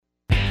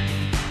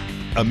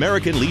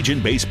American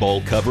Legion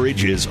baseball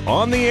coverage is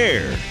on the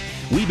air.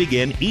 We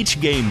begin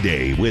each game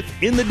day with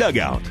In the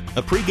Dugout,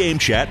 a pregame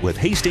chat with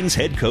Hastings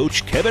head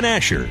coach Kevin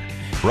Asher.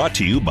 Brought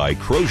to you by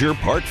Crozier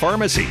Park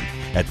Pharmacy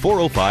at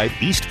 405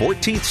 East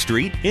 14th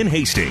Street in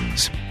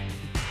Hastings.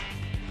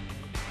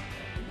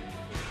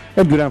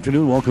 And good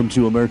afternoon. Welcome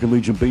to American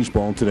Legion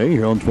Baseball today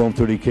here on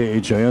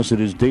 1230 KHIS. It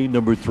is day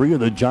number 3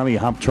 of the Johnny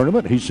Hop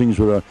Tournament. Hastings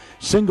with a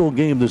single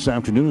game this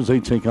afternoon as they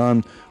take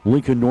on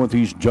Lincoln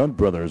Northeast Judd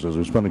Brothers, as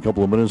we spend a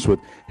couple of minutes with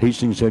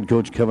Hastings head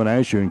coach Kevin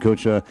Asher. And,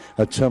 Coach, a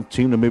tough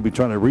team to maybe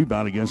trying to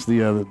rebound against the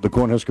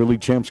Cornhusker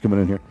League champs coming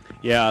in here.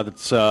 Yeah,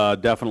 that's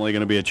definitely going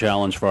to be a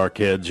challenge for our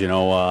kids,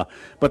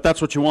 but that's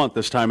what you want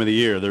this time of the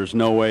year. There's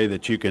no way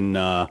that you can,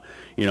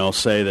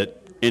 say that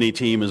any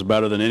team is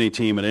better than any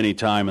team at any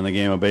time in the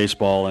game of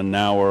baseball, and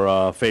now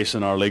we're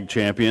facing our league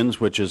champions,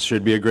 which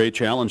should be a great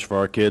challenge for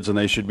our kids, and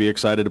they should be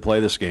excited to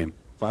play this game.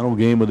 Final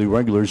game of the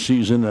regular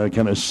season,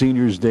 kind of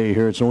seniors' day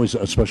here. It's always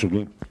a special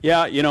game.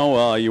 Yeah,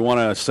 you want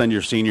to send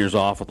your seniors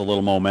off with a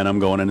little momentum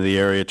going into the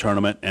area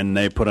tournament, and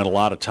they put in a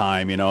lot of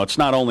time. It's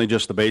not only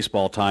just the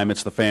baseball time;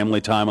 it's the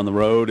family time on the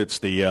road. It's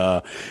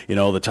the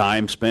the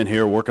time spent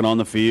here working on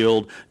the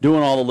field,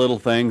 doing all the little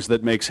things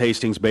that makes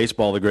Hastings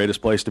baseball the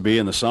greatest place to be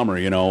in the summer.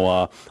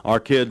 Our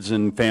kids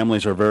and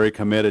families are very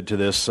committed to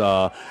this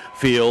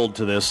field,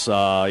 to this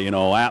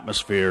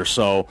atmosphere.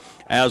 So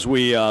as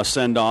we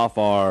send off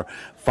our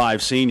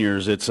 5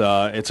 seniors, it's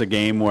a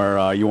game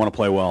where you want to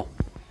play well.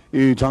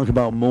 You talk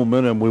about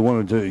momentum. We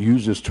wanted to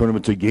use this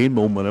tournament to gain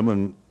momentum,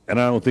 and I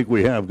don't think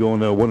we have,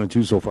 going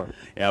 1-2 so far.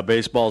 Yeah,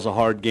 baseball's a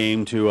hard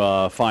game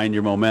to find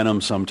your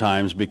momentum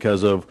sometimes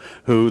because of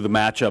who the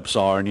matchups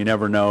are, and you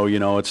never know.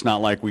 It's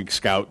not like we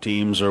scout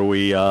teams or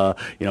we,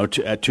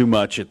 too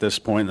much at this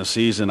point in the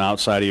season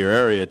outside of your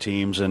area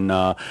teams, and,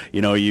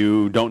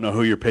 you don't know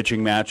who your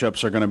pitching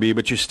matchups are going to be,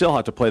 but you still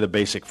have to play the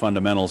basic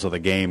fundamentals of the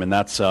game, and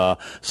that's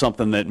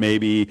something that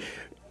maybe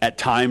at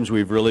times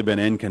we've really been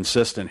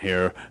inconsistent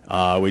here.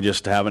 We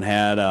just haven't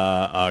had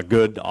a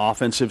good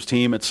offensive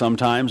team at some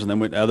times, and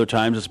then other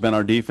times it's been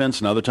our defense,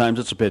 and other times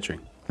it's the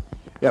pitching.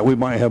 Yeah, we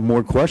might have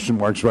more question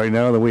marks right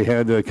now than we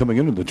had coming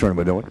into the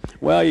tournament, don't we?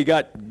 Well, you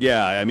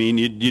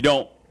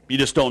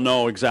just don't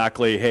know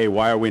exactly, hey,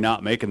 why are we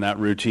not making that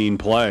routine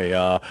play?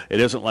 It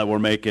isn't like we're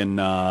making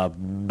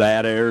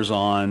bad errors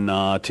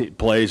on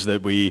plays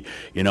that we,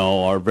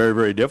 are very,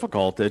 very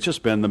difficult. It's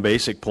just been the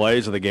basic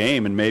plays of the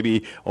game and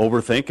maybe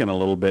overthinking a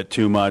little bit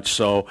too much.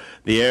 So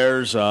the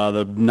errors,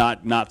 the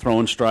not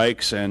throwing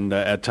strikes and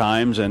at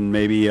times, and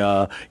maybe,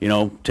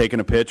 taking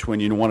a pitch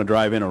when you want to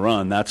drive in a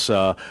run. That's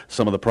some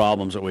of the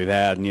problems that we've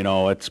had. And,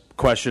 it's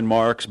question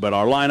marks, but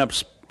our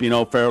lineups,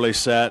 fairly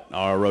set.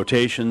 Our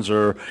rotations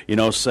are,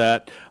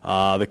 set.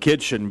 The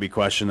kids shouldn't be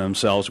questioning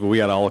themselves, but we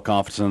got all the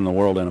confidence in the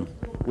world in them.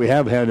 We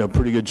have had a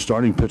pretty good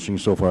starting pitching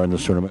so far in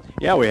this tournament.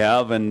 Yeah, we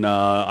have, and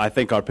I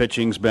think our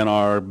pitching's been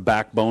our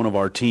backbone of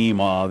our team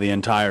the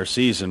entire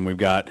season. We've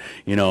got,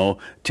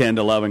 10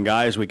 to 11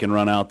 guys we can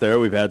run out there.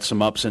 We've had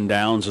some ups and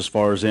downs as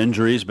far as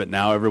injuries, but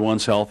now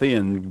everyone's healthy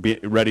and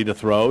ready to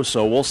throw.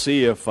 So we'll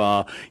see if,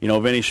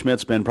 Vinny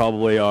Schmidt's been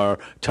probably our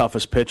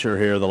toughest pitcher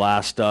here the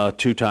last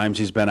 2 times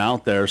he's been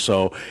out there.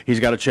 So he's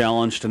got a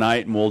challenge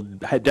tonight, and we'll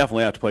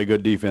definitely have to play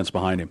good defense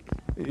behind him.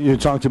 You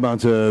talked about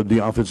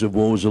the offensive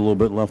woes a little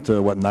bit. Left,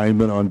 9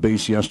 men on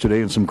base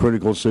yesterday in some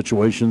critical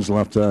situations.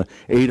 Left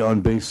 8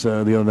 on base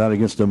the other night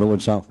against the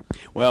Millard South.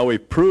 Well,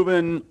 we've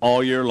proven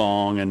all year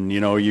long, and,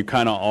 you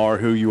kind of are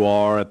who you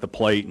are at the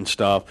plate and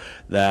stuff,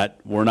 that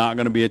we're not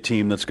going to be a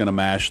team that's going to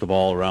mash the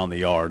ball around the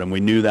yard. And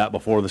we knew that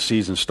before the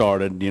season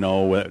started,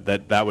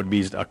 that would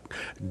be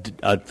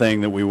a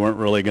thing that we weren't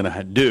really going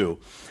to do.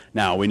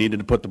 Now, we needed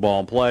to put the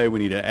ball in play. We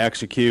need to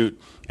execute.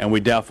 And we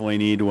definitely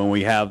need, when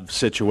we have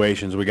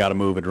situations, we got to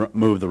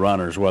move the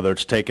runners, whether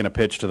it's taking a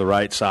pitch to the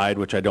right side,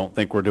 which I don't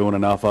think we're doing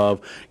enough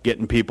of,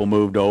 getting people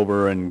moved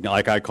over, and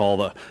like I call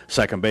the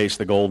second base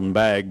the golden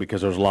bag,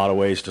 because there's a lot of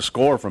ways to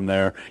score from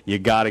there. You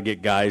got to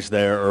get guys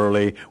there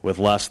early with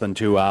less than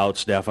 2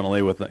 outs,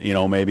 definitely with,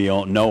 maybe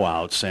no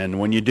outs. And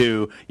when you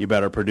do, you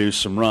better produce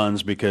some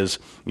runs, because,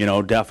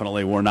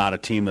 definitely we're not a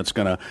team that's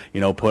going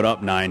to, put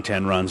up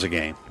 9-10 runs a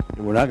game.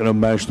 We're not going to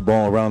mash the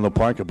ball around the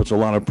park. It puts a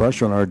lot of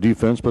pressure on our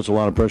defense, puts a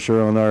lot of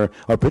pressure on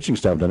our pitching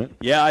staff, doesn't it?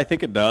 Yeah, I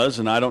think it does,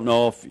 and I don't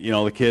know if,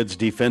 the kids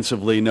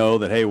defensively know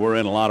that, hey, we're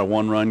in a lot of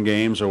one-run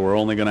games, or we're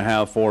only going to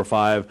have 4 or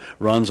 5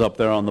 runs up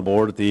there on the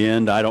board at the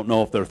end. I don't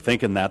know if they're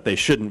thinking that. They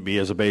shouldn't be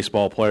as a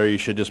baseball player. You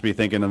should just be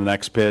thinking of the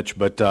next pitch,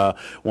 but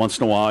once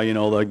in a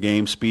while, the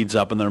game speeds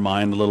up in their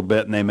mind a little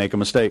bit, and they make a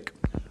mistake.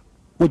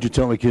 What'd you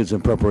tell the kids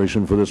in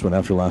preparation for this one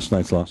after last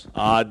night's loss?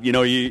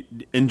 You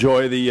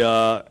enjoy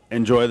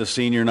the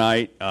senior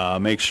night.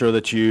 Make sure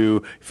that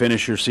you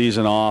finish your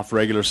season off,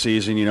 regular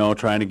season,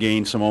 trying to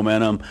gain some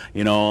momentum,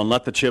 and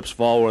let the chips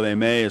fall where they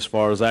may as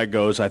far as that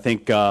goes. I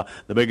think the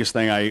biggest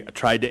thing I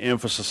tried to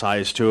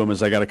emphasize to them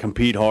is they got to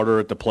compete harder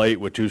at the plate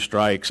with 2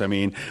 strikes. I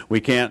mean,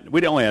 we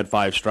only had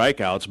 5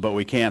 strikeouts, but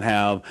we can't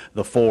have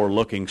the 4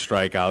 looking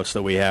strikeouts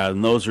that we had.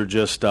 And those are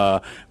just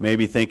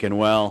maybe thinking,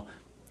 well,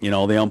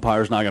 the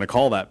umpire's not going to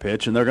call that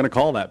pitch, and they're going to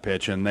call that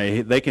pitch, and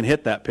they can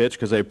hit that pitch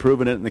because they've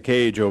proven it in the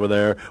cage over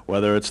there,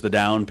 whether it's the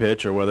down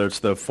pitch or whether it's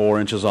the 4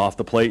 inches off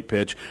the plate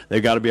pitch.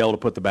 They've got to be able to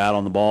put the bat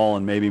on the ball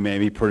and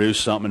maybe produce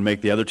something and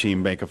make the other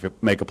team make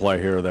a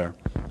play here or there.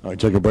 All right,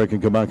 take a break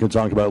and come back and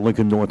talk about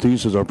Lincoln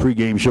Northeast as our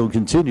pregame show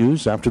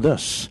continues after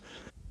this.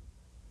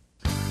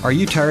 Are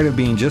you tired of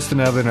being just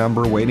another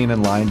number waiting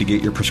in line to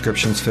get your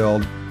prescriptions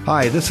filled?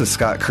 Hi, this is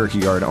Scott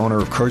Kierkegaard, owner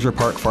of Crozier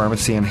Park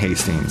Pharmacy in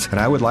Hastings, and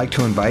I would like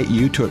to invite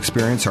you to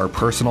experience our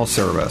personal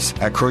service.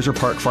 At Crozier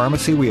Park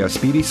Pharmacy, we have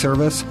speedy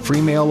service,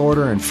 free mail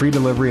order, and free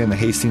delivery in the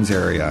Hastings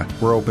area.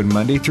 We're open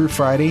Monday through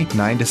Friday,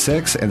 9 to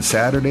 6, and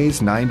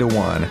Saturdays, 9 to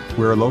 1.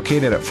 We're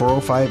located at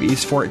 405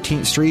 East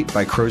 14th Street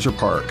by Crozier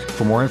Park.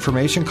 For more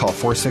information, call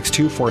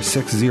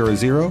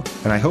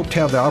 462-4600, and I hope to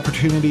have the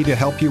opportunity to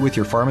help you with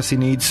your pharmacy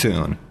needs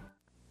soon.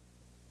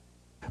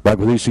 Back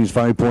with Hastings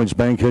 5 Points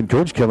Bank head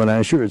coach Kevin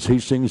Asher. It's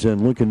Hastings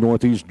and Lincoln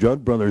Northeast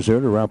Judd brothers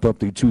there to wrap up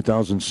the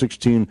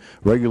 2016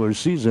 regular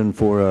season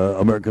for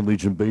American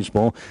Legion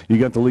Baseball. You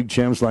got the league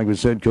champs, like we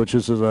said, Coach.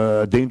 This is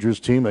a dangerous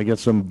team. They get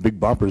some big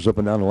boppers up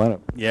and down the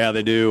lineup. Yeah,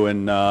 they do,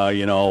 and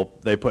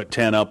they put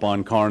 10 up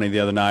on Kearney the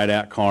other night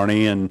at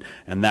Kearney, and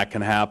that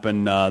can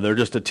happen. They're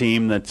just a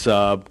team that's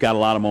got a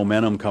lot of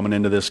momentum coming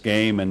into this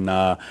game,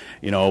 and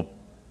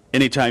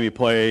anytime you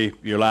play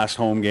your last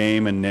home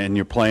game and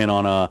you're playing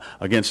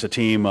against a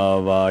team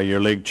of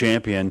your league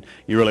champion,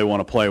 you really want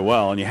to play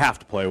well, and you have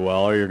to play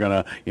well, or you're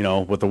going to,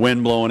 with the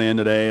wind blowing in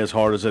today, as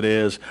hard as it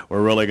is,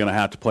 we're really going to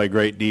have to play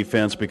great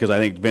defense because I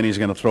think Vinny's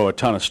going to throw a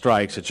ton of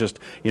strikes. It's just,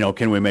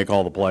 can we make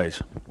all the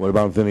plays? What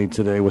about Vinny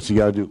today? What's he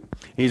got to do?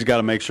 He's got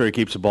to make sure he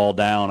keeps the ball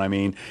down. I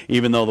mean,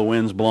 even though the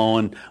wind's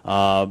blowing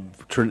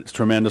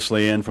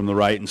tremendously in from the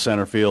right and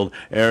center field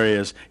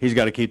areas, he's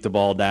got to keep the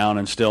ball down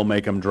and still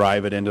make him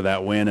drive it into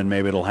that wind, and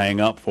maybe it'll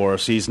hang up for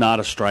us. He's not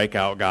a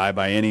strikeout guy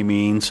by any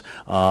means,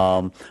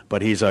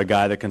 but he's a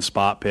guy that can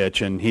spot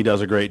pitch, and he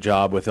does a great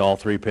job with all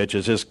three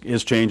pitches.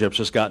 His changeup's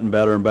just gotten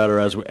better and better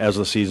as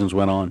the seasons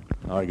went on.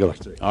 All right, good luck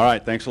today. All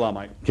right, thanks a lot,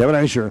 Mike. Kevin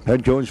Asher,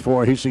 head coach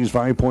for Hastings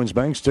 5 Points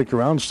Bank. Stick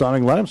around.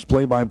 Starting lineups,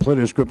 play-by-play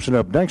description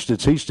up next.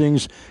 It's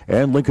Hastings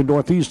and Lincoln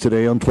Northeast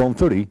today on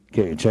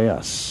 1230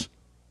 KHAS.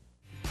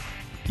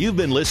 You've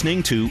been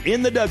listening to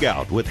In the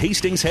Dugout with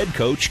Hastings head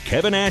coach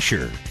Kevin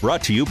Asher.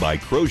 Brought to you by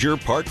Crozier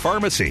Park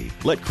Pharmacy.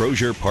 Let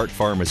Crozier Park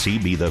Pharmacy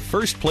be the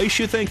first place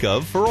you think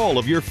of for all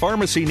of your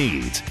pharmacy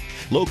needs.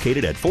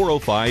 Located at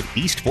 405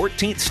 East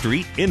 14th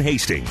Street in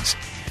Hastings.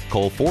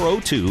 Call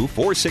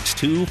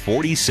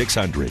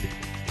 402-462-4600.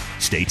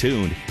 Stay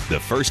tuned. The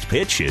first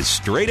pitch is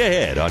straight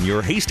ahead on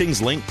your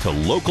Hastings link to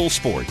local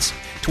sports.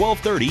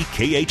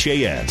 1230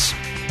 KHAS.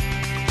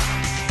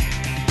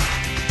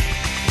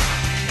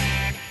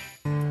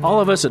 All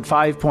of us at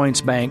 5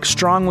 Points Bank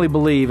strongly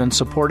believe in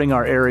supporting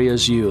our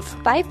area's youth.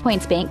 5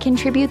 Points Bank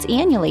contributes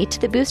annually to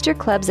the booster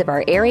clubs of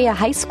our area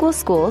high school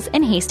schools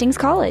and Hastings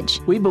College.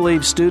 We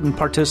believe student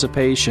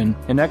participation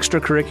in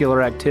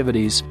extracurricular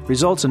activities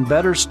results in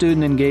better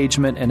student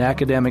engagement and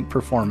academic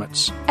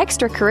performance.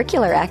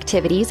 Extracurricular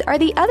activities are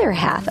the other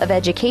half of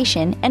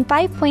education, and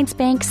 5 Points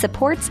Bank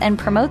supports and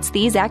promotes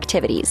these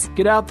activities.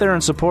 Get out there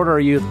and support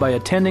our youth by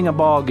attending a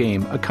ball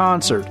game, a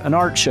concert, an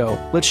art show.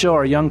 Let's show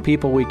our young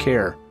people we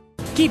care.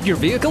 Keep your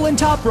vehicle in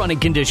top running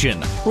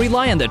condition.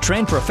 Rely on the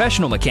trained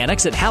professional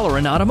mechanics at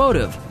Halloran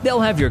Automotive. They'll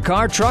have your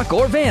car, truck,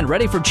 or van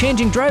ready for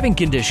changing driving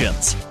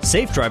conditions.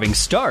 Safe driving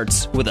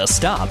starts with a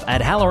stop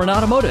at Halloran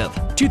Automotive,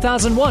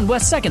 2001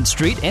 West 2nd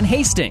Street in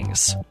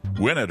Hastings.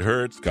 When it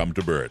hurts, come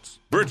to Burt's.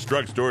 Burt's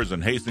Drug Stores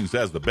in Hastings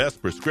has the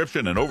best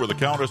prescription and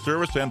over-the-counter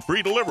service and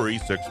free delivery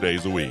 6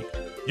 days a week.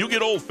 You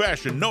get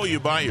old-fashioned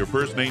know-you-by your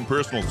first-name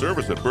personal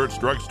service at Burt's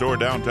Drug Store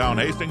downtown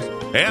Hastings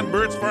and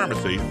Burt's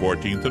Pharmacy,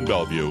 14th and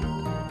Bellevue.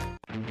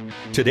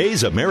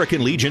 Today's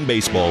American Legion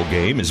baseball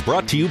game is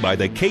brought to you by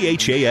the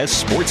KHAS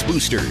Sports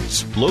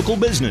Boosters, local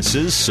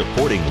businesses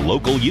supporting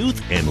local youth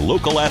and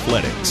local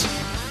athletics.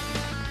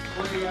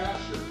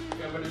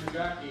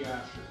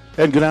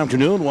 And good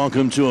afternoon.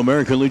 Welcome to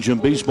American Legion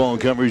baseball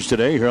coverage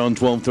today here on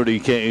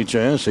 1230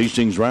 KHAS.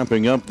 Hastings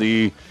wrapping up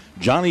the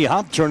Johnny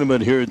Hop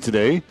tournament here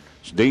today.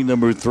 It's day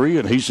number 3,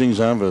 and Hastings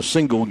have a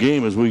single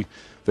game as we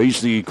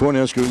face the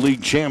Cornhusker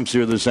League champs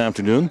here this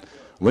afternoon.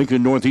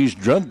 Lincoln Northeast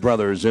Judd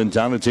brothers in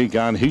town to take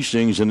on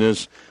Hastings in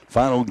this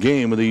final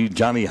game of the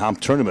Johnny Hop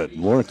tournament.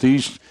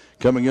 Northeast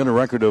coming in a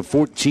record of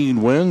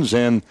 14 wins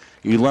and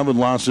 11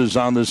 losses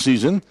on the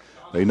season.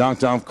 They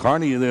knocked off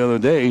Kearney the other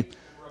day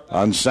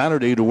on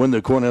Saturday to win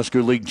the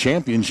Cornhusker League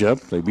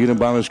championship. They beat them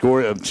by a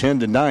score of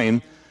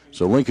 10-9.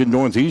 So Lincoln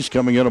Northeast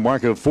coming in a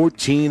mark of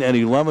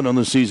 14-11 on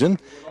the season.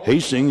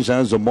 Hastings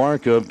has a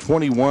mark of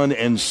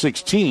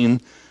 21-16.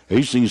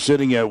 Hastings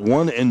sitting at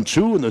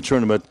 1-2 in the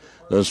tournament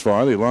thus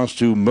far. They lost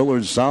to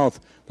Millard South,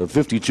 the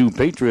 52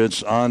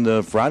 Patriots,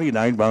 on Friday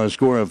night by a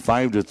score of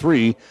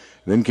 5-3.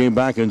 Then came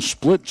back and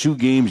split 2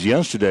 games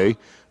yesterday,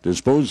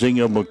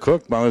 disposing of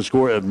McCook by a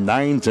score of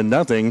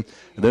 9-0. And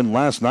then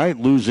last night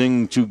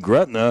losing to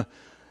Gretna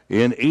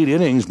in 8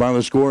 innings by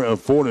the score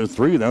of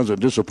 4-3. That was a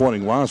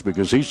disappointing loss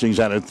because Hastings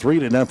had a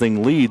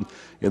 3-0 lead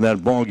in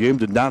that ball game,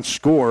 did not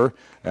score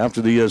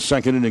after the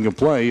second inning of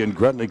play, and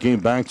Gretna came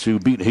back to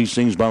beat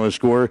Hastings by the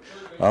score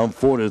of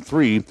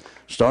 4-3.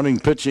 Starting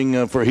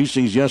pitching for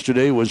Hastings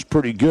yesterday was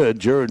pretty good.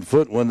 Jared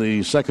Foote won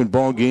the second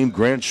ball game.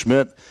 Grant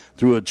Schmidt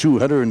threw a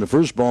 2-hitter in the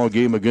first ball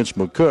game against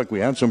McCook. We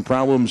had some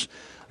problems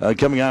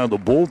coming out of the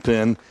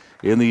bullpen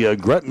in the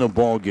Gretna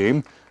ball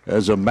game,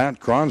 as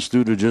Matt Cronz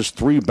threw to just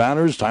 3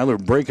 batters. Tyler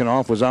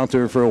Breakenoff was out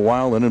there for a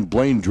while, and then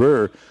Blaine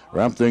Dreher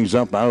wrapped things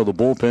up out of the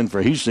bullpen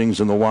for Hastings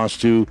in the loss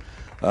to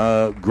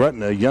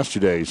Gretna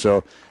yesterday.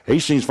 So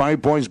Hastings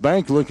 5 Points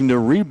Bank looking to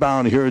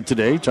rebound here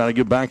today, trying to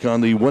get back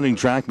on the winning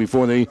track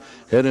before they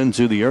head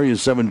into the Area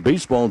 7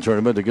 baseball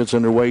tournament that gets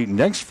underway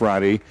next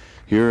Friday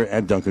here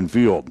at Duncan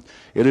Field.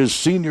 It is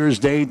Seniors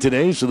Day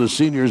today, so the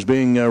seniors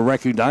being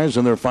recognized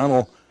in their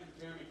final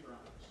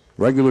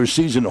regular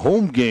season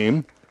home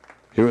game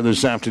here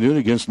this afternoon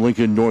against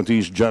Lincoln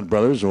Northeast Judd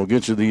Brothers. And we'll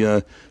get to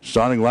the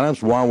starting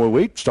lineups while we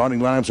wait. Starting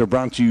lineups are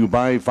brought to you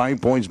by 5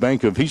 Points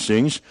Bank of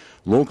Hastings.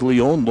 Locally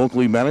owned,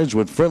 locally managed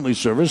with friendly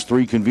service,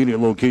 3 convenient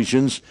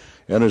locations,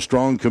 and a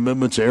strong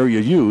commitment to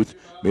area youth.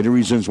 Many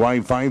reasons why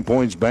 5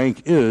 Points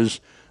Bank is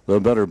the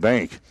better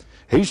bank.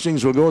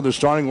 Hastings will go with the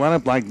starting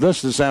lineup like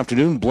this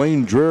afternoon.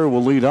 Blaine Dreher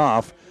will lead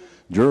off.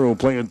 Dreher will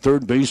play at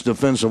third base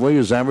defensively.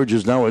 His average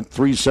is now at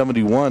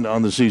 .371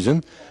 on the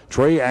season.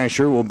 Trey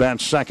Asher will bat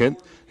second.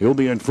 He'll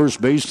be at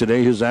first base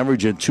today. His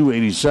average at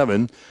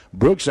 .287.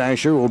 Brooks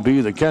Asher will be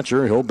the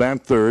catcher. He'll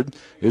bat third.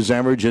 His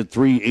average at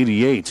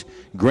 .388.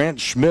 Grant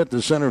Schmidt,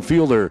 the center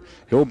fielder.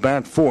 He'll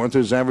bat fourth.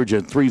 His average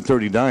at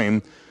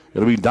 .339.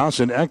 It'll be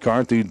Dawson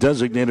Eckhart, the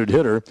designated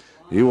hitter.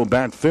 He will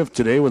bat fifth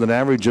today with an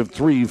average of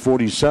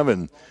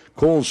 .347.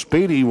 Cole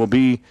Spady will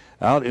be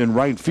out in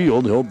right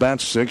field. He'll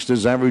bat sixth.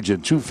 His average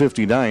at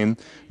 .259.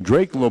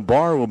 Drake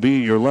LeBar will be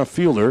your left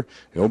fielder.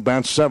 He'll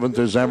bat seventh.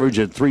 His average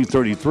at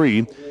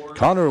 .333.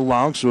 Connor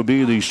Laux will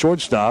be the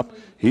shortstop.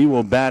 He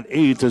will bat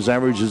eighth. His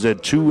average is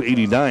at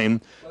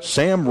 .289.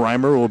 Sam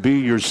Reimer will be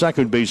your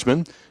second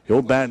baseman.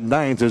 He'll bat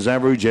ninth. His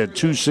average at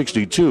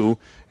 .262.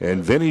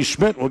 And Vinny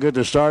Schmidt will get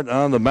to start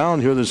on the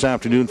mound here this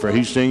afternoon for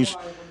Hastings.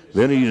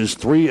 Vinny is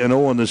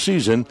 3-0 in the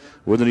season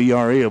with an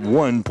ERA of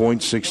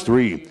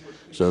 1.63.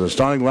 So the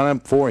starting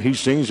lineup for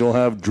Hastings, you'll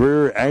have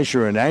Dreher,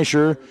 Asher, and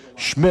Asher,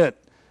 Schmidt,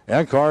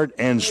 Eckhart,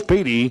 and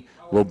Spady,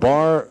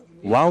 LeBar,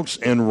 Laux,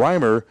 and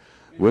Reimer,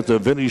 with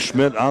Vinny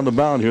Schmidt on the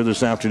mound here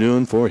this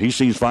afternoon for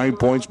Hastings 5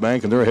 Points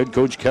Bank and their head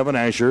coach Kevin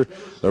Asher.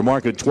 Their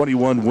mark at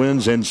 21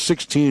 wins and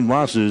 16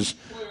 losses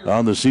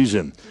on the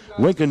season.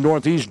 Lincoln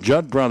Northeast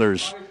Judd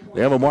Brothers,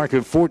 they have a mark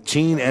of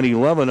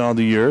 14-11 on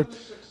the year.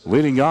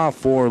 Leading off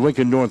for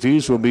Lincoln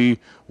Northeast will be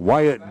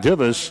Wyatt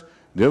Divis.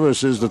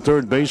 Divis is the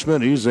third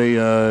baseman. He's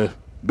a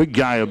big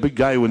guy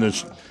when the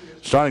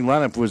starting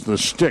lineup was the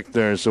stick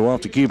there, so we'll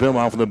have to keep him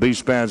off of the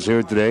base pads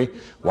here today.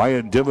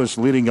 Wyatt Divis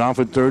leading off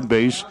at third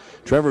base.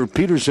 Trevor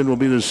Peterson will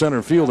be the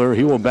center fielder.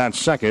 He will bat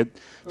second.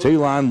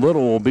 Talon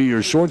Little will be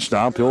your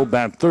shortstop. He'll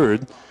bat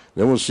third.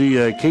 Then we'll see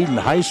Caden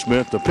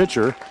Highsmith, the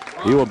pitcher.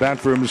 He will bat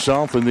for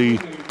himself in the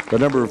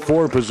number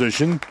 4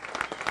 position.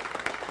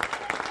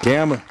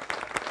 Cam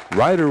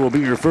Ryder will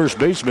be your first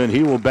baseman.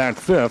 He will bat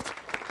fifth.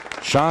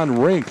 Sean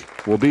Rink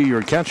will be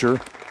your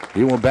catcher.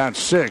 He will bat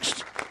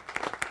sixth.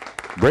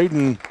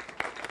 Braden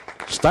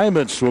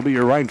Steinmetz will be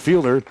your right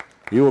fielder.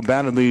 He will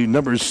bat in the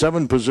number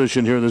 7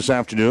 position here this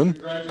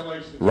afternoon.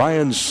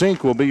 Ryan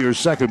Sink will be your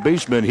second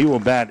baseman. He will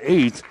bat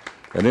 8th.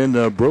 And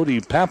then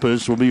Brody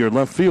Pappas will be your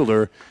left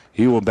fielder.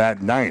 He will bat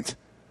 9th.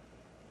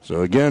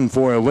 So again,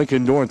 for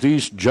Lincoln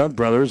Northeast Judd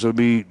Brothers, it will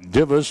be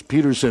Divis,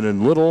 Peterson,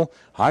 and Little,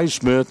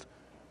 Highsmith,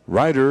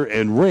 Ryder,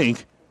 and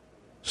Rink,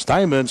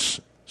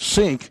 Steinmetz,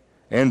 Sink,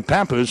 and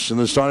Pappas in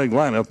the starting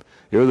lineup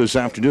here this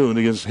afternoon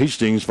against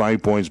Hastings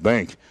 5 Points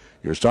Bank.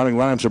 Your starting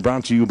lineups are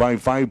brought to you by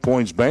 5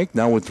 Points Bank,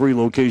 now with 3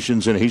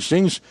 locations in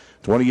Hastings,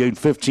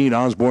 2815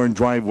 Osborne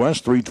Drive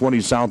West,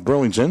 320 South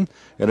Burlington,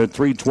 and at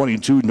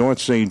 322 North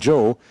St.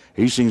 Joe.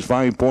 Hastings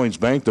 5 Points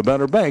Bank, the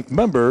better bank,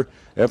 member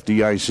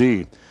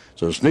FDIC.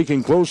 So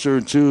sneaking closer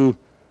to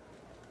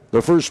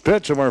the first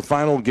pitch of our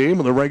final game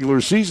of the regular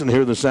season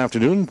here this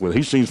afternoon with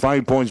Hastings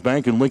 5 Points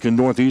Bank and Lincoln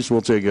Northeast.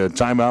 We'll take a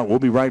timeout. We'll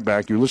be right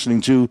back. You're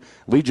listening to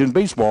Legion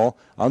Baseball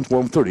on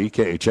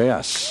 1230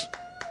 KHAS.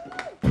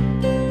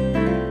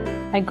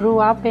 I grew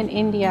up in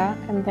India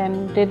and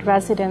then did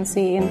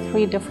residency in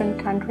 3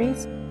 different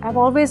countries. I've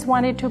always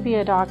wanted to be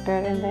a doctor,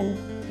 and then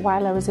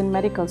while I was in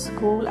medical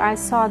school, I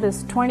saw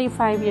this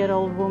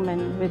 25-year-old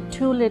woman with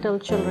 2 little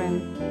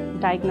children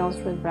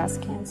diagnosed with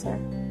breast cancer.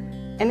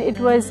 And it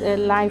was a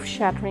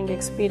life-shattering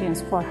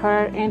experience for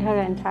her and her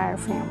entire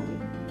family.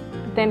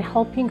 Then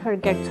helping her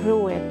get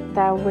through it,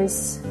 that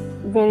was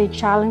very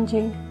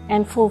challenging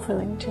and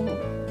fulfilling to me.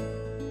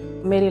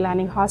 Mary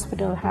Lanning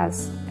Hospital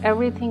has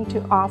everything to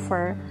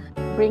offer,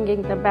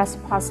 bringing the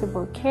best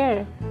possible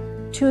care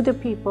to the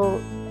people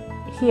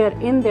here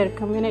in their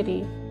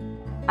community.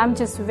 I'm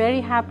just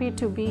very happy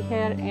to be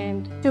here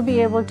and to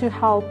be able to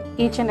help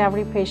each and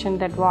every patient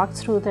that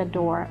walks through the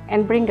door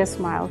and bring a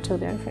smile to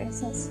their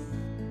faces.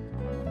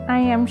 I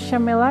am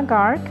Shamila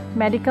Garg,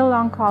 medical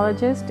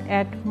oncologist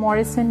at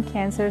Morrison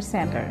Cancer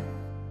Center.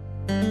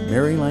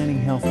 Mary Lanning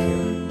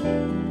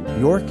Healthcare.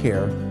 Your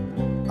care,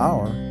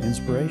 our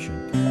inspiration.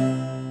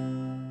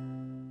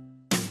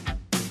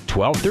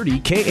 1230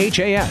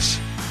 KHAS.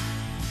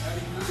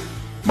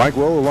 Mike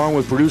Rowe along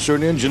with producer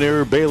and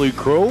engineer Bailey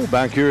Crow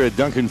back here at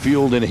Duncan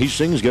Field in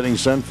Hastings getting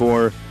sent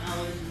for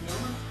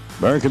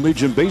American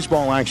Legion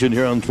baseball action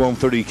here on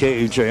 1230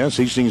 KHAS.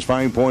 Hastings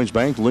 5 Points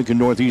Bank, Lincoln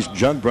Northeast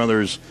Judd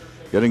Brothers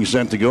getting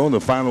sent to go in the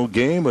final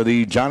game of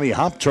the Johnny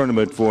Hop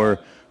tournament for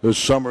the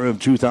summer of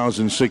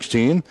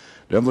 2016.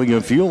 Definitely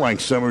going to feel like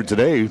summer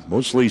today.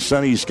 Mostly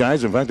sunny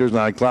skies. In fact, there's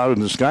not a cloud in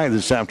the sky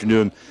this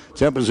afternoon.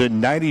 Temp is at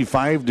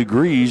 95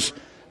 degrees.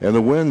 And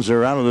the winds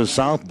are out of the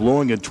south,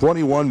 blowing at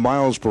 21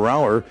 miles per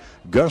hour,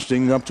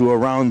 gusting up to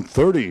around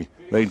 30,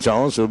 they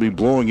tell us. It'll be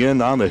blowing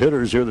in on the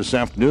hitters here this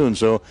afternoon.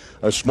 So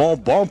a small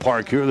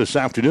ballpark here this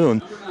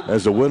afternoon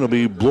as the wind will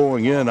be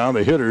blowing in on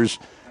the hitters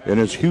in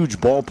its huge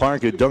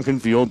ballpark at Duncan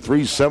Field.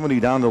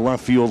 370 down the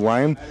left field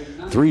line,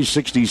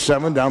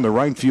 367 down the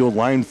right field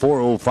line,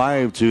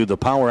 405 to the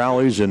power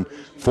alleys, and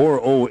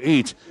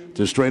 408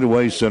 to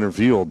straightaway center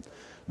field.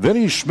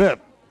 Vinny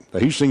Schmidt, the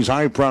Hastings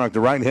High product,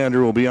 the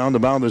right-hander, will be on the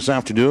mound this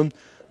afternoon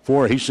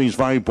for Hastings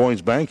 5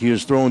 Points Bank. He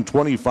has thrown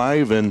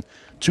 25 and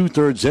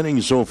 2/3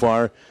 innings so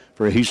far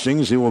for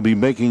Hastings. He will be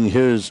making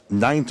his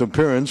 9th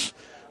appearance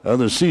of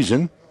the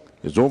season.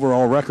 His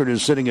overall record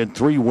is sitting at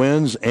 3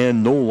 wins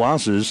and no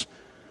losses.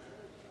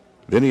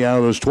 Vinny, out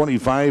of those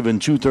 25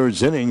 and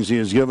 2/3 innings, he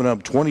has given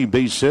up 20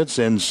 base hits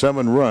and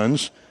 7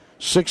 runs.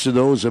 6 of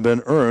those have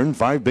been earned,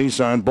 5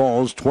 base on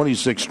balls,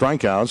 26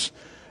 strikeouts.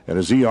 And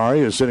his ERA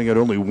is sitting at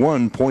only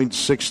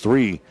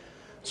 1.63.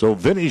 So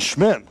Vinny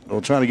Schmidt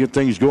will try to get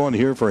things going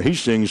here for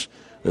Hastings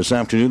this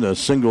afternoon. A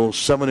single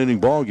 7-inning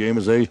ball game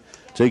as they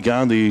take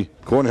on the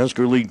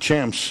Cornhusker League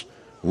champs,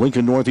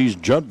 Lincoln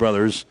Northeast Judd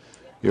Brothers,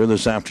 here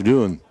this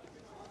afternoon.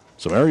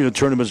 Some area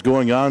tournaments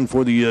going on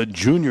for the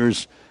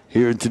juniors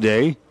here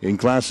today in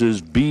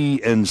classes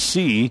B and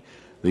C.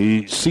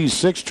 The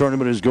C6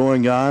 tournament is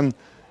going on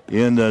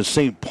in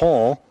St.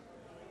 Paul.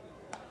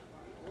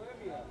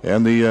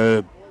 And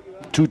the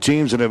two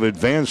teams that have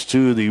advanced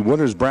to the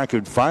winners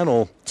bracket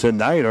final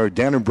tonight are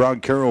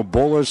Dannenbrog, Carroll,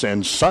 Bolus,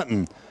 and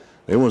Sutton.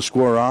 They will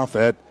square off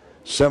at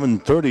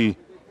 7:30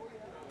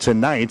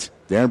 tonight.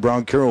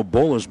 Dannenbrog, Carroll,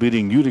 Bolus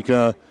beating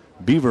Utica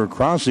Beaver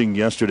Crossing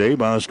yesterday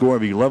by a score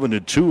of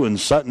 11-2, and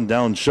Sutton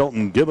down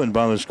Shelton Gibbon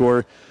by the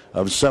score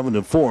of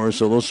 7-4.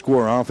 So they'll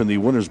square off in the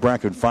winners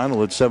bracket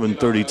final at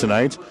 7:30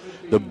 tonight.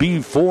 The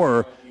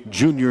B4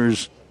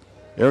 juniors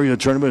area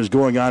tournament is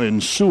going on in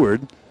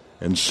Seward.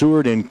 And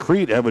Seward and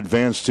Crete have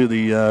advanced to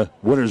the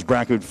winners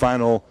bracket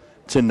final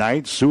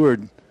tonight.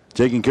 Seward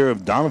taking care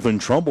of Donovan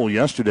Trumbull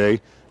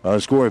yesterday by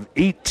a score of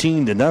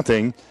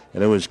 18-0.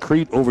 And it was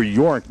Crete over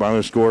York by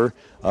a score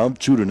of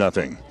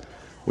 2-0.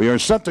 We are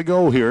set to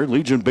go here.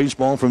 Legion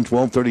baseball from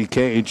 1230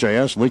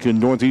 KHIS. Lincoln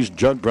Northeast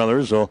Judd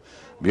Brothers will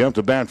be up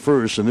to bat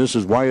first. And this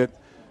is Wyatt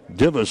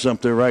Divis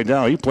up there right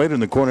now. He played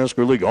in the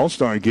Cornhusker League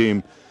All-Star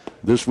game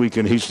this week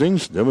in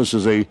Hastings. Divis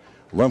is a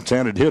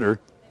left-handed hitter.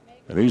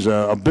 And he's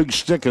a big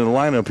stick in the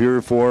lineup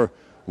here for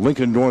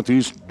Lincoln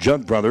Northeast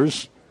Judd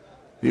Brothers.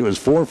 He was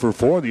 4 for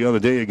 4 the other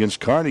day against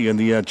Kearney in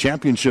the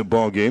championship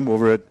ball game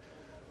over at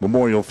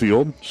Memorial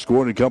Field.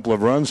 Scored a couple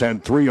of runs,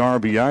 had 3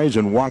 RBIs,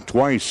 and walked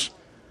twice.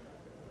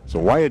 So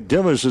Wyatt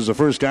Divis is the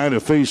first guy to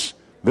face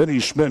Vinny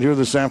Schmidt here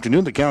this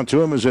afternoon. The count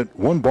to him is at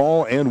 1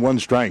 ball and 1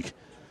 strike.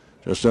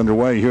 Just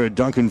underway here at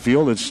Duncan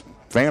Field. It's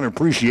Fan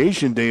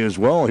Appreciation Day as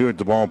well here at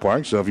the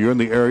ballpark. So if you're in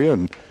the area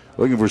and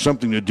looking for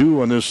something to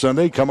do on this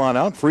Sunday, come on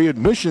out. Free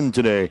admission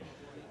today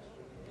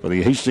for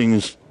the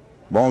Hastings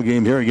ball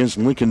game here against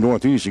Lincoln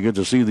Northeast. You get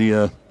to see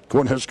the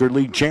Cornhusker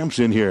League champs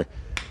in here.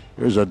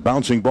 Here's a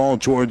bouncing ball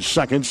towards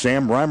second.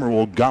 Sam Reimer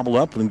will gobble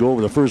up and go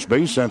over the first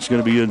base. That's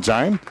going to be in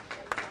time.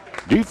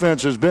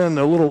 Defense has been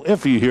a little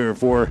iffy here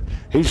for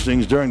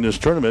Hastings during this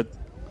tournament.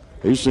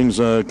 Hastings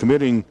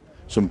committing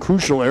some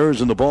crucial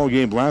errors in the ball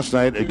game last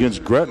night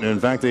against Gretna. In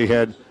fact, they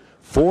had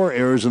 4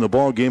 errors in the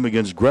ball game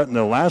against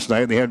Gretna last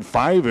night. They had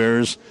 5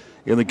 errors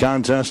in the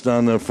contest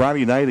on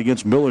Friday night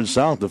against Millard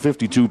South, the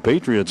 52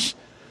 Patriots.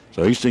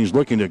 So Hastings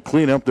looking to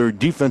clean up their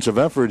defensive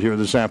effort here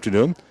this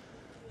afternoon.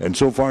 And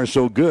so far,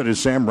 so good as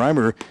Sam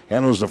Reimer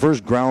handles the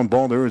first ground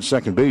ball there at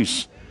second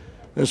base.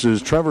 This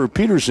is Trevor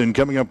Peterson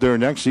coming up there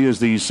next. He is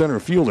the center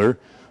fielder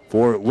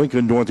for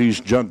Lincoln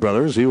Northeast Judd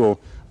Brothers. He will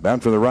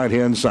bat for the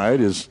right-hand side.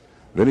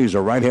 Vinny's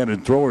a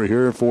right-handed thrower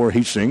here for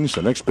Hastings.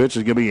 The next pitch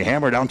is going to be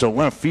hammered out to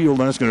left field,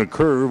 and that's going to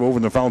curve over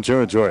in the foul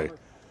territory.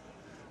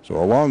 So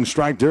a long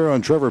strike there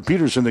on Trevor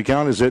Peterson. The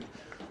count is at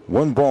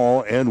 1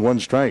 ball and 1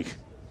 strike.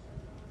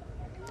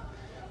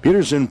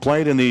 Peterson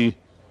played in the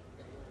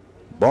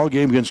ball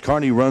game against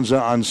Kearney Runza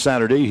on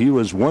Saturday. He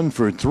was 1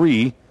 for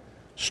 3,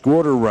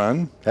 scored a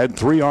run, had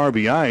 3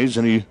 RBIs,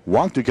 and he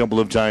walked a couple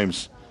of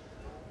times.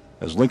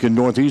 as Lincoln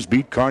Northeast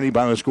beat Kearney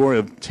by the score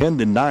of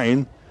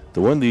 10-9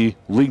 to win the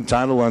league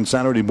title on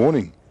Saturday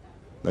morning.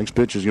 Next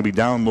pitch is going to be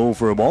down low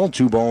for a ball.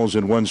 2 balls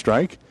and 1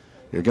 strike.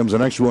 Here comes the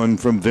next one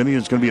from Vinny.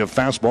 It's going to be a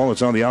fastball.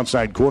 It's on the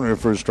outside corner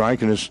for a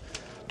strike, and it's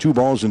 2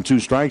 balls and 2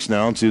 strikes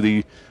now to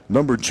the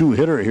number 2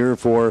 hitter here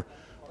for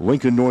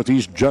Lincoln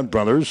Northeast Judd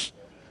Brothers.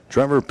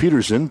 Trevor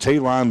Peterson.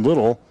 Talon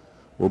Little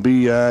will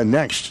be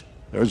next.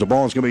 There's a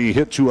ball that's going to be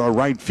hit to our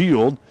right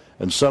field,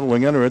 and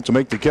settling under it to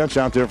make the catch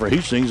out there for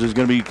Hastings is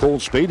going to be Cole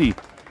Spady.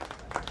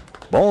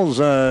 Ball's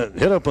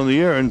hit up in the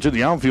air into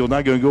the outfield.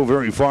 Not going to go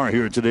very far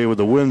here today with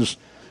the winds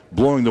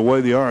blowing the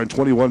way they are at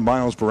 21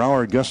 miles per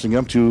hour, gusting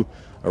up to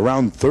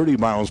around 30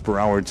 miles per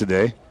hour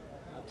today.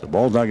 The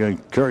ball's not going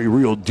to carry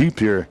real deep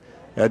here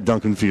at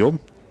Duncan Field.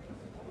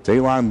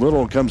 Talon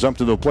Little comes up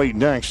to the plate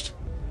next.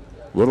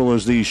 Little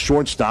is the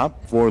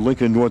shortstop for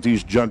Lincoln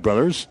Northeast Judd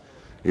Brothers.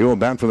 He'll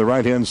bat from the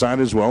right-hand side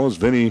as well as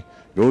Vinny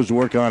goes to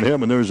work on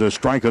him, and there's a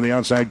strike on the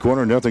outside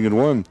corner,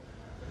 0-1.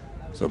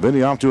 So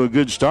Vinny off to a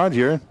good start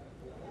here.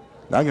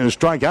 Not going to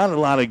strike out a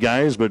lot of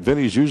guys, but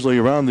Vinny's usually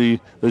around the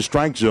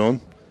strike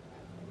zone.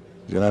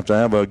 He's going to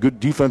have a good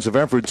defensive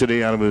effort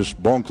today out of his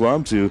ball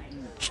club to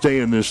stay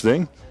in this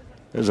thing.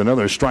 There's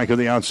another strike on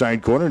the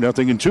outside corner,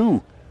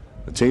 0-2.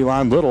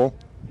 Talon Little.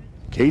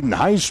 Caden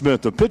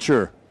Highsmith, the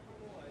pitcher,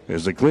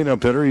 is the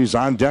cleanup hitter. He's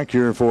on deck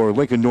here for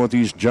Lincoln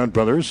Northeast Judd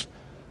Brothers.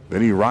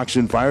 Then he rocks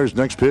and fires.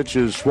 Next pitch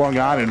is swung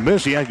on and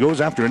missed. He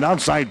goes after an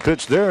outside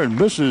pitch there and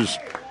misses.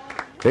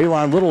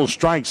 Talon Little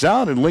strikes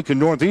out, and Lincoln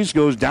Northeast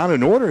goes down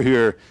in order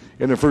here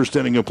in the first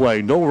inning of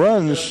play. No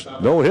runs,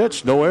 no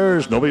hits, no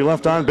errors, nobody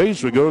left on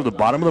base. We go to the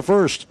bottom of the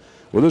first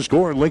with a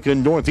score: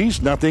 Lincoln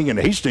Northeast 0, and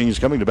Hastings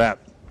coming to bat.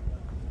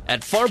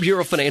 At Farm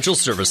Bureau Financial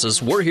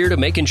Services, we're here to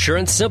make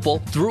insurance simple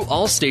through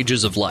all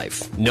stages of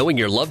life. Knowing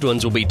your loved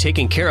ones will be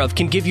taken care of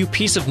can give you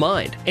peace of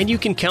mind, and you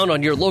can count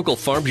on your local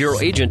Farm Bureau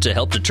agent to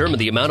help determine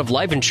the amount of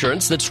life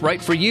insurance that's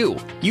right for you.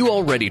 You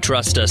already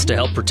trust us to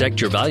help protect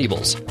your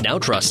valuables. Now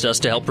trust us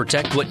to help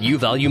protect what you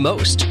value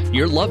most,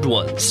 your loved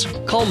ones.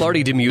 Call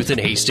Marty DeMuth in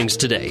Hastings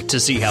today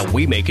to see how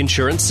we make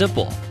insurance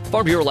simple.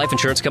 Farm Bureau Life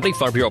Insurance Company,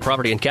 Farm Bureau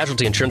Property and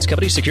Casualty Insurance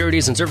Company,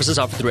 securities and services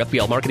offered through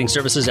FBL Marketing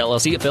Services,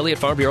 LLC, affiliate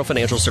Farm Bureau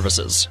Financial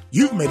Services.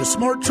 You've made a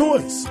smart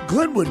choice.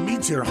 Glenwood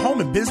meets your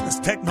home and business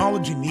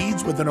technology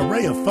needs with an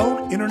array of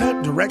phone,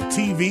 internet, direct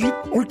TV,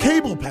 or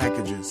cable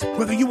packages.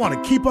 Whether you want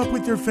to keep up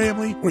with your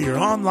family or your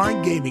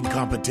online gaming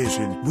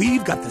competition,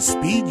 we've got the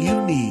speed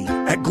you need.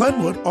 At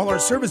Glenwood, all our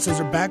services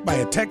are backed by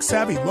a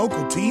tech-savvy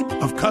local team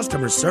of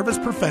customer service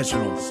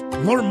professionals.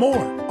 Learn more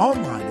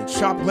online at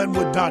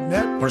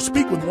shopglenwood.net or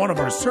speak with one of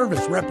our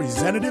service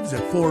representatives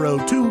at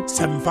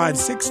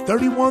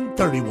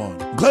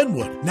 402-756-3131.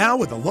 Glenwood, now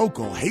with a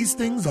local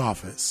Hastings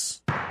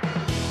office.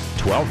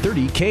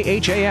 1230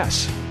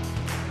 KHAS.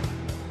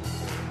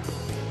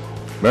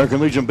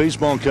 American Legion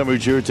baseball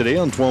coverage here today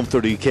on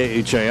 1230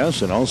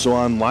 KHAS and also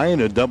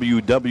online at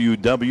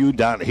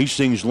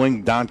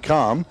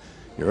www.hastingslink.com.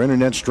 Your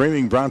internet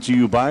streaming brought to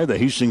you by the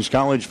Hastings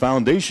College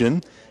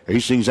Foundation.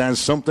 Hastings has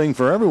something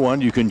for everyone.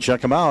 You can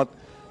check them out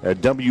at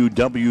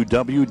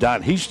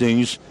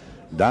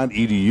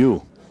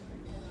www.hastings.edu.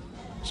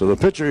 So the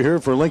pitcher here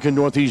for Lincoln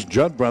Northeast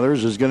Judd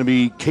Brothers is going to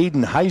be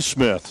Caden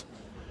Highsmith.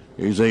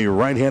 He's a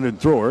right-handed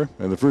thrower,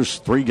 and the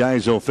first 3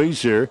 guys they'll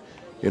face here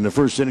in the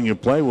first inning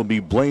of play will be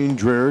Blaine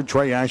Dreher,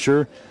 Trey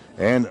Asher,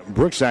 and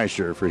Brooks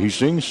Asher for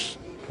Hastings.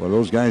 When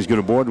those guys get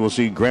aboard, we'll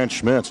see Grant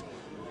Schmidt.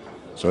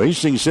 So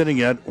Hastings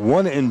sitting at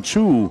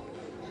 1-2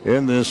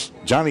 in this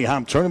Johnny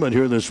Hop tournament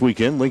here this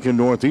weekend. Lincoln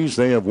Northeast,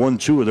 they have won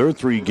 2 of their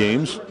 3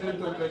 games.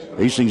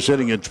 Hastings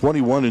sitting at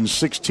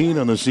 21-16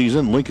 on the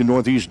season. Lincoln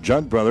Northeast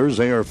Judd Brothers,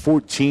 they are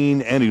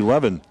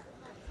 14-11.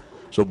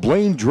 So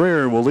Blaine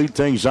Dreher will lead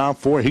things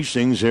off for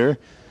Hastings here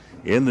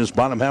in this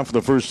bottom half of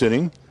the first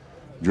inning.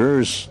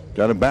 Dreher's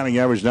got a batting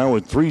average now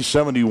at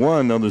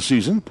 .371 on the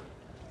season.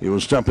 He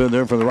will step in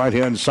there from the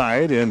right-hand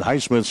side, and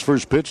Highsmith's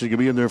first pitch is going to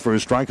be in there for a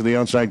strike in the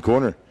outside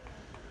corner.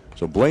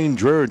 So Blaine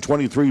Dreher,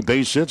 23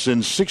 base hits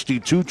and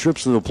 62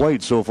 trips to the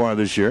plate so far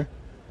this year.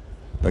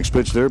 Next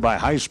pitch there by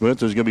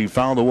Highsmith is going to be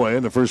fouled away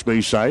on the first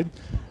base side.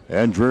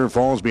 And Dreher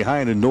falls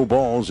behind and no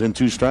balls and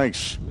 2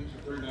 strikes.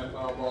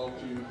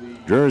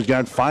 Dreher's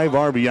got 5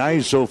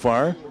 RBIs so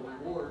far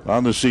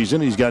on the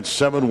season. He's got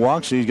 7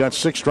 walks and he's got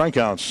 6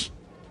 strikeouts.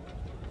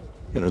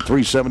 And a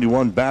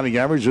 .371 batting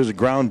average. There's a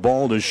ground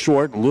ball to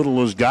short. Little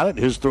has got it.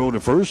 His throw to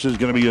first is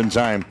going to be in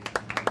time.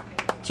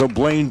 So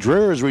Blaine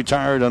Dreher is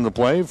retired on the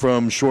play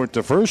from short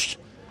to first.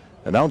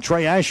 And now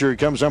Trey Asher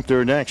comes up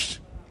there next.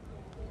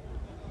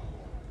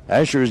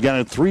 Asher has got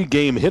a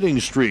 3-game hitting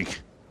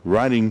streak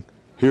riding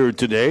here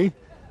today.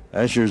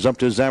 Asher's up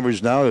to his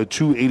average now at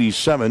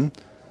 .287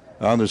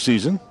 on the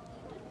season.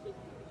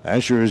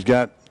 Asher has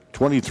got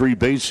 23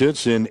 base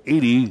hits and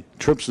 80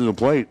 trips to the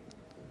plate.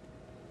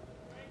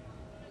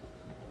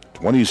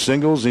 20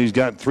 singles, and he's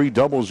got 3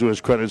 doubles to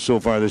his credit so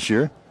far this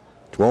year.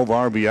 12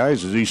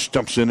 RBIs as he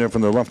stumps in there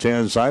from the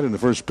left-hand side, and the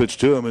first pitch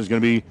to him is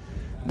going to be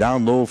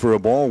down low for a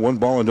ball. 1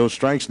 ball and no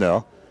strikes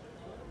now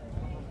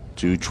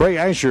to Trey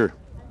Asher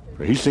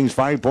Hastings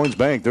 5 Points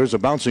Bank. There's a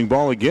bouncing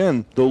ball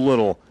again, though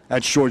Little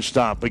at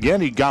shortstop.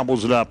 Again, he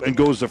gobbles it up and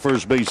goes to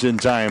first base in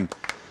time.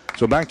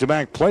 So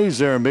back-to-back plays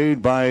there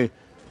made by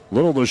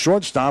Little, the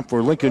shortstop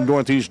for Lincoln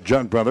Northeast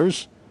Judd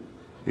Brothers.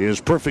 He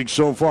is perfect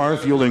so far,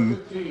 fielding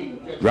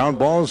ground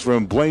balls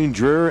from Blaine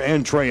Dreher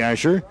and Trey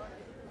Asher.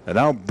 And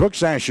now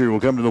Brooks Asher will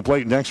come to the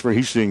plate next for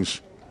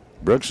Hastings.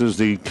 Brooks is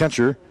the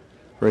catcher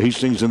for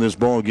Hastings in this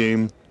ball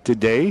game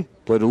today.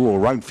 Played a little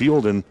right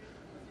field in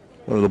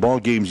one of the ball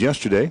games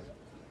yesterday.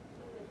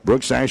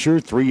 Brooks Asher,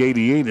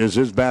 .388 is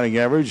his batting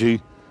average.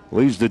 He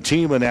leads the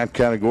team in that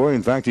category.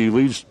 In fact, he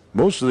leads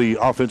most of the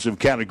offensive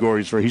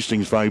categories for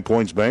Hastings 5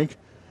 Points Bank.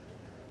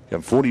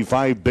 Got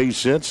 45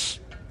 base hits,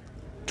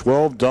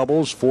 12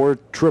 doubles, 4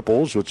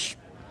 triples, which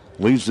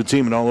leads the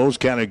team in all those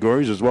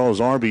categories, as well as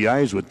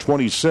RBIs with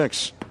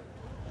 26.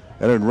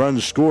 And in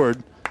runs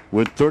scored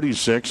with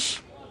 36.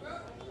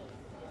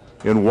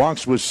 In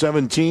walks with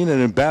 17,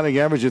 and in batting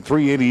average at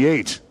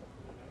 .388.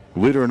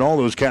 Leader in all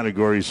those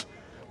categories.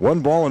 1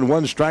 ball and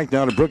 1 strike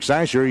now to Brooks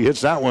Asher. He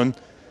hits that one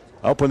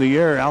up in the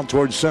air out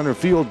towards center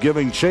field,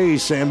 giving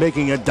chase and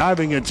making a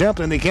diving attempt,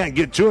 and they can't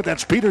get to it.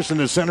 That's Peterson,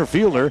 the center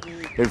fielder.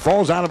 It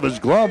falls out of his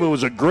glove. It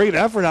was a great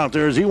effort out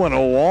there as he went a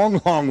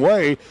long, long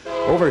way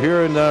over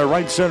here in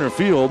right center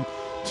field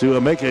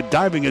to make a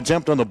diving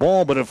attempt on the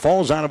ball, but it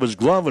falls out of his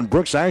glove, and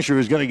Brooks Asher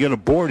is going to get a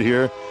board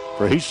here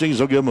for Hastings.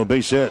 They'll give him a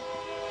base hit.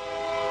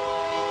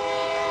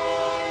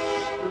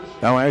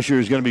 Now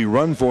Asher is going to be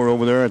run for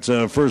over there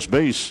at first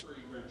base.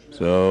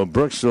 So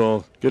Brooks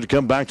will get to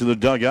come back to the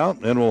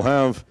dugout, and we'll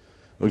have,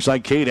 looks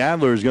like Cade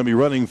Adler is going to be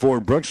running for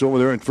Brooks over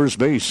there at first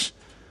base.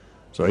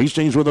 So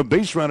Hastings with a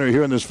base runner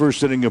here in this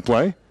first inning of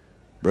play.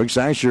 Brooks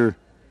Asher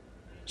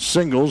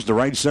singles to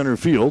right center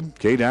field.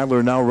 Cade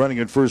Adler now running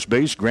at first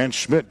base. Grant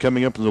Schmidt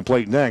coming up to the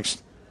plate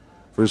next.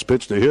 First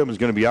pitch to him is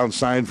going to be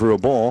outside for a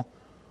ball.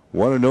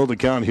 1-0 the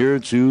count here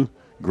to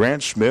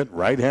Grant Schmidt,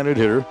 right-handed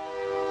hitter.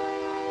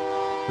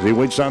 As he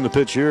waits on the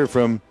pitch here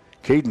from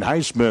Caden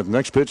Highsmith.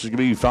 Next pitch is going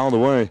to be fouled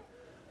away.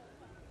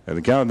 And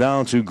the count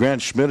down to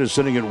Grant Schmidt is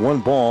sitting at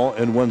 1 ball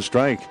and 1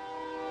 strike.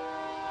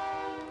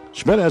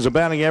 Schmidt has a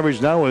batting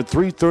average now at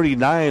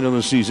 .339 on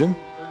the season.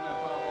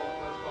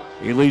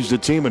 He leads the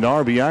team in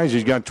RBIs.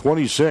 He's got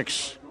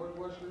 26.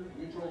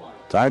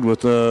 Tied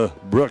with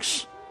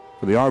Brooks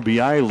for the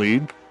RBI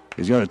lead.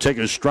 He's going to take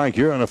a strike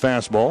here on a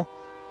fastball.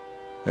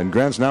 And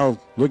Grant's now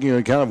looking at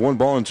a count of 1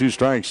 ball and 2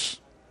 strikes.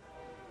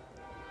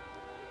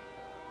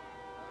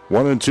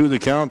 1-2 the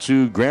count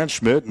to Grant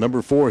Schmidt,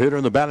 number 4 hitter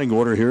in the batting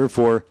order here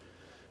for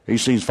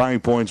Hastings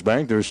 5 Points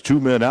Bank. There's 2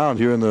 men out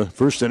here in the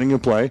first inning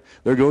of play.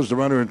 There goes the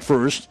runner at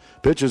first.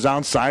 Pitch is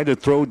outside, a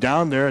throw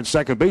down there at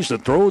second base. The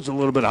throw is a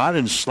little bit hot,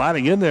 and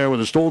sliding in there with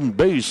a stolen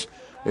base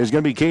is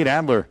going to be Cade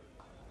Adler.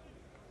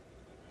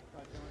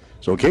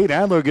 So Cade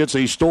Adler gets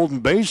a stolen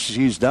base.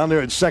 He's down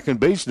there at second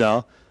base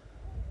now.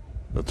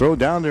 The throw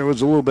down there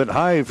was a little bit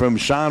high from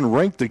Sean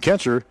Rink, the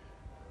catcher.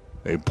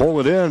 They pull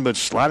it in, but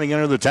sliding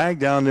under the tag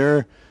down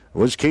there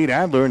was Cade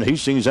Adler, and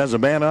Hastings has a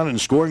man on in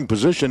scoring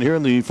position here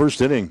in the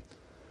first inning.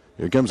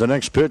 Here comes the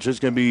next pitch. It's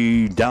going to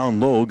be down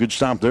low. Good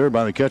stop there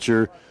by the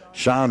catcher,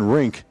 Sean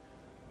Rink.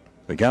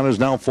 The count is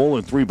now full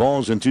at 3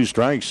 balls and 2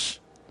 strikes.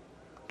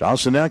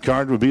 Dawson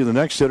Eckhart would be the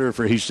next hitter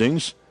for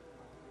Hastings.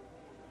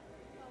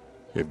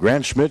 If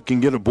Grant Schmidt can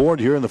get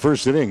aboard here in the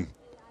first inning.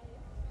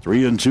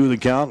 3-2 the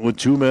count with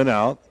 2 men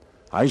out.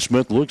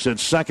 Highsmith looks at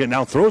second,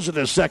 now throws it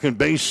to second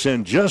base,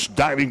 and just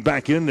diving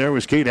back in there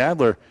was Cade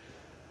Adler.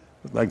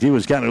 Looked like he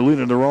was kind of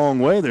leaning the wrong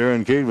way there,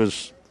 and Cade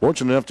was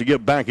fortunate enough to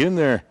get back in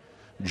there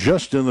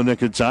just in the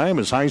nick of time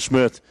as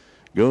Highsmith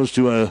goes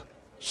to a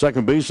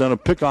second base on a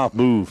pickoff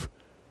move.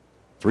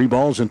 3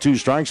 balls and 2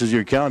 strikes is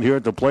your count here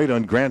at the plate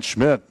on Grant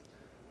Schmidt.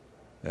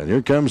 And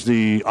here comes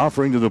the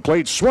offering to the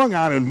plate, swung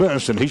out and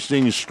missed, and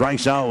Hastings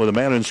strikes out with a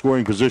man in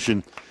scoring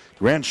position.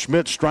 Grant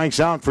Schmidt strikes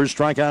out, first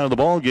strikeout of the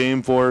ball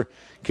game for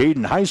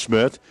Caden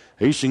Highsmith.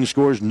 Hastings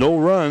scores no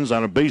runs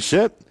on a base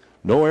hit.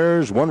 No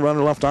errors, 1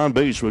 runner left on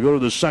base. We go to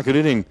the second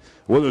inning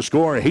with a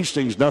score,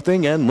 Hastings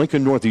nothing and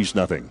Lincoln Northeast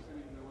nothing.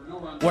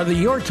 Whether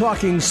you're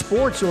talking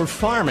sports or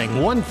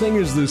farming, one thing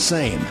is the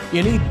same.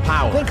 You need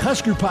power. Think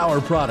Husker Power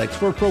products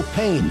for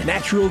propane,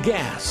 natural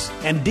gas,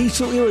 and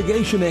diesel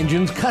irrigation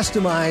engines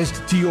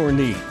customized to your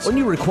needs. When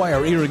you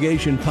require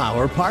irrigation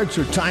power, parts,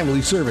 or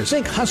timely service,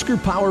 think Husker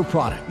Power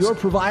product, your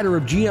provider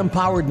of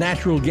GM-powered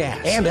natural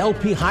gas and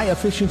LP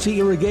high-efficiency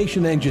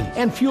irrigation engine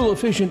and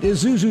fuel-efficient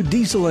Isuzu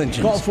diesel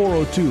engines. Call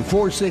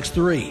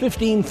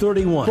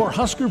 402-463-1531 for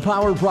Husker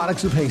Power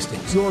products of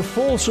Hastings, your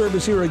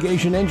full-service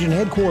irrigation engine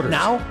headquarters.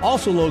 Now,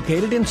 also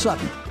located in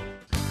Sutton.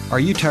 Are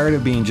you tired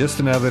of being just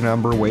another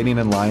number waiting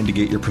in line to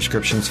get your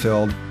prescriptions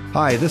filled?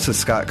 Hi, this is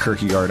Scott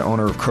Kierkegaard,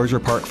 owner of Crozier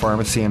Park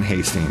Pharmacy in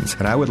Hastings,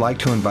 and I would like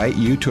to invite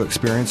you to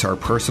experience our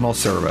personal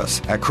service.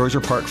 At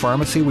Crozier Park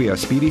Pharmacy, we have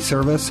speedy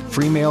service,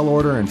 free mail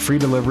order, and free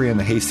delivery in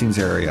the Hastings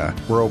area.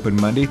 We're open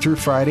Monday through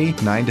Friday,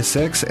 9 to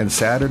 6, and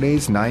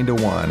Saturdays, 9 to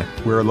 1.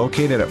 We are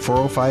located at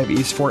 405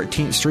 East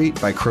 14th Street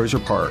by Crozier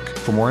Park.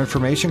 For more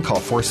information, call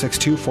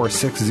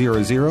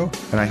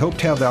 462-4600, and I hope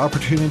to have the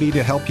opportunity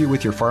to help you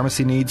with your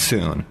pharmacy needs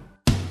soon.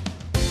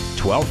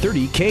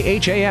 1230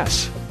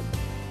 KHAS.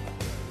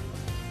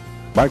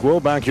 Mike Will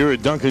back here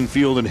at Duncan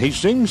Field in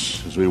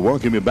Hastings as we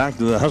welcome you back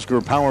to the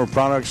Husker Power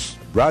Products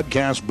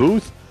broadcast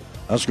booth.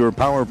 Husker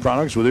Power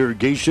Products with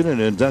irrigation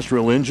and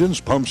industrial engines,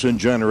 pumps, and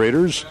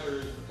generators.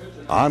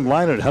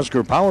 Online at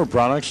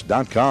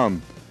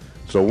HuskerPowerProducts.com.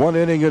 So one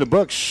inning in the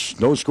books.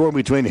 No score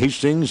between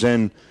Hastings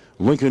and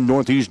Lincoln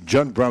Northeast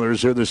Judd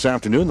Brothers here this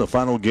afternoon. The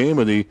final game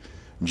of the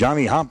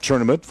Johnny Hop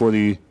tournament for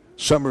the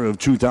summer of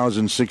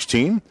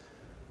 2016.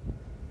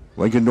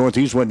 Lincoln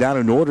Northeast went down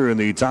in order in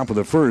the top of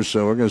the first,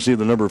 so we're going to see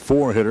the number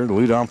 4 hitter to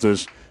lead off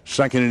this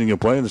second inning of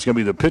play, and it's going to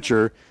be the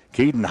pitcher,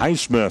 Caden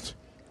Highsmith.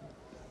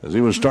 As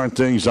he will start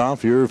things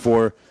off here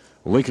for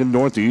Lincoln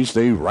Northeast,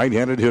 they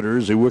right-handed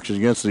hitters. He works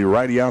against the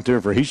righty out there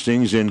for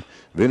Hastings in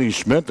Vinny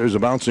Schmidt. There's a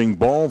bouncing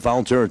ball,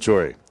 foul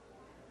territory.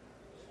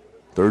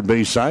 Third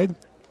base side.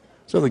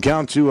 So the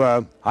count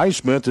to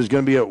Highsmith is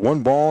going to be at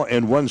 1 ball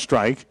and 1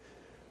 strike.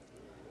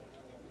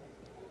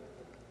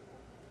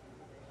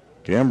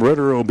 Cam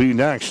Ritter will be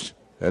next.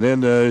 And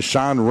then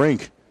Sean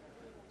Rink,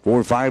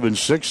 4, 5, and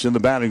 6 in the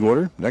batting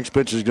order. Next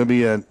pitch is going to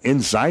be an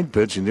inside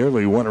pitch. He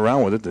nearly went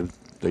around with it.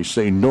 They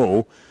say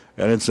no.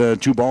 And it's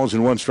 2 balls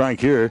and 1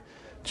 strike here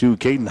to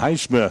Caden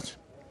Highsmith.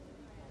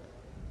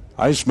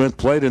 Highsmith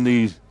played in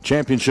the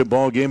championship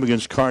ball game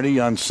against Kearney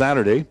on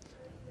Saturday.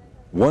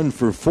 1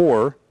 for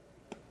 4.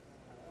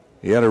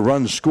 He had a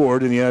run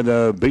scored, and he had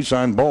base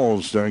on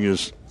balls during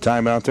his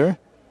time out there.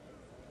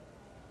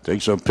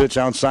 Takes a pitch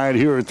outside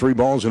here at 3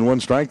 balls and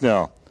 1 strike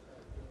now.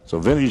 So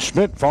Vinny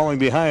Schmidt falling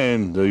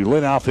behind the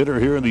leadoff hitter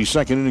here in the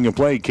second inning of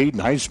play, Caden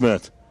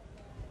Highsmith.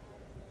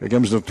 Here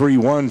comes the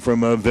 3-1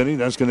 from Vinny.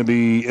 That's going to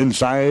be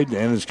inside,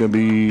 and it's going to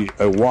be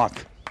a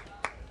walk.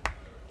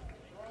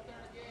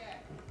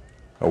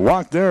 A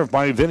walk there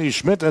by Vinny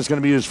Schmidt. That's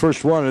going to be his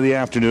first one of the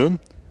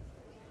afternoon.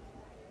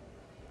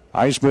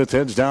 Highsmith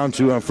heads down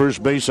to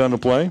first base on the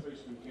play.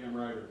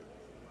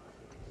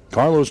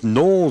 Carlos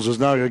Knowles is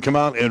now going to come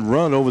out and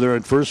run over there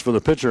at first for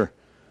the pitcher.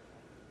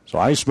 So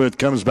Highsmith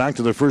comes back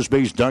to the first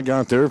base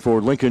dugout there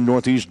for Lincoln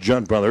Northeast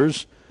Judd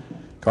Brothers.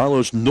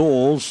 Carlos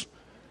Knowles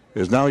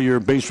is now your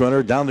base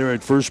runner down there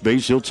at first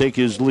base. He'll take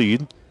his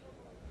lead.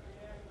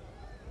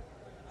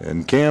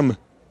 And Cam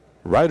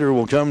Ryder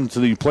will come to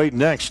the plate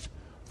next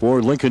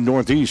for Lincoln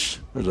Northeast.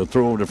 There's a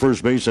throw over to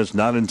first base that's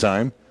not in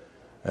time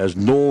as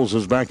Knowles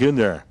is back in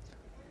there.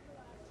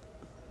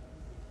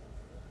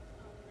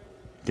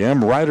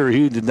 Cam Ryder,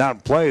 he did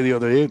not play the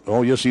other day.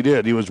 Oh, yes, he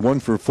did. He was 1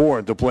 for 4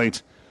 at the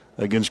plate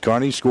against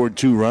Kearney, scored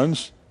 2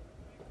 runs.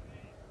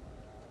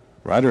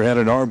 Ryder had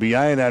an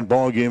RBI in that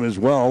ball game as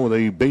well with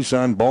a base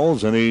on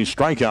balls and a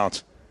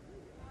strikeout.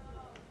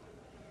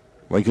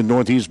 Lincoln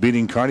Northeast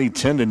beating Kearney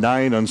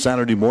 10-9 on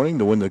Saturday morning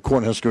to win the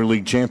Cornhusker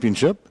League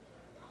Championship.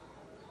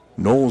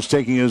 Knowles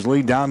taking his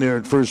lead down there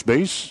at first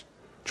base.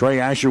 Trey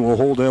Asher will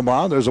hold him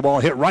on. There's a ball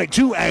hit right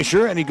to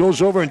Asher, and he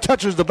goes over and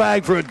touches the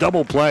bag for a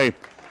double play.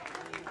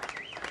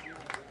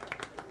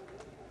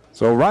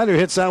 So Ryder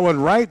hits that one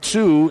right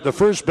to the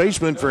first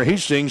baseman for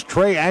Hastings,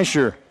 Trey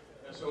Asher.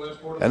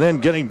 And then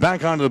getting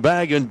back onto the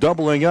bag and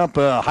doubling up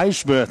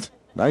Highsmith.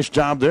 Nice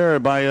job there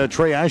by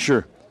Trey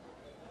Asher.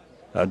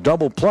 A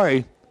double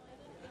play.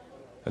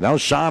 And now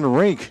Sean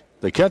Rink,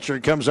 the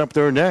catcher, comes up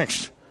there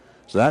next.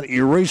 So that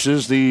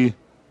erases the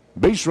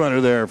base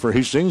runner there for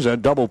Hastings,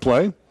 that double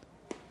play.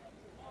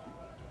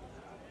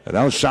 And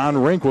now Sean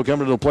Rink will come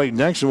to the plate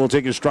next and will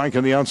take a strike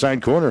on the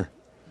outside corner.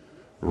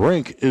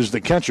 Rink is the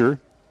catcher.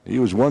 He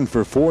was 1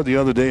 for 4 the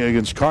other day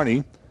against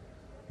Kearney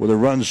with a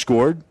run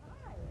scored.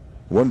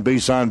 1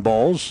 base on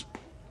balls.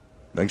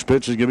 Next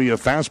pitch is going to be a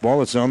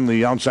fastball. It's on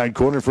the outside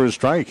corner for a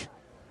strike.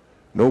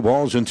 No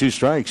balls and 2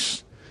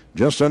 strikes.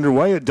 Just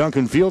underway at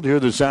Duncan Field here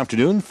this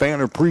afternoon.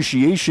 Fan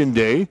Appreciation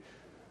Day.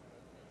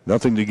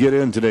 Nothing to get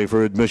in today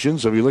for admission,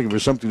 so if you're looking for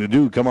something to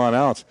do, come on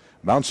out.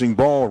 Bouncing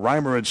ball,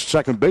 Reimer at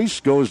second base,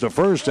 goes to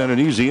first, and an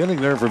easy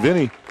inning there for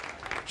Vinny.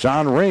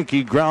 Sean Rink,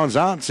 he grounds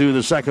out to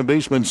the second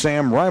baseman,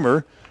 Sam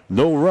Reimer.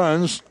 No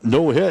runs,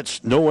 no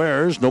hits, no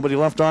errors, nobody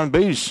left on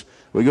base.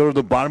 We go to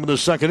the bottom of the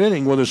second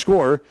inning with a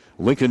score.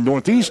 Lincoln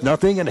Northeast,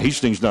 nothing, and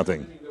Hastings,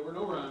 nothing.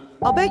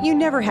 I'll bet you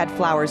never had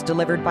flowers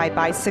delivered by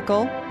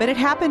bicycle, but it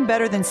happened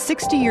better than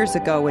 60 years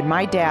ago when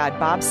my dad,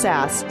 Bob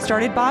Sass,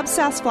 started Bob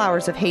Sass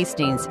Flowers of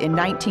Hastings in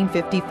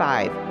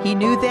 1955. He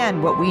knew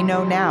then what we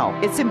know now.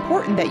 It's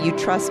important that you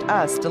trust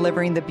us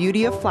delivering the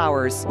beauty of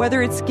flowers,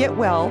 whether it's get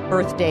well,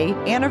 birthday,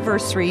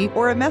 anniversary,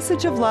 or a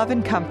message of love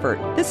and comfort.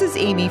 This is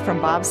Amy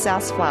from Bob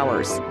Sass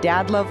Flowers.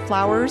 Dad loved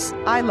flowers.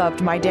 I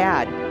loved my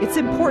dad. It's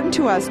important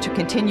to us to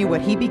continue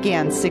what he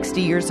began 60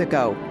 years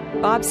ago.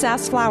 Bob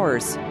Sass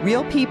Flowers.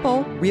 Real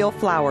people, real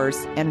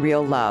flowers, and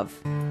real love.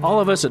 All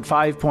of us at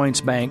 5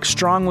 Points Bank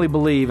strongly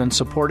believe in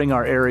supporting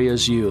our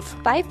area's youth.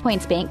 5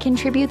 Points Bank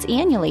contributes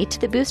annually to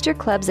the booster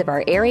clubs of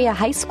our area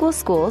high school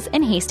schools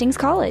and Hastings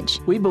College.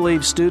 We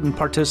believe student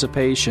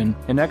participation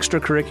in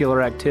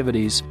extracurricular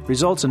activities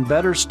results in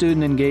better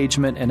student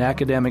engagement and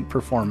academic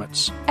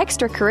performance.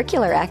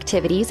 Extracurricular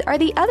activities are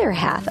the other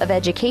half of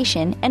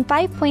education, and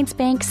 5 Points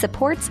Bank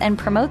supports and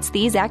promotes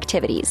these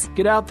activities.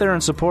 Get out there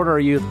and support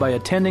our youth by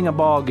attending a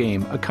ball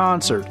game, a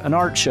concert, an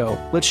art show.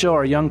 Let's show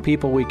our young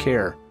people we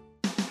care.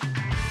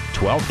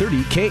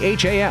 1230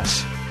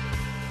 KHAS.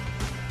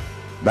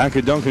 Back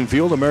at Duncan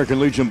Field, American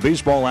Legion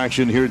baseball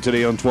action here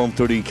today on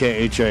 1230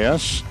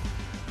 KHAS.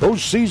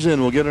 Postseason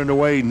will get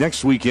underway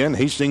next weekend.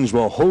 Hastings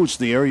will host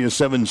the Area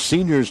 7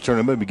 Seniors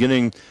Tournament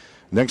beginning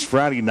next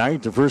Friday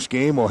night. The first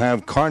game will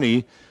have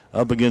Kearney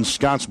up against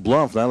Scotts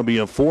Bluff. That'll be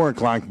a 4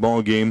 o'clock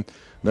ball game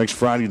next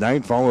Friday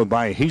night, followed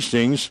by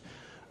Hastings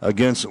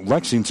against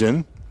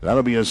Lexington.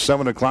 That'll be a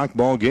 7 o'clock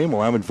ball game.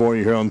 We'll have it for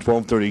you here on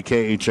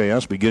 1230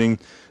 KHAS, beginning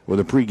with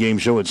a pregame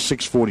show at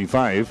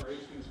 6:45.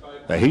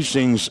 The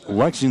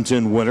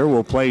Hastings-Lexington winner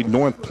will play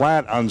North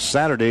Platte on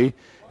Saturday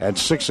at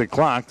 6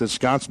 o'clock. The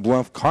Scotts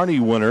Bluff-Kearney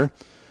winner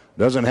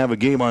doesn't have a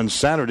game on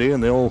Saturday,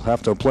 and they'll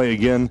have to play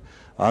again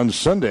on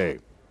Sunday.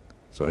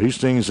 So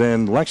Hastings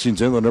and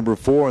Lexington, the number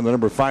 4 and the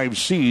number 5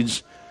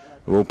 seeds,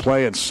 will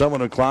play at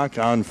 7 o'clock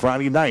on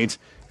Friday night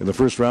in the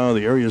first round of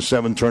the Area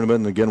 7 tournament.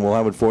 And again, we'll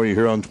have it for you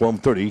here on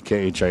 1230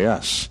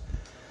 KHAS.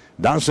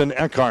 Dawson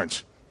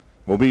Eckhart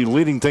will be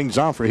leading things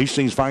off for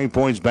Hastings 5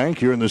 Points Bank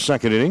here in the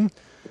second inning.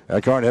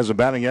 Eckhart has a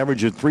batting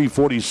average of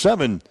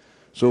 .347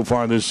 so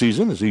far this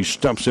season as he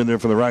stumps in there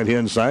from the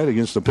right-hand side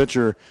against the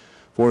pitcher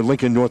for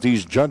Lincoln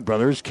Northeast Judd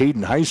Brothers,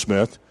 Caden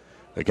Highsmith.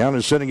 The count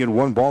is sitting at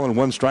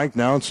 1 strike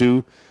now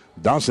to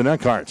Dawson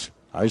Eckhart.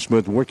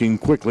 Highsmith working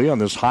quickly on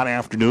this hot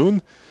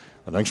afternoon.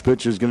 The next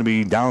pitch is going to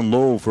be down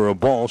low for a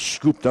ball,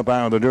 scooped up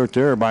out of the dirt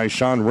there by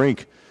Sean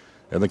Rink.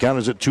 And the count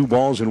is at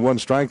 2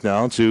 strike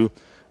now to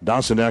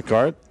Dawson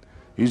Eckhart.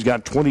 He's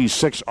got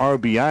 26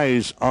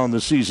 RBIs on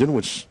the season,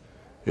 which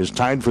is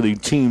tied for the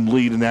team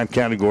lead in that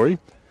category.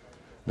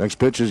 Next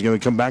pitch is going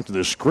to come back to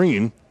the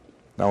screen.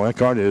 Now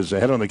Eckhart is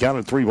ahead on the count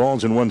at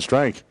 3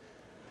 strike.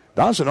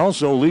 Dawson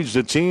also leads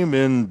the team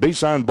in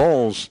base on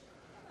balls.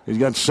 He's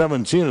got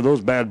 17 of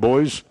those bad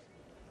boys.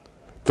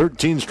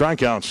 13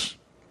 strikeouts.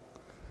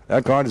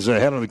 Eckhart is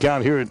ahead on the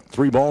count here at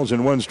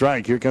 3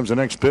 strike. Here comes the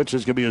next pitch.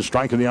 It's going to be a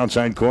strike in the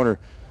outside corner.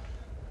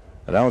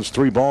 And now it's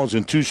 3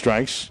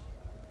 strikes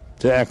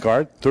to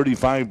Eckhart.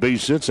 35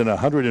 base hits and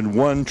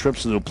 101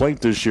 trips to the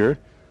plate this year.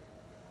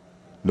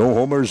 No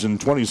homers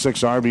and 26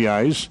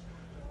 RBIs.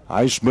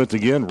 Highsmith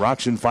again,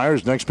 rocks and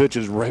fires. Next pitch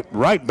is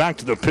right back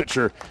to the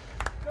pitcher.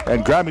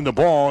 And grabbing the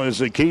ball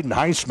is Caden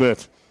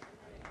Highsmith.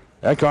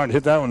 Eckhart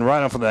hit that one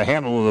right off of the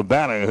handle of the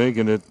bat, I think,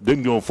 and it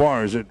didn't go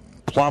far as it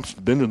plops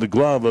into the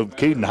glove of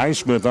Caden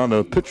Highsmith on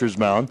the pitcher's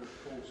mound.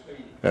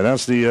 And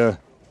that's the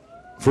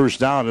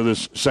first down of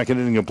this second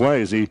inning of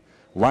play as he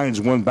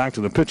lines one back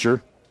to the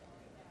pitcher.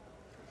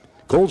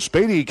 Cole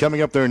Spady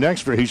coming up there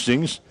next for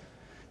Hastings.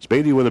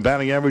 Spady with a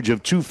batting average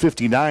of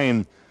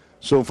 .259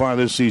 so far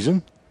this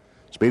season.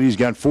 Spady's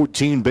got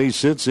 14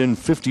 base hits and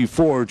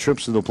 54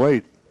 trips to the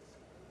plate.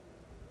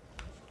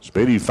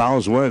 Spady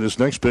fouls away this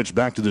next pitch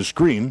back to the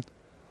screen.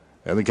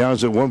 And the count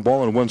is at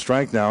 1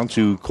 strike now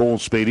to Cole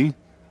Spady.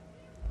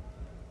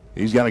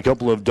 He's got a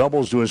couple of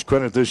doubles to his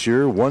credit this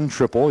year. 1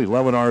 triple,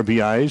 11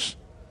 RBIs.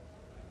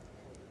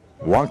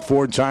 Walked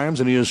 4 times,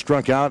 and he has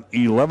struck out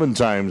 11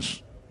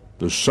 times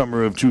the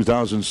summer of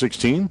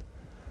 2016.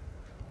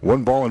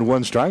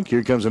 1 strike.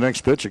 Here comes the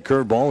next pitch. A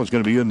curveball is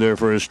going to be in there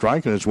for his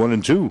strike, and it's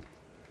 1-2.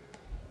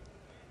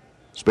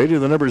 Spady,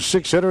 the number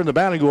 6 hitter in the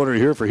batting order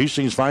here for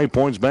Hastings 5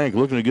 Points Bank,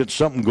 looking to get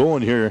something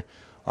going here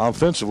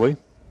offensively.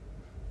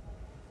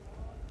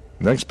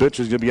 Next pitch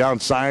is going to be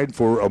outside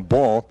for a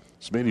ball.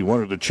 Spady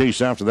wanted to chase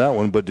after that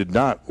one, but did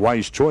not.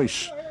 Wise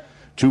choice.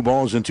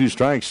 2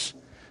 strikes.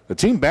 The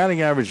team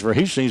batting average for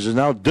Hastings is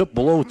now dipped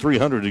below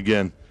 300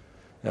 again.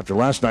 After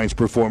last night's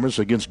performance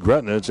against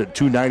Gretna, it's at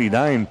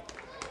 299.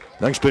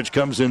 Next pitch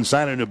comes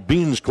inside and it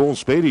beans Cole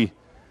Spady.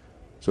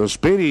 So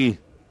Spady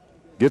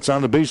gets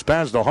on the base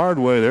paths the hard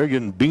way there,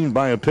 getting beamed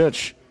by a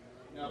pitch.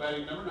 Now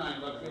batting number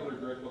 9, left fielder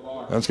Drake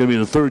LeBar. That's going to be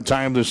the third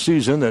time this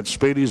season that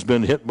Spady's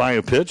been hit by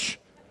a pitch.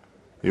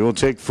 He will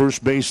take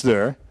first base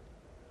there.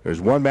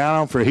 There's one man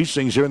out for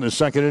Hastings here in the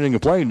second inning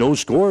of play. No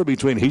score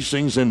between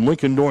Hastings and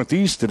Lincoln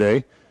Northeast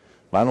today.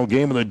 Final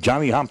game of the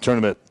Johnny Hop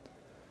tournament.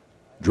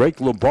 Drake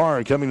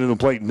LeBar coming to the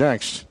plate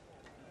next.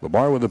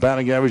 LeBar with a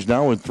batting average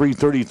now at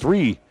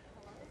 .333.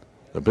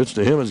 The pitch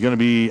to him is going to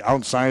be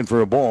outside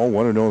for a ball.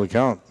 1-0 the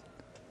count.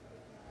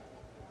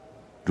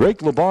 Drake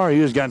LeBar,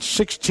 he has got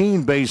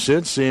 16 base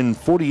hits in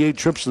 48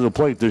 trips to the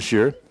plate this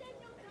year.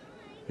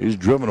 He's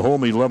driven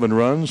home 11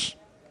 runs.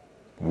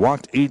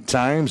 Walked 8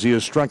 times. He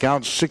has struck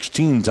out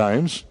 16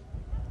 times.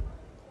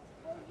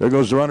 There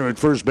goes the runner at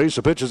first base.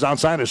 The pitch is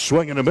outside. A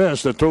swing and a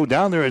miss. The throw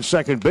down there at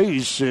second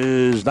base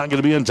is not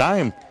going to be in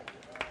time.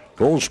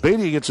 Cole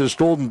Spady gets a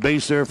stolen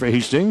base there for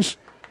Hastings.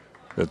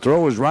 The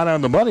throw is right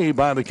on the money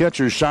by the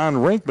catcher, Sean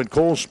Rink, but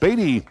Cole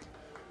Spady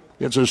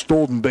gets a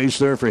stolen base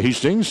there for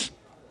Hastings.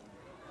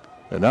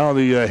 And now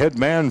the head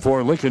man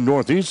for Lincoln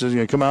Northeast is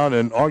going to come out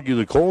and argue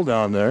the call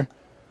down there.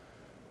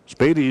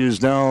 Spady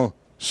is now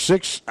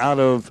 6 out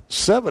of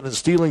 7 at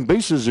stealing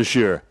bases this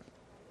year.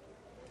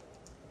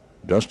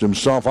 Dust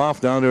himself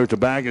off down there to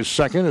bag his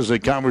second as the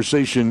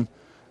conversation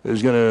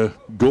is going to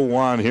go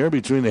on here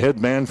between the head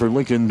man for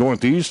Lincoln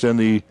Northeast and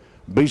the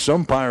base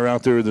umpire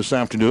out there this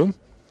afternoon.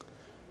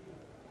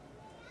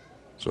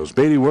 So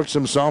Spady works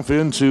himself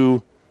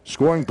into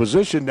scoring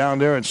position down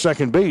there at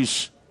second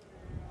base.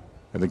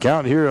 And the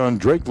count here on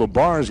Drake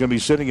LeBar is going to be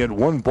sitting at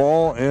 1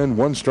 ball and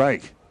 1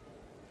 strike.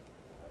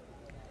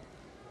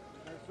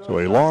 So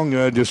a long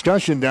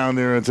discussion down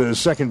there at the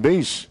second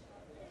base.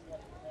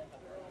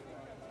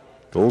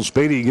 Cole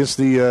Spady gets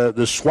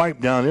the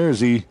swipe down there as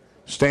he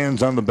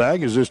stands on the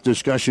bag as this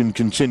discussion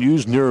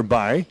continues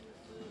nearby.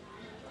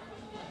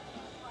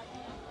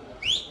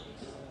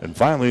 And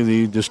finally,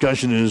 the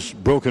discussion is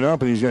broken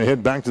up, and he's going to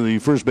head back to the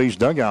first base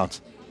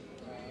dugout.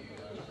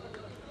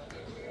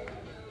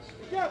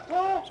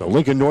 So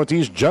Lincoln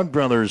Northeast Judd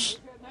Brothers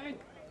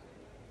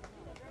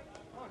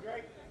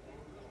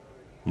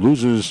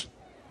loses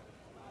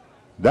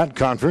that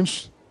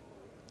conference.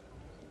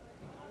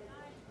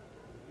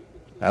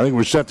 I think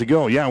we're set to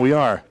go. Yeah, we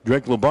are.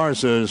 Drake LeBar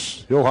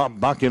says he'll hop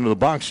back into the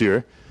box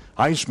here.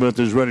 Highsmith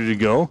is ready to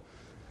go.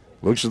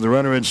 Looks at the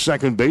runner at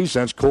second base.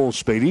 That's Cole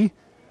Spady.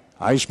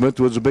 Highsmith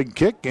was a big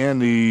kick,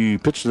 and the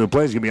pitch to the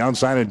plate is going to be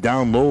outside and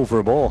down low for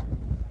a ball.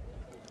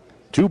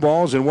 2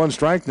 balls and 1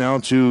 strike now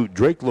to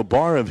Drake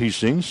LeBar of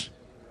Hastings.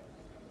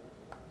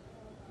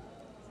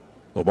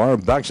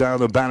 LeBar backs out of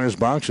the batter's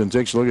box and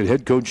takes a look at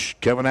head coach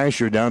Kevin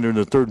Asher down there in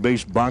the third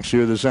base box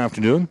here this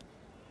afternoon.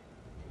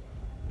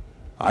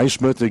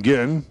 Highsmith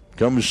again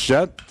comes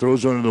set,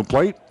 throws under the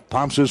plate,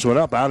 pops this one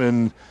up out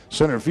in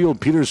center field.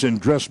 Peterson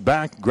dressed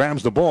back,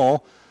 grabs the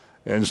ball,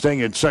 and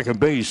staying at second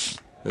base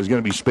is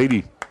going to be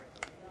Spady.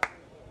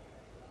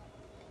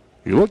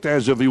 He looked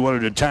as if he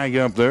wanted to tag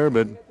up there,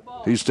 but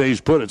he stays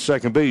put at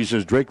second base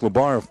as Drake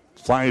LeBar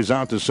flies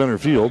out to center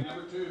field.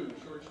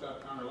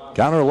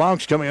 Connor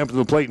Laux coming up to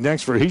the plate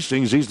next for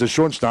Hastings. He's the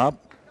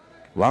shortstop.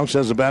 Laux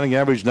has a batting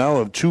average now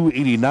of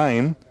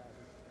 .289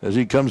 as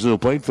he comes to the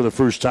plate for the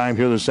first time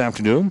here this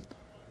afternoon.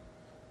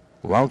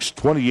 Laux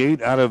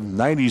 28 out of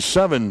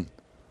 97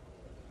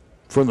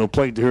 from the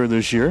plate here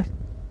this year.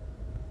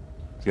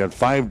 He's got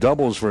 5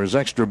 doubles for his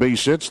extra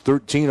base hits,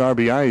 13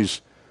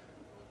 RBIs.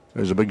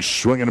 There's a big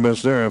swing and a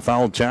miss there, a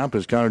foul tap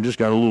as Connor just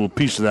got a little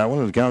piece of that one.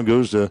 And the count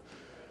goes to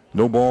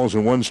no balls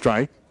and 1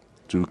 strike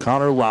to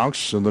Connor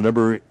Laux in the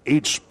number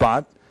 8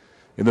 spot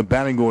in the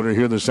batting order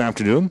here this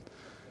afternoon.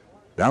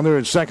 Down there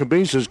at second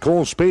base is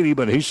Cole Spady,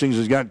 but Hastings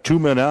has got 2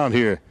 men out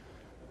here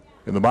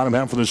in the bottom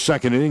half of the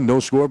second inning. No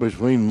score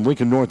between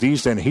Lincoln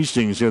Northeast and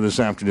Hastings here this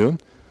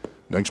afternoon.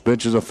 Next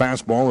pitch is a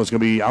fastball. It's going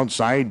to be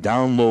outside,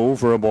 down low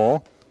for a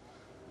ball.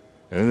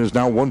 And it is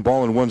now 1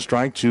 ball and 1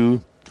 strike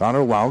to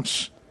Connor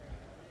Laux.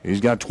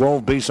 He's got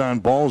 12 base on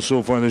balls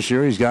so far this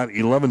year. He's got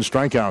 11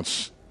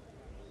 strikeouts.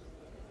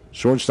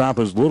 Shortstop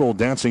is Little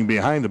dancing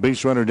behind the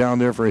base runner down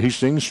there for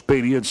Hastings.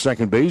 Spady at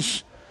second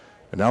base.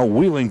 And now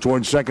wheeling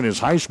towards second is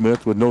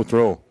Highsmith with no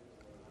throw.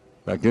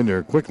 Back in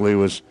there quickly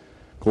was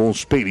Cole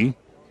Spady.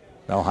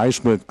 Now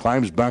Highsmith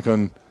climbs back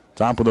on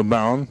top of the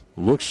mound.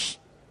 Looks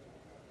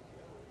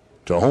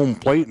to home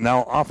plate.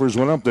 Now offers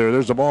one up there.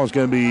 There's the ball. It's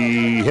going to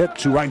be hit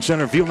to right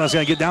center field. That's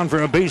going to get down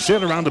for a base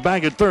hit around the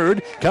bag at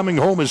third. Coming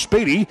home is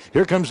Spady.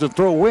 Here comes the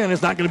throw in.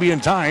 It's not going to be in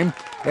time.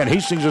 And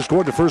Hastings has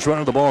scored the first run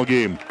of the ball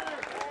game.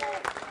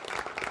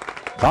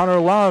 Connor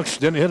Laux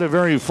didn't hit it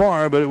very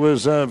far, but it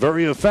was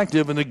very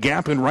effective in the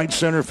gap in right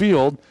center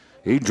field.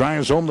 He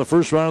drives home the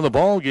first run of the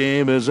ball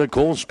game as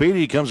Cole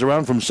Spady comes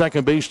around from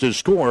second base to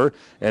score,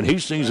 and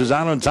Hastings is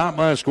out on top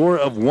by a score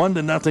of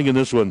 1-0 in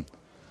this one.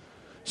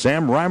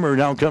 Sam Reimer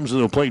now comes to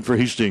the plate for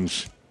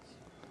Hastings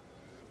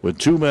with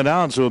 2 men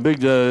out, so a big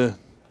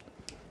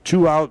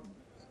 2-out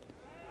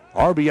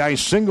RBI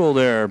single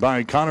there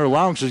by Connor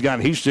Laux has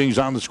got Hastings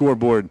on the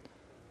scoreboard.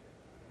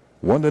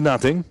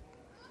 1-0.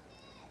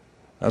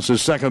 That's the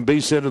second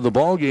base hit of the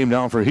ball game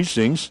now for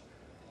Hastings.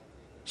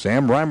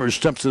 Sam Reimer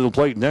steps to the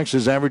plate next.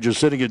 His average is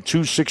sitting at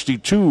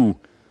 .262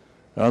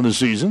 on the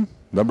season.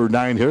 Number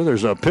 9 here.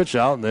 There's a pitch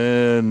out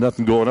and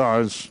nothing going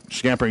on.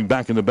 Scampering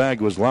back in the bag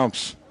was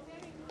Laux.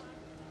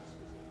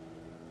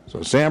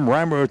 So Sam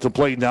Reimer at the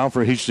plate now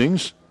for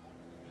Hastings.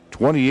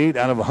 28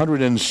 out of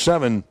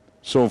 107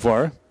 so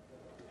far.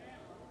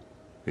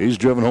 He's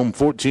driven home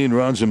 14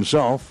 runs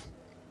himself.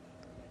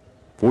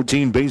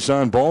 14 base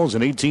on balls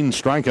and 18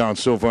 strikeouts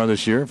so far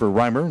this year for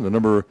Reimer, the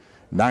number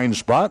 9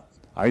 spot.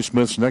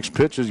 Highsmith's next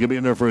pitch is going to be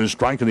in there for his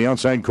strike in the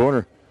outside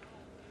corner.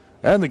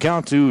 And the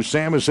count to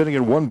Sam is sitting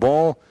at 1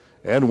 ball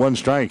and 1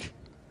 strike.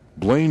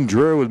 Blaine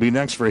Dreher would be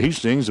next for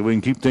Hastings if we can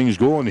keep things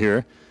going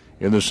here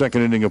in the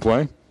second inning of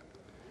play.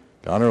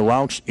 Connor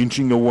Laux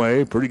inching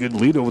away. Pretty good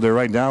lead over there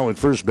right now at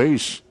first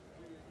base.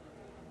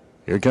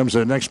 Here comes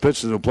the next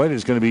pitch to the plate.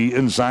 It's going to be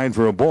inside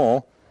for a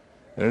ball.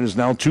 And it is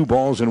now 2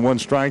 balls and 1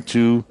 strike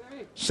to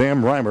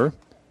Sam Reimer.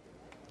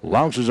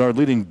 Laux is our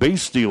leading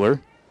base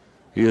stealer.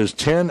 He is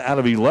 10 out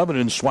of 11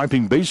 in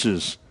swiping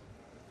bases.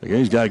 Again,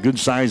 he's got a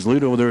good-sized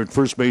lead over there at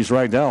first base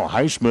right now.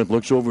 Highsmith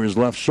looks over his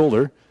left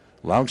shoulder.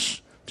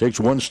 Laux takes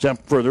 1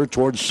 step further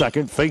towards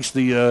second, fakes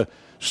the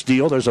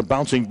steal. There's a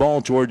bouncing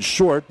ball towards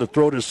short. The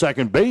throw to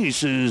second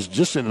base is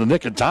just in the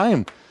nick of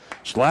time.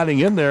 Sliding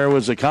in there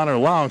was a Connor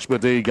Laux,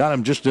 but they got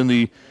him just in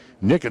the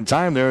nick of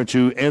time there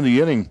to end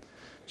the inning.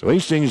 So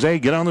Hastings, they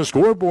get on the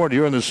scoreboard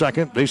here in the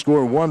second. They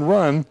score 1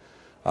 run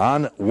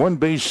on 1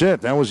 base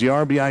hit. That was the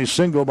RBI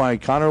single by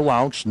Connor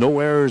Laux. No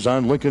errors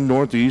on Lincoln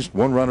Northeast.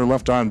 1 runner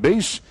left on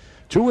base.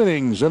 2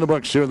 innings in the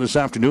books here this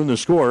afternoon. The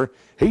score,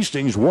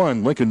 Hastings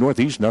 1, Lincoln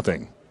Northeast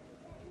 0.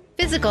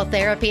 Physical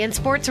Therapy and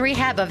Sports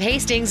Rehab of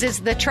Hastings is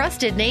the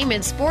trusted name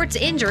in sports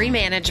injury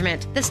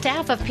management. The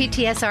staff of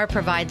PTSR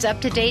provides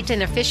up-to-date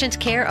and efficient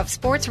care of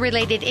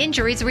sports-related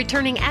injuries,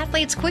 returning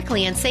athletes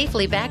quickly and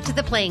safely back to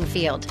the playing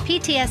field.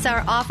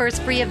 PTSR offers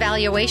free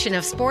evaluation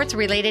of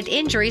sports-related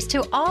injuries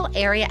to all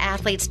area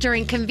athletes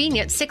during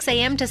convenient 6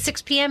 a.m. to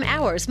 6 p.m.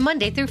 hours,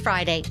 Monday through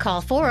Friday.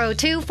 Call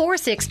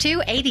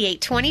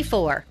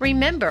 402-462-8824.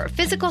 Remember,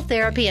 Physical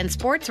Therapy and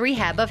Sports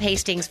Rehab of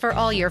Hastings for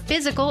all your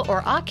physical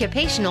or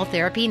occupational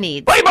therapy needs.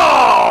 Play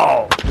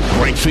ball!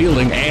 Great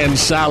fielding and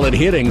solid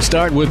hitting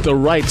start with the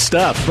right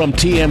stuff from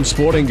TM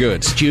Sporting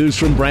Goods. Choose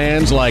from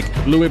brands like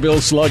Louisville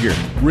Slugger,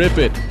 Rip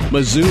It,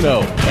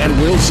 Mizuno, and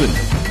Wilson.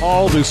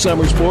 All the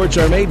summer sports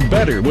are made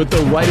better with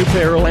the right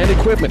apparel and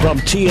equipment from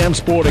TM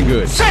Sporting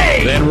Goods.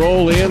 Then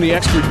roll in the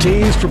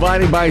expertise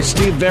provided by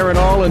Steve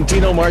Veronal and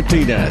Tino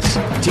Martinez.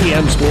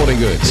 TM Sporting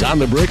Goods on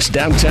the Bricks,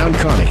 downtown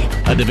Kearney,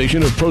 a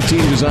division of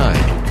Protein Design.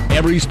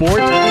 Every sport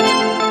done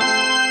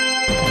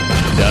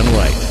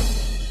right.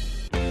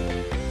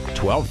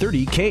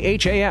 1230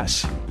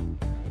 KHAS.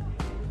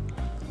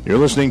 You're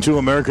listening to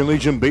American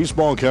Legion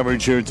baseball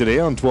coverage here today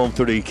on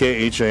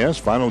 1230 KHAS.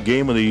 Final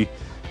game of the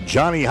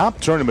Johnny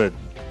Hop tournament.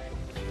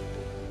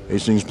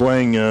 Hastings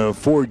playing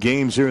 4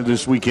 games here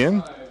this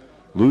weekend.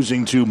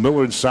 Losing to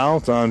Millard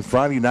South on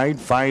Friday night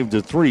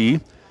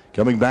 5-3.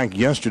 Coming back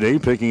yesterday,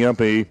 picking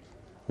up a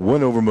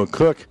win over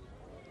McCook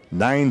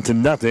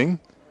 9-0.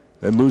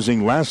 Then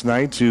losing last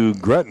night to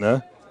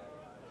Gretna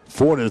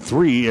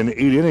 4-3 in 8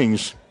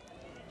 innings.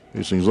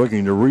 Hastings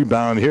looking to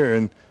rebound here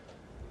and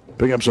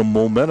pick up some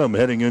momentum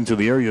heading into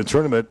the area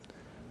tournament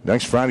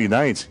next Friday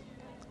night.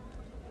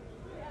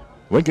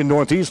 Lincoln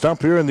Northeast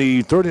up here in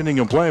the 3rd inning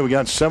of play. We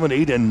got 7,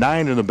 8, and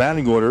 9 in the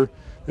batting order.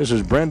 This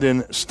is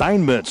Brendan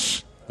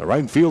Steinmetz, the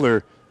right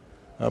fielder,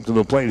 up to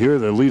the plate here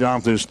to lead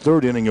off this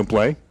 3rd inning of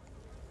play.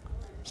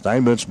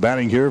 Steinmetz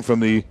batting here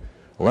from the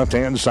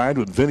left-hand side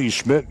with Vinny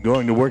Schmidt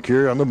going to work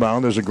here on the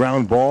mound. There's a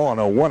ground ball on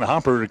a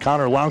one-hopper to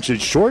Connor Laux.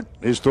 It's short.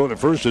 His throw to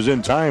first is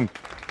in time.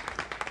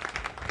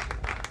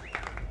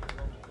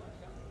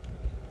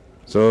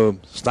 So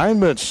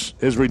Steinmetz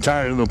is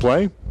retired in the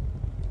play.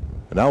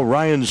 And now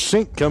Ryan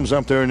Sink comes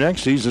up there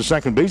next. He's the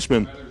second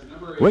baseman.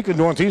 Lincoln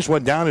Northeast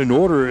went down in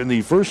order in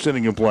the 1st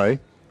inning of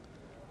play.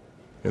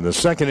 In the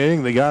 2nd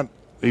inning, they got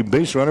a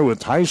base runner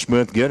with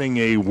Highsmith getting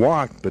a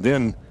walk, but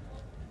then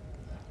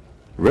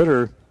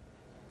Ritter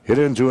hit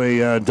into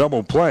a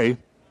double play.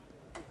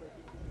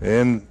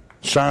 And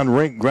Sean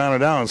Rink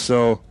grounded out.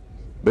 So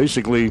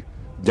basically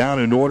down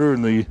in order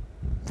in the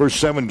first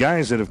 7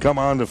 guys that have come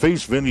on to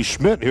face Vinny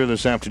Schmidt here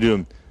this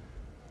afternoon.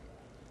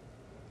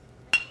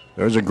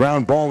 There's a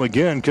ground ball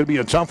again. Could be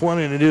a tough one,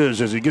 and it is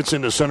as he gets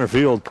into center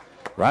field.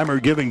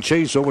 Reimer giving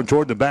chase over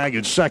toward the bag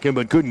at second,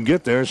 but couldn't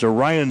get there. So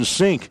Ryan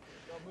Sink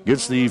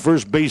gets the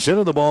first base hit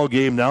of the ball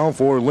game now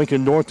for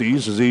Lincoln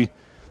Northeast as he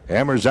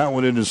hammers that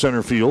one into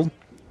center field.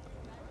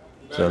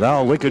 So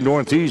now Lincoln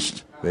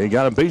Northeast, they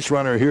got a base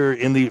runner here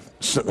in the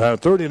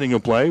 3rd inning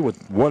of play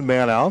with 1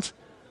 man out.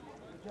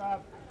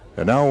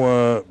 And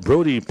now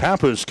Brody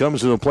Pappas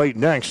comes to the plate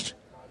next.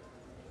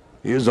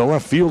 He is the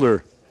left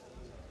fielder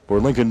for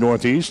Lincoln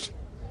Northeast.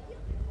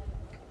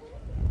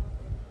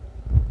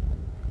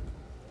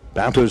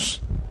 Pappas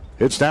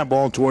hits that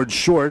ball towards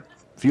short.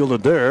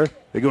 Fielded there.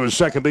 They go to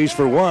second base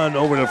for 1,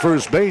 over to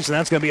first base, and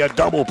that's going to be a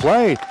double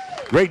play.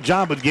 Great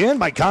job again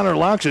by Connor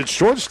Laux at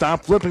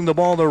shortstop, flipping the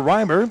ball to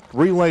Reimer.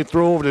 Relay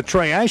throw over to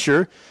Trey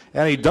Asher.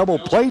 And a double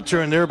play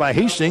turn there by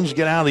Hastings to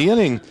get out of the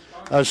inning.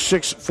 A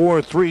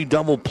 6-4-3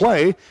 double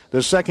play.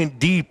 The second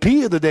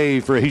DP of the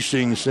day for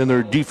Hastings in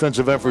their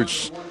defensive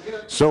efforts.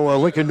 So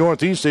Lincoln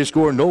Northeast, they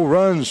score no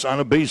runs on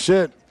a base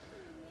hit.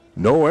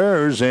 No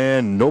errors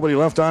and nobody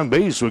left on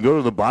base. We go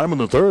to the bottom of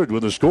the 3rd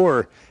with a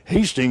score.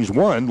 Hastings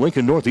 1,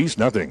 Lincoln Northeast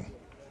 0.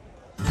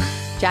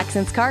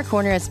 Jackson's Car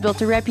Corner has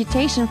built a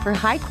reputation for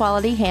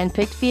high-quality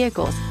hand-picked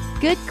vehicles.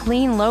 Good,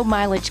 clean,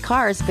 low-mileage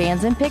cars,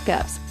 vans, and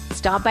pickups.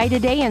 Stop by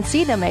today and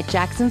see them at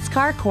Jackson's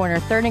Car Corner,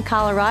 3rd and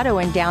Colorado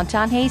in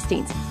downtown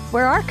Hastings,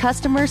 where our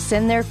customers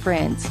send their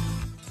friends.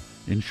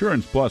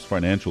 Insurance Plus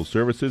Financial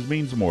Services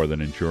means more than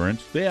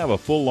insurance. They have a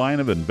full line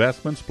of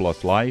investments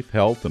plus life,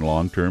 health, and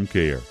long-term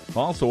care.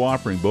 Also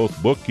offering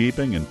both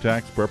bookkeeping and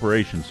tax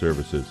preparation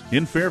services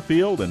in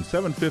Fairfield and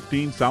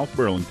 715 South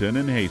Burlington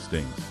in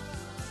Hastings.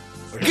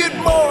 Get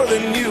more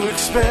than you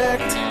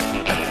expect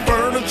at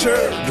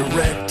Furniture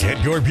Direct.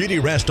 Get your beauty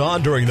rest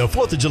on during the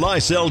 4th of July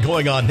sale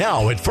going on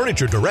now at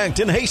Furniture Direct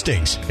in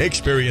Hastings.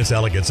 Experience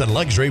elegance and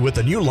luxury with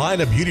the new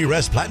line of Beauty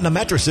Rest Platinum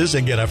mattresses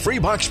and get a free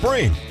box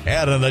spring.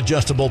 Add an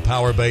adjustable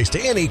power base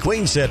to any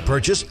queen set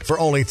purchase for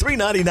only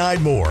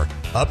 $399 more.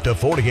 Up to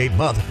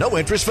 48-month, no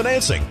interest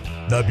financing.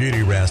 The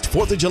Beauty Rest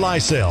 4th of July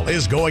sale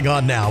is going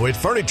on now at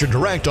Furniture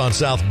Direct on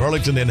South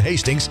Burlington in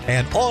Hastings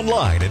and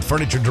online at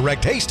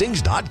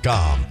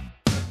FurnitureDirectHastings.com.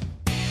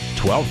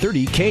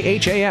 1230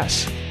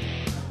 KHAS.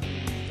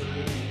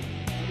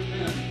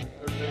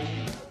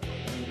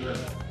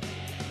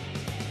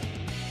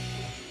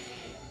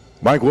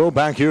 Mike Will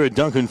back here at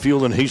Duncan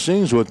Field in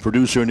Hastings with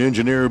producer and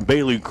engineer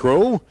Bailey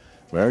Crow.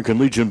 American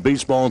Legion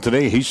Baseball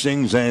today,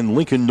 Hastings and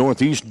Lincoln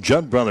Northeast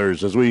Judd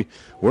Brothers as we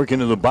work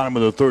into the bottom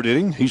of the third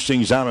inning.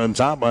 Hastings out on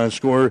top by a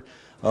score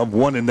of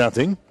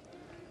 1-0.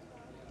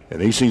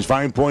 And Hastings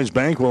 5 Points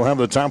Bank will have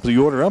the top of the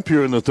order up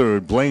here in the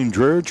third. Blaine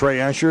Dreher, Trey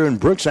Asher, and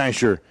Brooks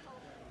Asher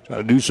try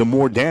to do some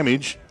more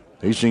damage.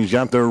 Hastings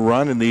got their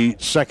run in the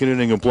second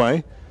inning of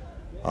play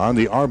on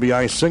the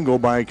RBI single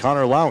by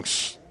Connor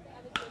Laux.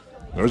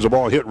 There's a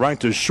ball hit right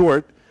to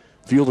short.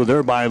 Fielded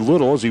there by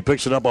Little as he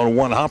picks it up on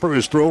one hopper.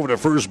 His throw over to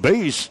first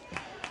base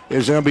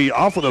is going to be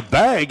off of the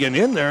bag, and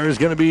in there is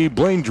going to be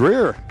Blaine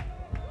Dreher.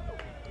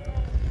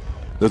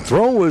 The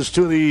throw was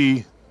to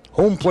the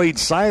home plate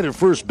side of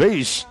first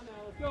base.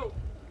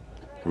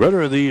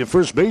 Ritter, the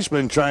first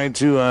baseman, trying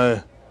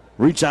to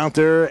reach out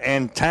there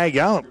and tag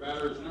out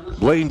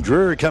Blaine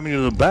Dreher coming to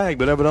the bag,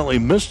 but evidently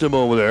missed him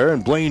over there,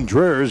 and Blaine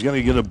Dreher is going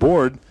to get a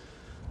board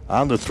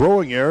on the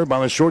throwing error by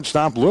the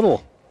shortstop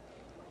Little.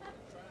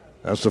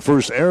 That's the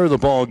first error of the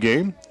ball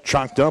game,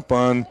 chalked up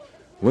on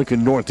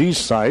Lincoln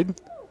Northeast side.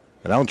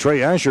 And now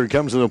Trey Asher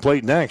comes to the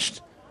plate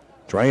next.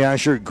 Trey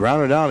Asher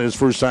grounded out his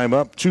first time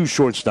up to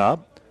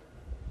shortstop.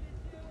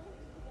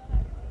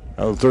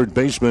 Now the third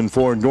baseman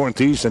for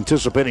Northeast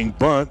anticipating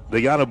bunt.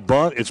 They got a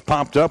bunt. It's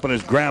popped up and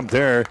it's grabbed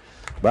there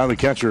by the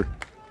catcher.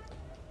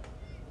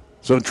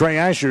 So Trey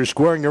Asher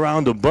squaring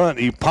around the bunt.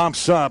 He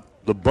pops up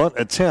the bunt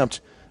attempt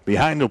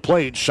behind the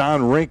plate.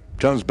 Sean Rink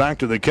comes back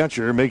to the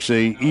catcher, makes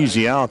a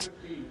easy out.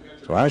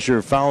 So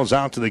Asher fouls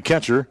out to the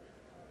catcher.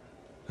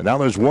 And now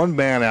there's one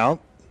man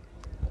out.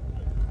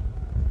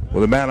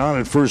 With a man on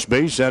at first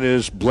base, that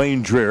is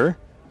Blaine Dreher.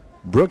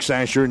 Brooks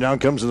Asher now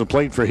comes to the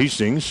plate for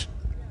Hastings.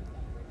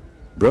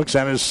 Brooks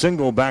had his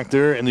single back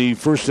there in the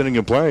first inning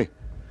of play.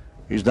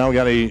 He's now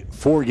got a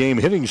 4-game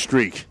hitting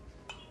streak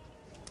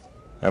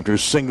after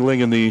singling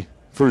in the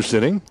first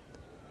inning.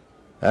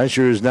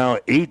 Asher is now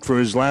 8 for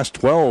his last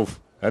 12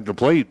 at the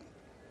plate.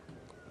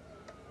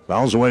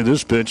 Fouls away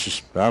this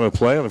pitch, out of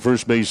play on the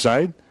first base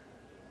side.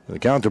 The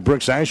count to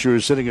Brooks Asher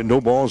is sitting at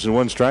no balls and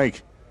 1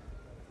 strike.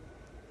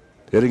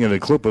 Hitting at a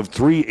clip of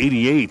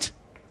 .388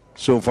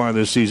 so far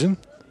this season.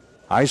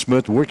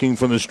 Highsmith working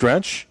from the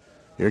stretch.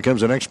 Here comes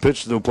the next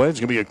pitch to the plate.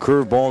 It's going to be a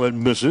curveball that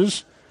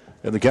misses.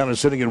 And the count is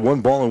sitting at 1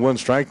 ball and 1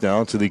 strike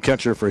now to the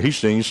catcher for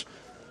Hastings,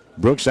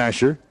 Brooks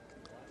Asher.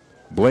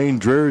 Blaine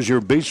Dreher is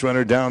your base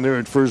runner down there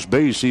at first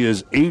base. He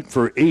is 8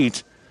 for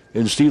 8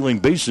 in stealing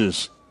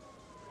bases.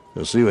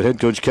 We'll see what head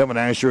coach Kevin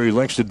Asher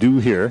elects to do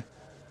here.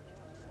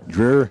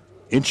 Dreher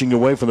inching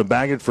away from the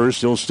bag at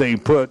first. He'll stay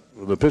put.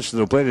 The pitch to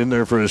the plate in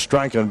there for a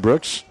strike on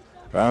Brooks.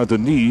 Around the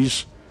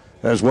knees.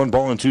 Has 1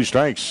 ball and 2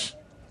 strikes.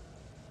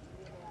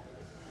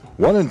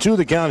 1-2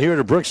 the count here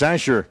to Brooks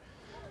Asher.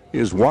 He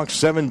has walked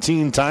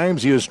 17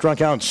 times. He has struck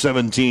out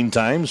 17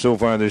 times so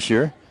far this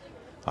year.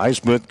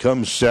 Highsmith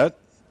comes set.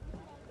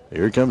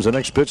 Here comes the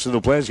next pitch to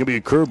the plate. It's going to be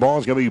a curveball.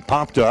 It's going to be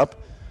popped up.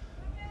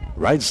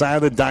 Right side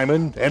of the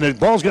diamond, and the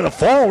ball's going to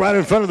fall right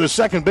in front of the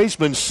second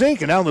baseman,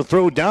 Sink, and now the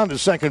throw down to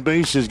second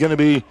base is going to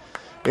be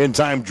in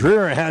time.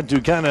 Dreher had to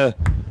kind of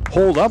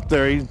hold up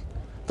there. He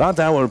thought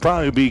that would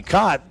probably be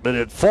caught, but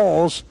it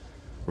falls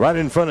right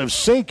in front of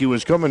Sink, who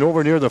was coming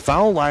over near the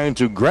foul line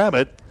to grab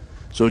it.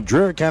 So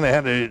Dreher kind of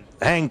had to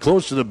hang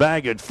close to the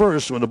bag at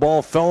first. When the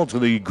ball fell to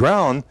the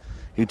ground,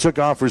 he took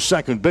off for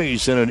second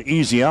base and an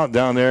easy out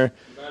down there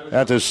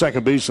at the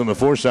second base on the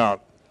force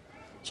out.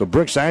 So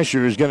Brooks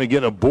Asher is going to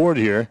get a board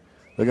here.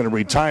 They're going to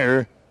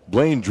retire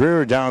Blaine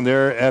Dreher down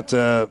there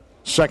at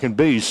second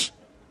base.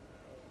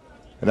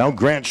 And now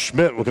Grant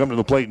Schmidt will come to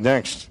the plate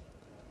next.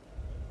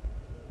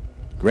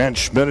 Grant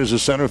Schmidt is a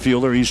center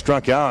fielder. He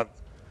struck out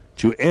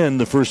to end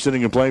the first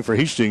inning of play for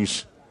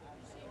Hastings.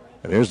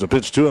 And here's the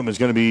pitch to him. It's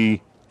going to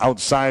be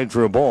outside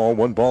for a ball.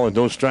 1 ball and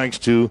no strikes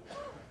to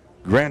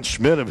Grant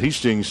Schmidt of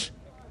Hastings.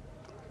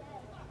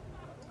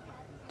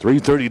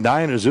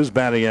 .339 is his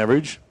batting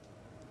average.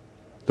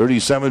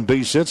 37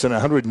 base hits and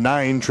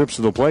 109 trips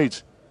to the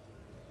plate.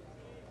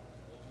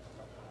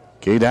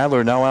 Cade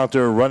Adler now out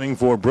there running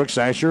for Brooks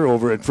Asher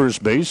over at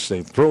first base.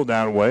 They throw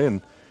that away,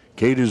 and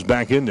Cade is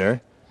back in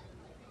there.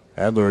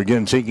 Adler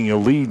again taking a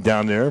lead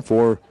down there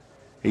for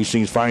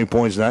Hastings 5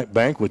 Points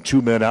Bank with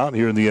 2 men out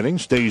here in the inning.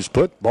 Stays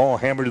put. Ball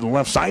hammered to the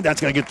left side. That's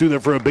going to get through there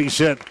for a base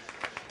hit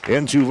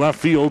into left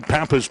field.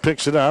 Pappas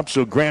picks it up,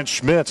 so Grant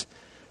Schmidt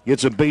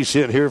gets a base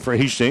hit here for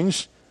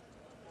Hastings.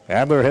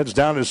 Adler heads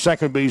down to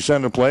second base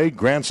on the play.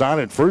 Grant's on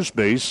at first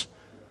base.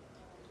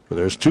 But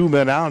there's 2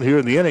 men out here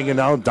in the inning, and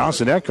now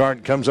Dawson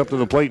Eckhart comes up to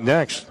the plate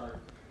next.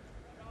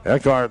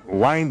 Eckhart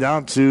lined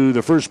out to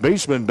the first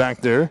baseman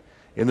back there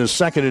in the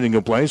second inning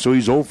of play, so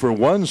he's 0 for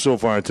 1 so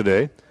far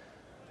today.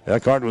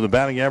 Eckhart with a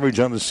batting average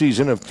on the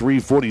season of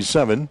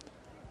 .347,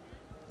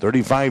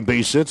 35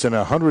 base hits, and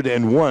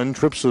 101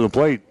 trips to the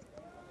plate.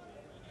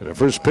 And the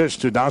first pitch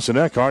to Dawson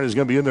Eckhart is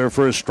going to be in there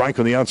for a strike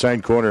on the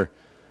outside corner.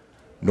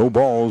 No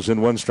balls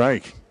and 1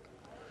 strike.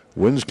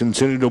 Winds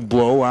continue to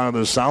blow out of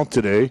the south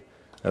today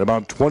at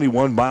about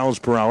 21 miles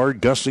per hour,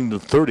 gusting to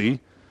 30.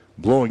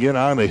 Blowing in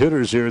on the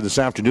hitters here this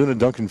afternoon at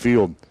Duncan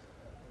Field.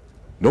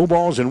 No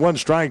balls and 1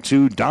 strike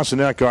to Dawson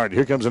Eckhart.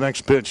 Here comes the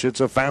next pitch. It's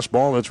a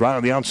fastball that's right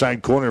on the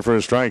outside corner for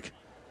a strike.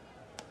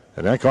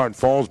 And Eckhart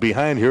falls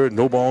behind here at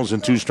no balls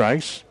and 2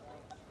 strikes.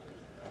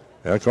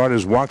 Eckhart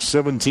has walked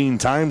 17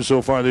 times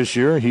so far this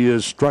year. He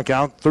has struck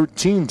out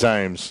 13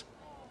 times.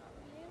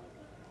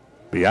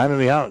 Behind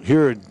and the out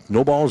here at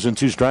no balls and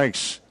 2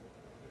 strikes.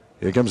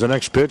 Here comes the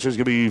next pitch. It's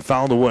going to be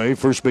fouled away.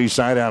 First base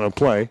side out of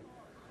play.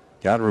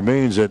 Count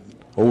remains at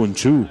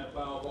 0-2.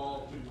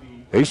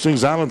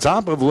 Hastings out on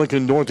top of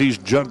Lincoln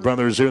Northeast Judd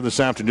Brothers here this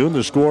afternoon.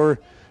 The score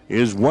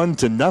is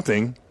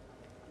 1-0.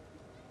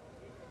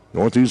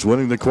 Northeast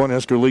winning the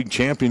Cornhusker League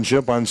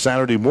Championship on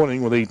Saturday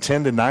morning with a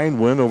 10-9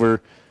 win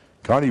over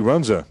Kearney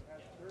Runza.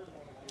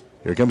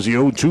 Here comes the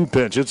 0-2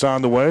 pitch. It's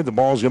on the way. The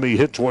ball's going to be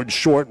hit towards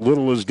short.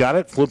 Little has got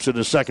it. Flips it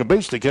to second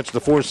base to catch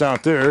the force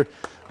out there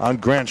on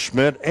Grant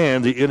Schmidt.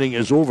 And the inning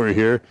is over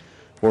here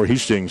for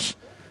Hastings.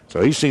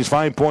 So Hastings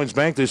 5 points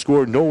back. They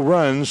scored no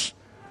runs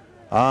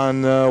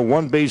on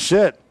 1 base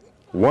hit.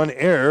 1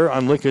 error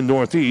on Lincoln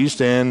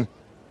Northeast and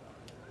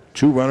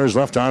 2 runners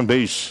left on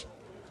base.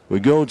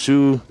 We go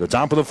to the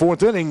top of the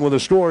 4th inning with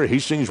a score.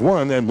 Hastings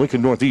 1 and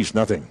Lincoln Northeast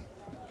 0.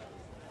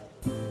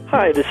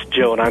 Hi, this is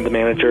Joe, and I'm the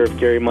manager of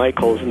Gary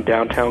Michaels in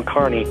downtown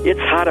Kearney. It's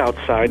hot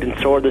outside, and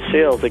so are the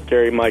sales at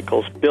Gary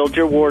Michaels. Build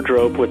your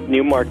wardrobe with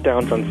new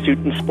markdowns on suit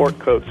and sport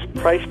coats,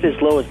 priced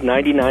as low as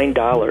 $99.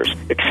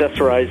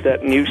 Accessorize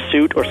that new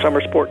suit or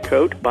summer sport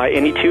coat, buy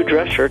any 2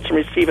 dress shirts, and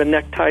receive a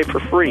necktie for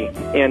free.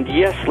 And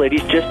yes,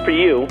 ladies, just for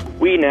you,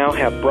 we now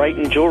have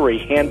Brighton jewelry,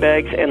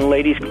 handbags, and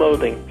ladies'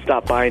 clothing.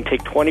 Stop by and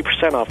take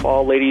 20% off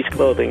all ladies'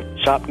 clothing.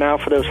 Shop now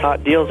for those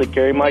hot deals at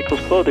Gary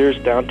Michaels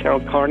Clothiers,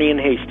 downtown Kearney and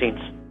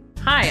Hastings.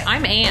 Hi,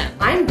 I'm Ann.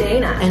 I'm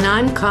Dana. And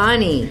I'm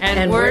Connie.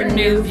 And we're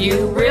New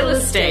View Real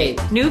Estate.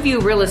 New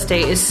View Real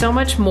Estate is so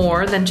much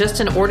more than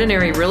just an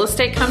ordinary real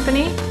estate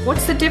company.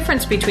 What's the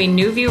difference between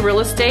New View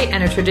Real Estate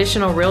and a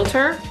traditional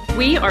realtor?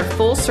 We are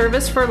full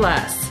service for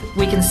less.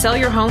 We can sell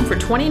your home for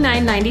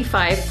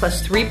 $29.95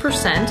 plus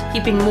 3%,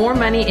 keeping more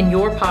money in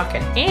your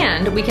pocket.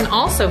 And we can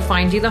also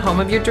find you the home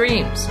of your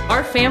dreams.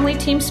 Our family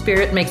team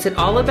spirit makes it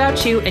all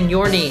about you and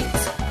your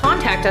needs.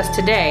 Contact us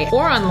today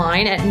or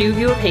online at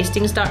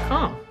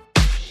newviewofhastings.com.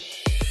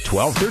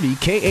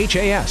 1230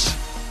 KHAS.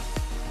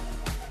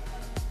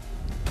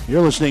 You're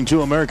listening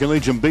to American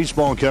Legion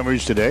baseball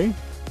coverage today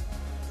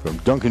from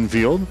Duncan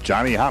Field.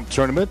 Johnny Hop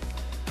Tournament.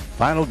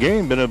 Final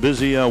game. Been a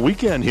busy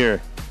weekend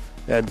here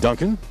at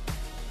Duncan.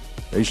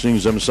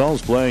 Hastings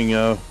themselves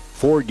playing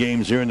 4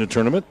 games here in the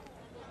tournament.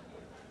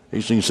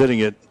 Hastings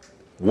sitting at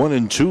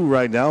 1-2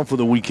 right now for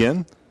the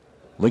weekend.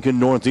 Lincoln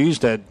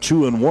Northeast at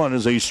 2-1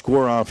 as they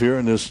score off here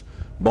in this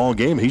ball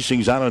game.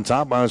 Hastings out on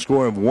top by a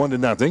score of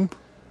 1-0.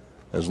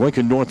 As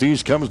Lincoln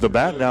Northeast comes to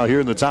bat now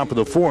here in the top of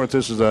the 4th.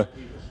 This is a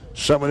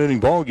 7-inning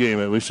ball game.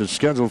 At least it's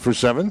scheduled for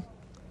 7.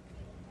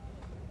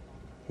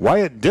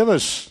 Wyatt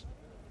Divis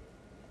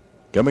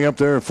coming up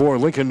there for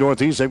Lincoln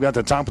Northeast. They've got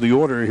the top of the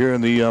order here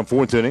in the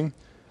 4th inning.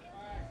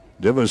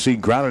 Divis, he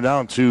grounded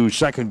out to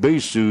second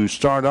base to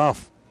start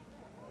off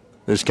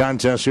this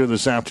contest here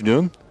this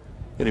afternoon.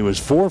 And he was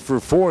 4 for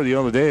 4 the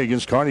other day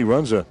against Kearney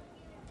Runza.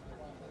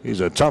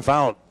 He's a tough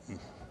out.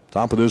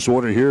 Top of this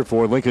order here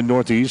for Lincoln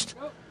Northeast.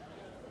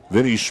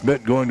 Vinny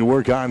Schmidt going to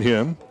work on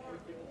him.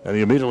 And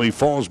he immediately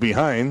falls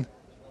behind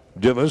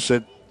Divis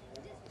at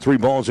 3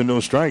 balls and no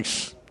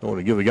strikes. Don't want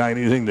to give the guy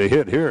anything to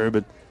hit here,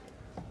 but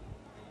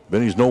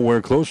Vinny's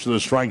nowhere close to the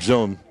strike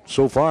zone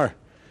so far.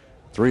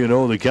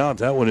 3-0 the count.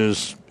 That one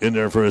is in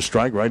there for a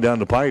strike right down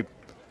the pipe.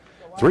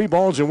 3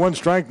 balls and 1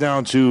 strike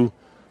down to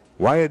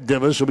Wyatt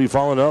Divis. Will be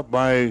followed up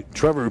by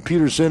Trevor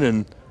Peterson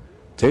and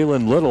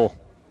Talon Little.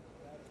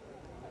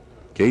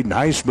 Caden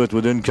Highsmith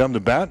would then come to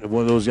bat if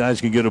one of those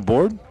guys can get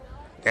aboard.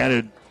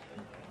 And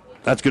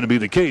that's going to be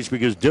the case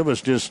because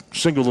Divis just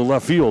singled the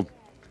left field.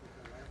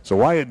 So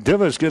Wyatt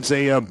Divis gets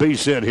a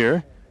base hit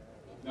here.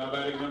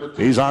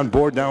 He's on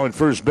board now at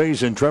first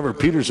base, and Trevor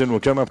Peterson will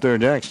come up there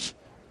next.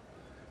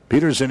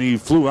 Peterson, he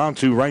flew out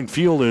to right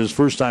field his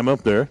first time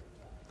up there.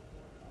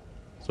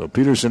 So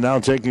Peterson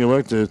now taking a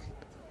look to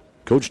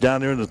coach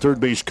down there in the third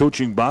base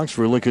coaching box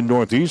for Lincoln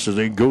Northeast as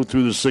they go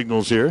through the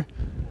signals here.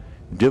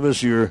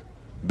 Divis, your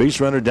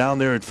base runner down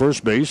there at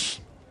first base.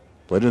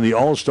 Played in the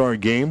All-Star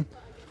game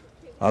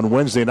on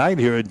Wednesday night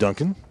here at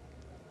Duncan.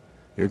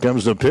 Here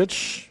comes the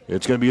pitch.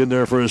 It's going to be in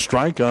there for a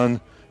strike on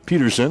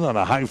Peterson on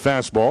a high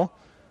fastball.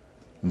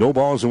 No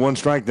balls and 1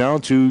 strike now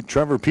to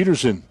Trevor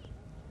Peterson.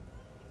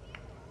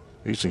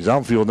 Hastings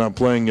outfield not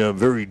playing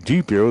very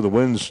deep here. The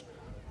wind's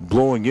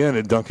blowing in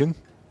at Duncan.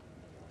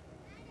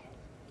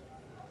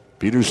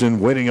 Peterson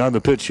waiting on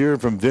the pitch here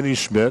from Vinny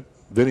Schmidt.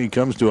 Vinny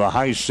comes to a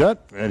high set,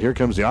 and here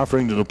comes the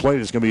offering to the plate.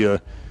 It's going to be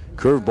a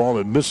curveball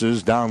that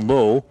misses down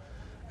low,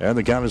 and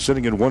the count is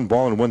sitting at 1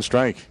 ball and 1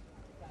 strike.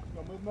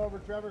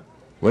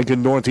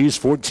 Lincoln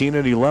Northeast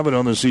 14-11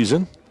 on the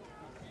season.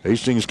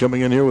 Hastings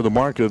coming in here with a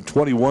mark of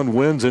 21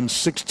 wins and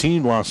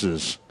 16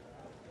 losses.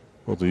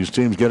 Both of these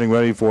teams getting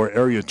ready for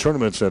area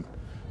tournaments that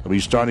will be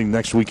starting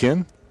next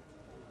weekend.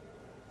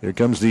 Here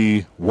comes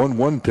the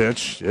 1-1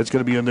 pitch. It's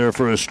going to be in there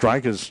for a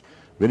strike as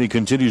Vinny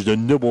continues to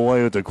nibble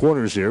away at the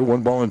corners here.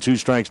 1 ball and 2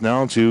 strikes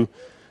now to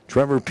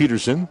Trevor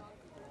Peterson.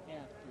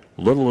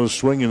 Little is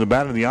swinging the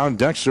bat in the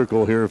on-deck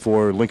circle here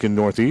for Lincoln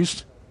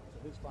Northeast.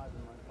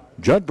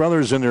 Judd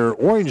Brothers in their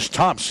orange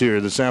tops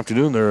here this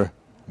afternoon. Their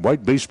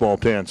white baseball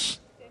pants.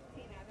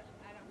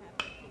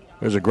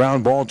 There's a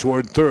ground ball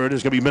toward third.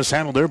 It's going to be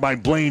mishandled there by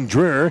Blaine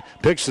Dreher.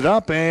 Picks it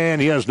up, and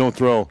he has no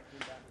throw.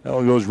 That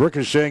one goes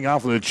ricocheting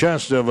off of the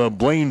chest of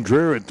Blaine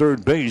Dreher at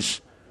third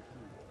base.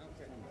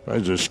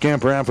 Tries to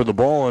scamper after the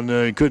ball, and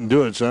he couldn't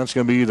do it. So that's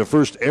going to be the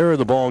first error of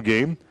the ball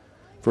game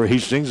for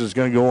Hastings. It's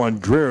going to go on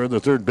Dreher,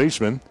 the third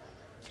baseman.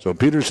 So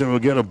Peterson will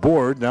get a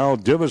board. Now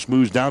Divis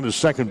moves down to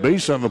second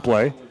base on the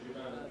play.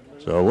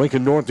 So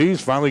Lincoln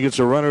Northeast finally gets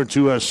a runner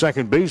to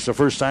second base. The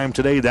first time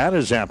today that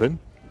has happened.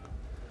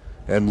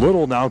 And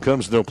Little now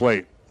comes to the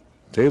plate.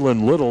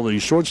 Talon Little, the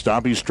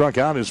shortstop, he struck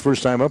out his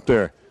first time up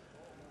there.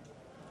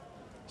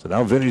 So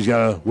now Vinny's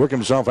got to work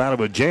himself out of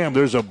a jam.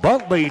 There's a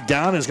bunt laid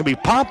down. It's going to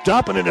be popped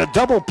up and in a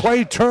double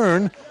play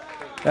turn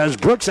as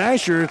Brooks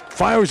Asher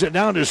fires it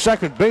down to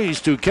second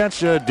base to catch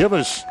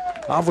Divis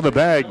off of the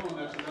bag.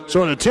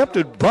 So an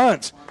attempted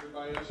bunt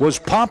was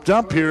popped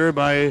up here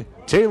by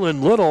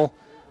Talon Little.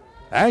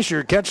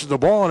 Asher catches the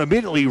ball and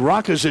immediately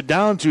rockets it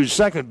down to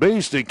second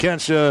base to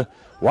catch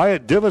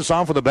Wyatt Divis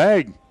off of the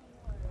bag.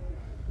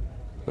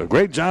 A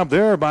great job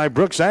there by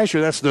Brooks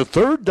Asher. That's the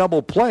third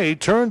double play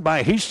turned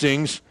by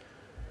Hastings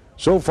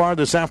so far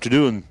this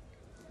afternoon.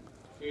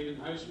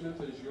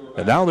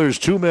 And now there's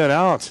 2 men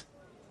out.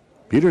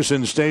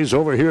 Peterson stays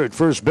over here at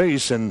first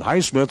base, and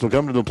Highsmith will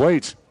come to the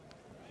plate.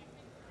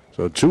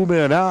 So 2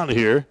 men out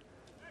here.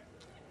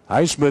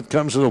 Highsmith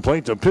comes to the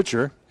plate, the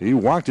pitcher. He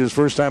walked his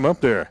first time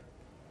up there.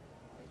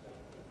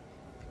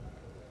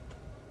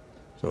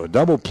 So a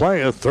double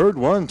play, a third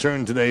one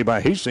turned today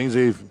by Hastings.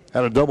 They've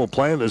had a double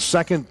play in the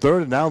second,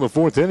 third, and now the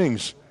fourth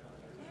innings.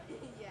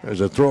 There's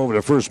a throw over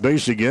to first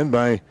base again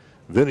by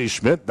Vinny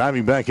Schmidt.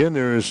 Diving back in,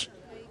 there's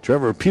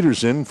Trevor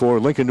Peterson for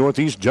Lincoln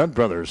Northeast Judd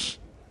Brothers.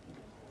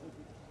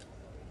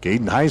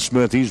 Caden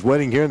Highsmith, he's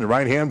waiting here in the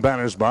right-hand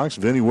batter's box.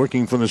 Vinny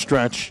working from the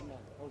stretch.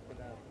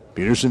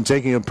 Peterson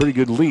taking a pretty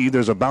good lead.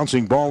 There's a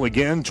bouncing ball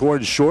again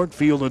towards short,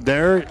 fielded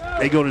there.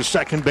 They go to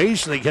second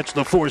base, and they catch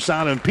the force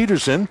out on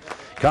Peterson.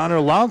 Connor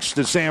Laux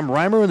to Sam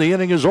Reimer, and the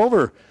inning is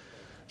over.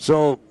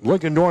 So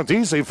Lincoln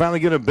Northeast, they finally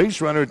get a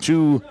base runner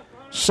to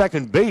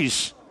second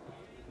base.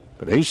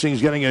 But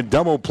Hastings getting a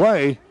double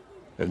play,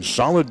 and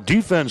solid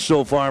defense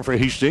so far for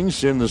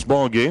Hastings in this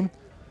ball game.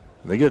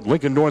 They get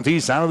Lincoln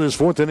Northeast out of this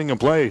fourth inning of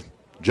play.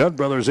 Judd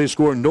Brothers, they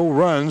score no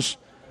runs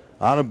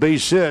on a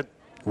base hit.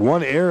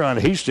 1 error on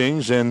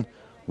Hastings and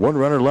 1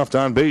 runner left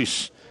on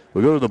base.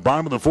 We go to the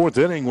bottom of the fourth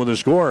inning with a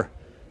score.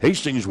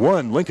 Hastings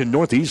 1, Lincoln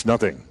Northeast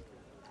 0.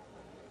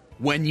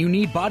 When you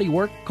need body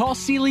work, call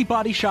Seeley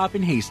Body Shop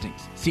in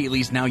Hastings.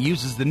 Seeley's now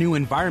uses the new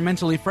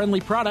environmentally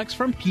friendly products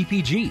from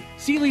PPG.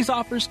 Seeley's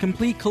offers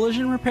complete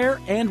collision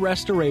repair and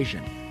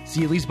restoration.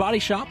 Seeley's Body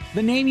Shop,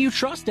 the name you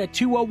trust at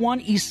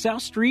 201 East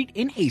South Street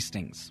in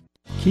Hastings.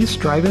 Keith's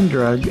Drive-In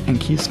Drug and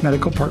Keith's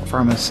Medical Park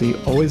Pharmacy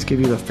always give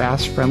you the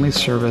fast, friendly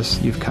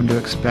service you've come to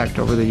expect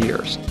over the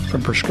years.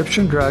 From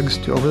prescription drugs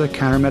to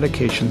over-the-counter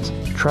medications,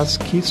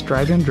 trust Keith's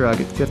Drive-In Drug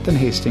at 5th and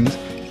Hastings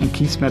and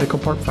Keith's Medical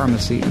Park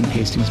Pharmacy in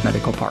Hastings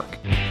Medical Park.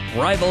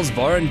 Rivals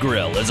Bar and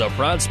Grill is a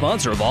proud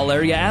sponsor of all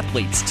area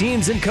athletes,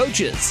 teams, and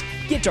coaches.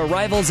 Get to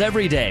Rivals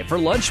every day for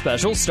lunch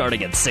specials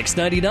starting at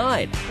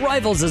 $6.99.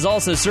 Rivals is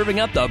also serving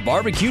up the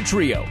Barbecue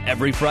Trio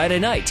every Friday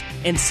night,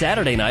 and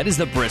Saturday night is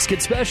the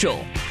Brisket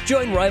Special.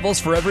 Join Rivals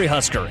for every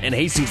Husker and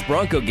Hastings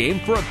Bronco game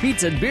for a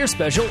pizza and beer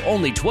special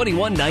only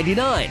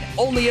 $21.99.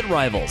 Only at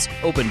Rivals.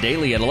 Open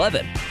daily at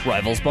 11.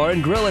 Rivals Bar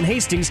and Grill in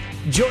Hastings.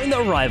 Join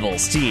the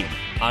Rivals team.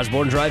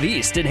 Osborne Drive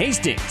East in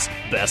Hastings.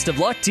 Best of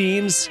luck,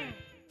 teams.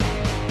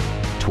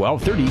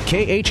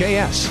 1230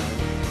 KHAS.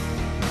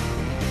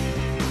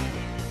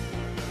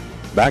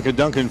 Back at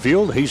Duncan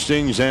Field,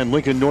 Hastings and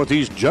Lincoln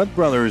Northeast Judd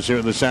Brothers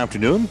here this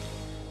afternoon.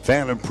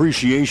 Fan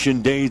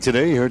Appreciation Day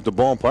today here at the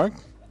ballpark.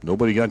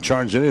 Nobody got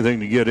charged anything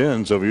to get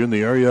in, so if you're in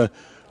the area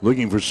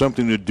looking for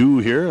something to do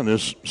here on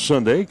this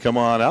Sunday, come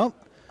on out.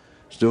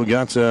 Still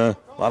got a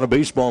lot of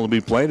baseball to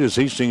be played as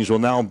Hastings will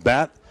now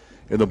bat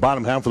in the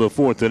bottom half of the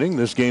fourth inning.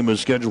 This game is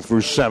scheduled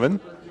for 7.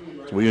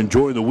 So we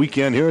enjoy the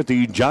weekend here at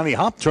the Johnny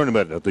Hop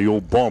Tournament at the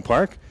old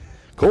ballpark.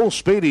 Cole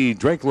Spady,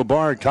 Drake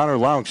Labar, Connor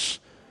Laux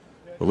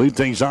will lead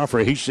things off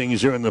for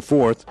Hastings here in the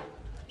fourth.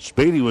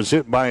 Spady was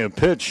hit by a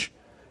pitch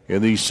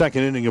in the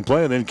second inning of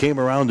play and then came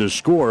around to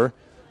score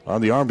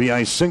on the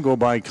RBI single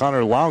by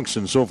Connor Laux.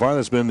 And so far,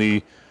 that's been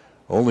the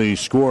only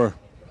score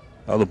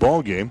of the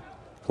ball game.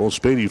 Cole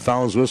Spady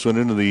fouls this one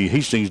into the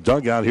Hastings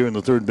dugout here in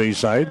the third base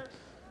side.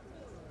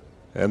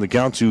 And the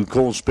count to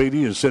Cole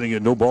Spady is sitting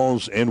at no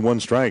balls and 1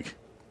 strike.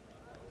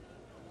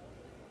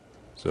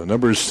 So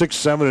numbers 6,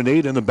 7, and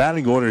 8 in the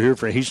batting order here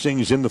for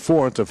Hastings in the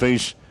fourth to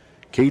face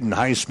Caden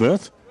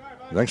Highsmith.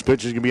 The next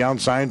pitch is going to be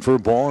outside for a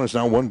ball, and it's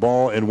now 1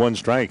 ball and 1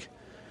 strike.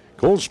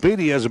 Cole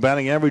Spady has a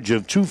batting average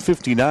of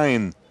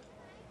 .259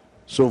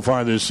 so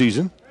far this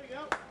season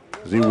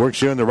as he works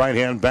here in the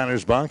right-hand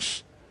batter's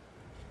box.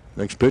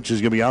 Next pitch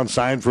is going to be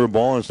outside for a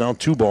ball, and it's now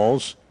 2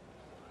 balls.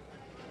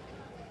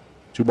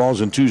 2 balls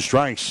and 2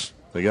 strikes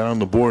they got on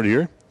the board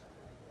here.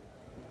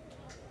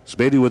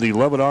 Spady with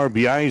 11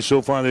 RBIs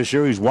so far this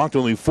year. He's walked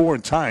only 4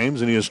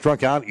 times, and he has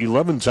struck out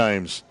 11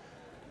 times.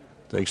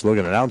 Takes a look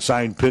at an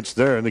outside pitch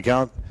there, and the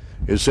count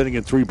is sitting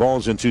at 3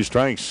 balls and 2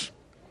 strikes.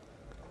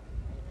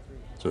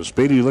 So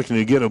Spady looking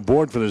to get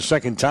aboard for the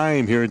second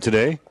time here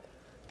today.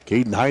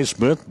 Caden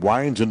Highsmith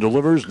winds and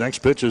delivers. Next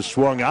pitch is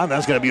swung on.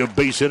 That's going to be a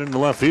base hit in the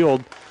left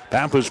field.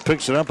 Pappas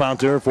picks it up out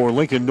there for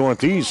Lincoln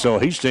Northeast. So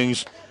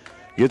Hastings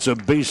gets a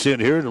base hit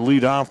here to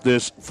lead off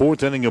this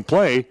 4th inning of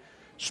play.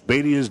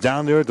 Spady is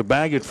down there at the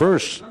bag at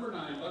first.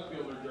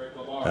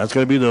 That's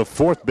going to be the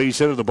 4th base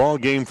hit of the ball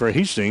game for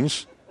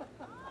Hastings.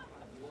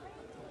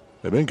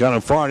 They've been kind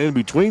of far in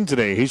between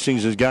today.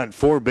 Hastings has got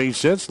 4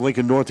 base hits.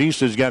 Lincoln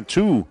Northeast has got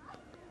 2.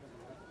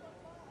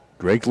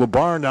 Drake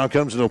LeBar now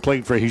comes to the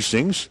plate for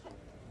Hastings.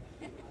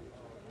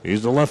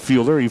 He's the left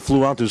fielder. He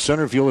flew out to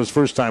center field his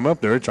first time up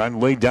there, trying to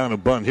lay down a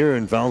bunt here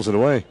and fouls it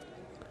away.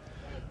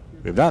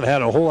 We've not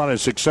had a whole lot of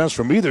success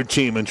from either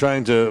team in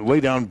trying to lay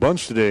down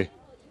bunts today.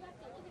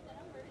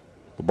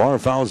 LeBar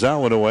fouls that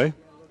one away.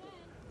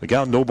 The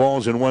count, no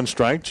balls and 1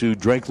 strike to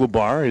Drake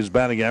LeBar. His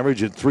batting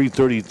average at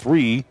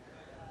 .333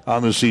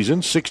 on the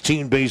season.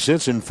 16 base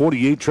hits and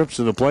 48 trips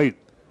to the plate.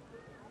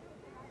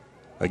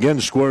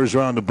 Again, squares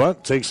around the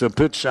bunt. Takes a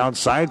pitch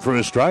outside for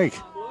a strike.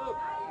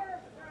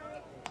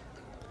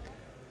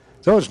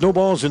 So it's no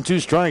balls and 2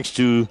 strikes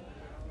to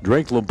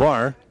Drake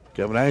LeBar.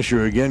 Kevin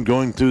Asher again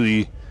going through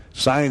the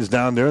signs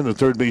down there in the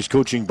third base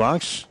coaching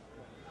box.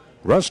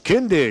 Russ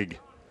Kindig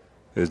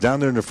is down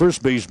there in the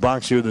first base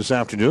box here this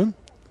afternoon.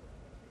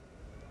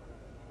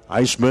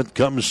 Highsmith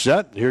comes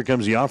set. Here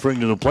comes the offering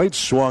to the plate.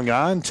 Swung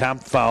on.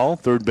 Tapped foul.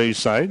 Third base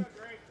side.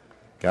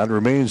 Count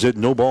remains at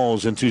no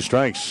balls and 2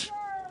 strikes.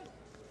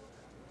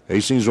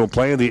 Hastings will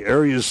play in the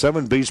Area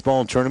 7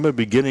 baseball tournament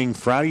beginning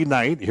Friday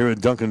night here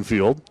at Duncan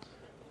Field.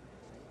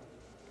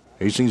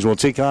 Hastings will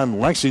take on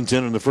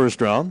Lexington in the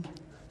first round.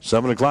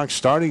 7 o'clock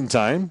starting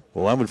time.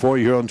 We'll have it for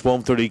you here on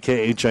 1230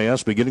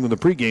 KHIS, beginning with the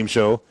pregame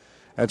show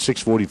at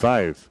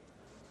 6:45.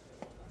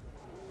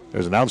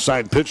 There's an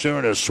outside pitch there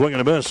and a swing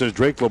and a miss as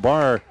Drake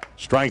LeBar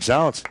strikes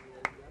out.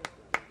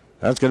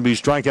 That's going to be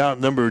strikeout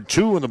number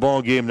 2 in the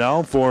ball game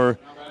now for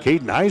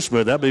Caden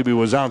Highsmith. That baby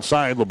was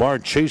outside.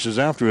 LeBar chases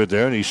after it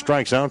there, and he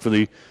strikes out for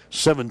the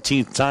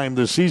 17th time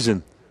this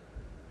season.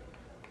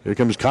 Here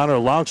comes Connor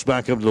Laux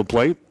back up to the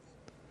plate.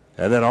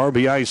 And that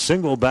RBI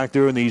single back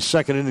there in the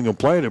second inning of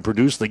play to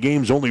produce the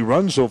game's only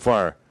run so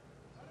far.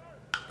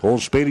 Cole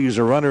Spady is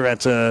a runner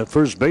at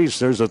first base.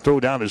 There's a throw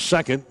down to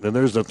second, and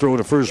there's the throw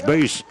to first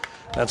base.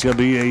 That's going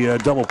to be a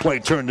double play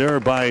turn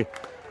there by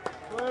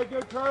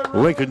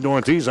Lincoln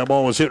Northeast. That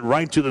ball was hit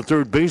right to the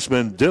third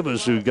baseman,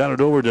 Divis, who got it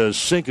over to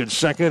Sink at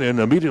second and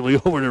immediately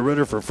over to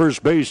Ritter for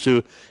first base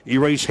to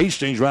erase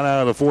Hastings right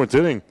out of the 4th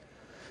inning.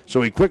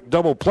 So a quick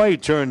double play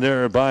turn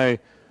there by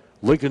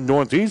Lincoln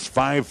Northeast.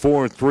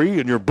 5-4-3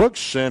 in your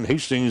books, and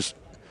Hastings'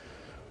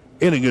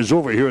 inning is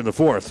over here in the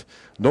 4th.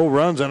 No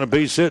runs on a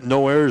base hit,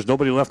 no errors,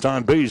 nobody left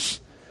on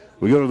base.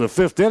 We go to the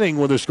 5th inning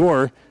with a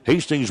score.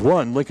 Hastings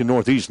 1, Lincoln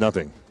Northeast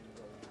 0.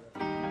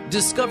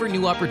 Discover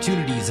new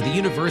opportunities at the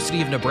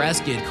University of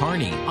Nebraska at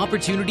Kearney.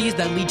 Opportunities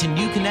that lead to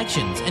new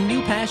connections and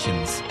new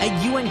passions. At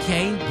UNK,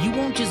 you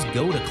won't just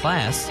go to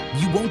class.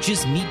 You won't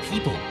just meet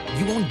people.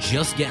 You won't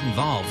just get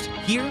involved.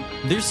 Here,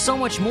 there's so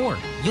much more.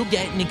 You'll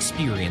get an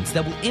experience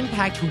that will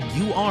impact who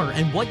you are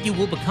and what you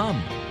will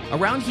become.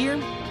 Around here,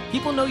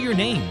 people know your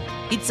name.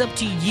 It's up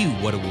to you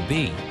what it will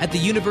be. At the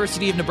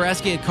University of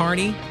Nebraska at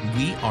Kearney,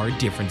 we are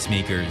difference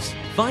makers.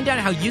 Find out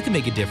how you can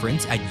make a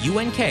difference at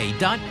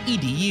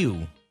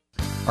unk.edu.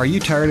 Are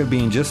you tired of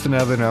being just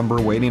another number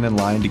waiting in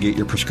line to get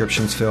your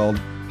prescriptions filled?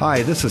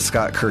 Hi, this is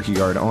Scott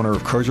Kierkegaard, owner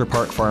of Crozier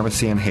Park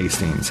Pharmacy in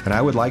Hastings, and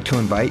I would like to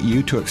invite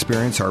you to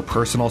experience our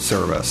personal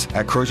service.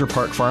 At Crozier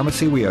Park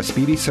Pharmacy, we have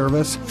speedy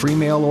service, free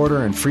mail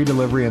order, and free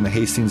delivery in the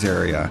Hastings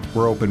area.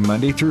 We're open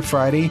Monday through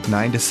Friday,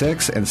 9 to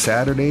 6, and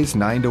Saturdays,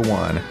 9 to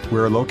 1.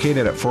 We're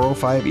located at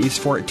 405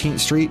 East 14th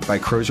Street by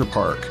Crozier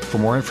Park. For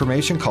more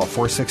information, call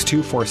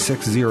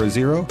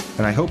 462-4600,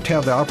 and I hope to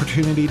have the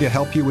opportunity to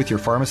help you with your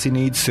pharmacy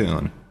needs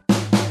soon.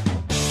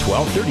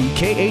 1230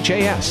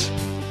 KHAS.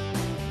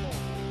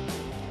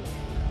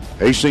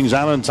 Hastings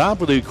out on top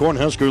of the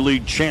Cornhusker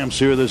League champs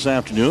here this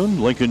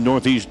afternoon. Lincoln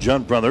Northeast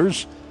Judd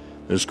Brothers.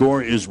 The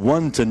score is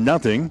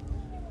 1-0.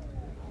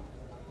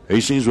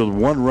 Hastings with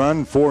 1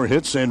 run, 4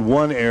 hits, and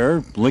 1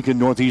 error. Lincoln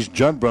Northeast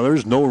Judd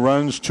Brothers, no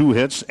runs, 2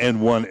 hits,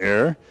 and 1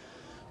 error.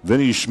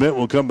 Vinny Schmidt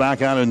will come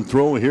back out and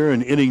throw here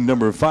in inning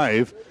number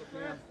 5.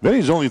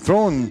 Vinny's only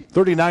thrown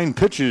 39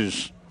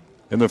 pitches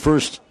in the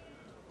first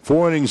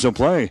 4 innings of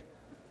play.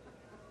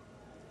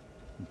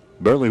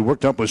 Barely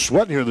worked up a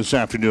sweat here this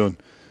afternoon.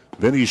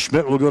 Vinny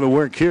Schmidt will go to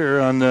work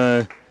here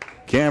on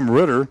Cam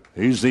Ritter.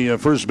 He's the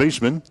first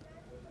baseman.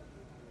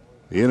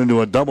 He hit into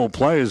a double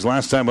play his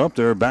last time up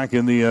there back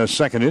in the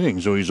second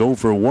inning. So he's 0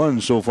 for 1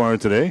 so far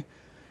today.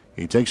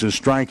 He takes a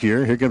strike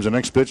here. Here comes the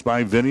next pitch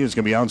by Vinny. It's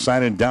going to be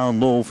outside and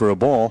down low for a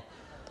ball.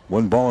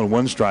 1 ball and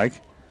 1 strike.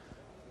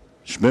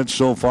 Schmidt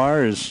so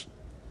far has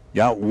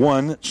got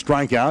 1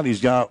 strikeout. He's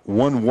got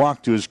 1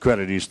 walk to his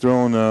credit. He's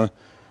thrown,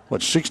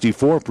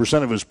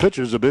 64% of his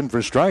pitches have been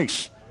for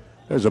strikes.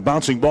 There's a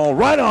bouncing ball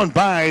right on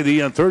by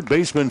the third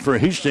baseman for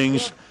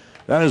Hastings.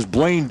 That is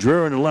Blaine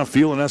Dreher in the left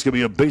field, and that's going to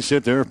be a base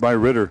hit there by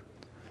Ritter.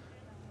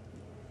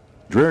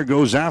 Dreher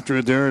goes after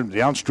it there,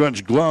 the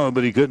outstretched glove,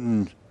 but he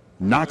couldn't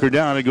knock her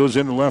down. It goes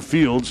into left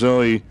field,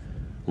 so a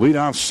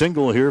leadoff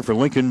single here for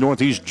Lincoln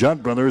Northeast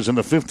Judd Brothers in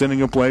the 5th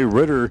inning of play.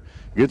 Ritter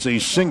gets a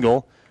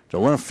single to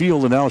left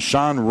field, and now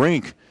Sean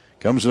Rink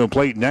comes to the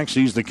plate next.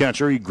 He's the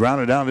catcher. He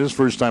grounded out his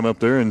first time up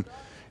there in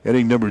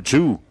inning number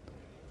 2.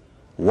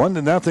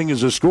 1-0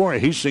 is the score.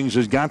 Hastings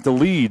has got the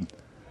lead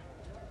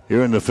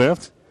here in the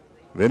 5th.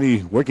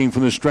 Vinny working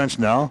from the stretch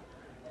now.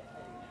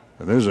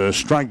 And there's a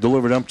strike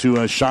delivered up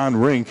to Sean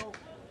Rink.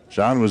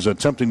 Sean was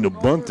attempting to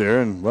bunt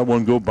there and let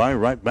one go by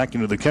right back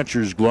into the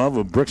catcher's glove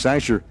of Brooks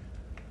Asher.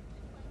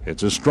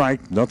 It's a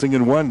strike.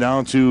 0-1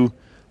 down to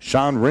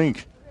Sean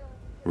Rink.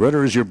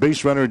 Ritter is your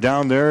base runner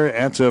down there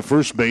at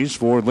first base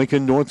for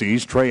Lincoln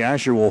Northeast. Trey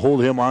Asher will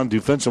hold him on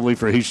defensively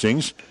for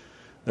Hastings.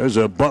 There's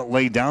a bunt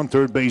laid down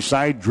third base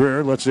side.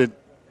 Dreher lets it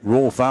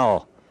roll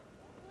foul.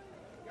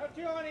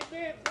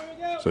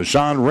 So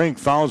Sean Rink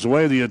fouls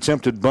away the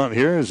attempted bunt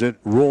here as it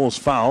rolls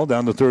foul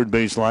down the third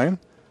base line.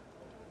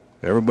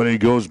 Everybody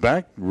goes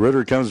back.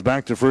 Ritter comes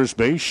back to first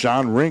base.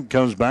 Sean Rink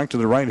comes back to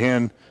the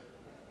right-hand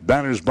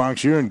batter's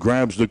box here and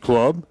grabs the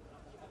club.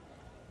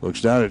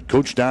 Looks down at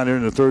Coach down here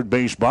in the third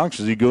base box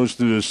as he goes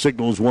through the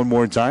signals one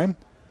more time.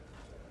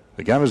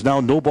 The count is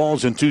now no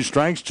balls and 2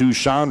 strikes to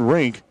Sean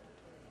Rink.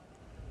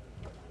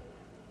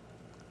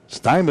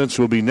 Steinmetz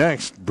will be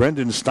next.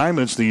 Brendan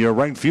Steinmetz, the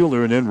right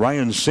fielder, and then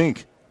Ryan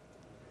Sink.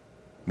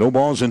 No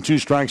balls and 2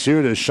 strikes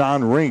here to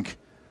Sean Rink.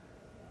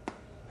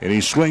 And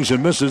he swings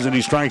and misses, and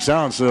he strikes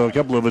out. So a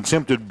couple of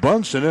attempted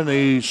bunts, and then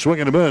a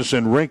swing and a miss,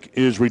 and Rink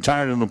is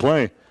retired in the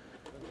play.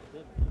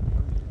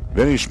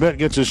 Vinny Schmidt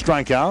gets his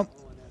strikeout.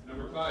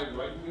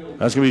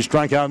 That's going to be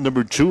strikeout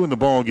number 2 in the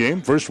ball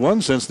game. First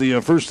one since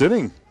the first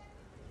inning.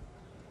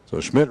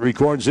 So Schmidt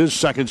records his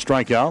second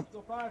strikeout.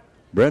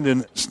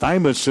 Brendan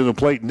Steinmetz to the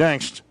plate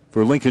next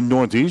for Lincoln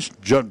Northeast.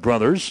 Judd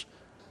Brothers,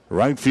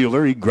 right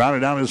fielder. He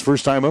grounded out his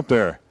first time up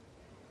there.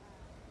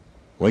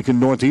 Lincoln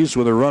Northeast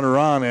with a runner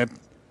on at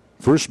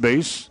first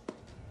base.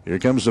 Here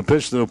comes the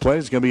pitch to the plate.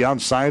 It's going to be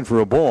outside for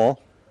a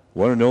ball.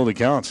 1-0 the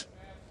count.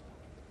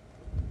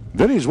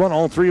 Vinny's won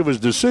all 3 of his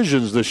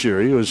decisions this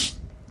year. He was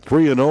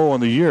 3-0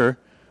 on the year.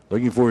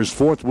 Looking for his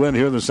 4th win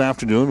here this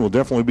afternoon. Will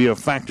definitely be a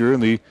factor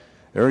in the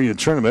area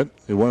tournament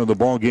in one of the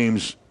ball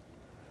games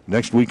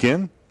next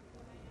weekend.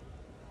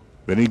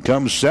 Vinny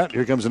comes set.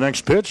 Here comes the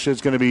next pitch.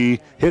 It's going to be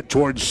hit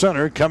towards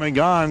center. Coming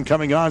on. It's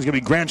going to be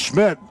Grant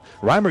Schmidt.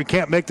 Reimer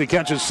can't make the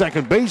catch at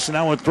second base, and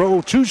now a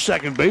throw to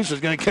second base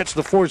is going to catch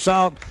the force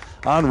out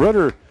on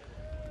Ritter.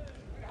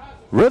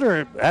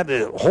 Ritter had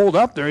to hold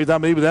up there. He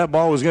thought maybe that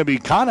ball was going to be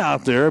caught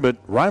out there,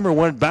 but Reimer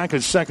went back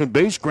at second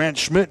base. Grant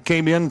Schmidt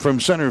came in from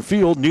center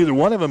field. Neither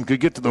one of them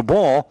could get to the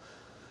ball.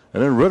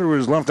 And then Ritter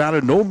was left out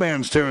of no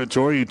man's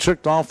territory. He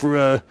tricked off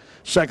for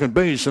second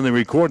base, and they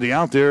record the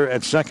out there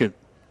at second.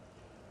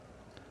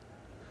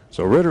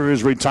 So Ritter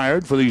is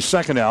retired for the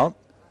second out.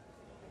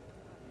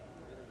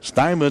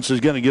 Steinmetz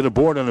is going to get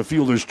aboard on a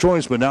fielder's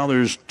choice, but now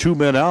there's 2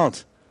 men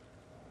out.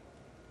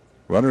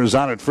 Runner is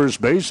out at first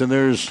base, and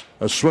there's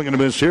a swing and a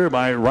miss here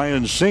by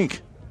Ryan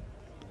Sink.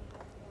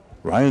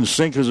 Ryan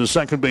Sink is a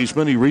second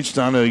baseman. He reached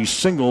on a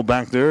single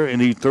back there in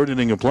the 3rd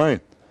inning of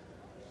play.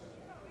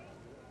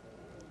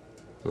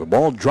 The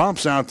ball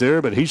drops out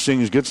there, but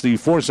Hastings gets the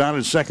force out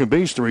at second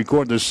base to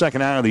record the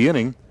second out of the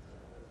inning.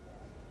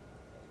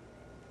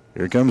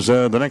 Here comes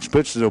the next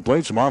pitch to the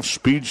plate. Some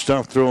off-speed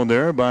stuff thrown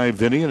there by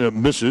Vinny, and it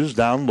misses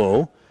down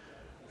low.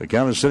 The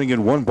count is sitting at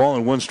 1 ball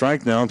and 1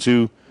 strike now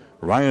to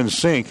Ryan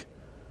Sink.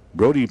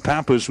 Brody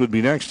Pappas would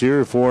be next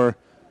here for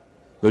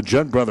the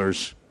Judd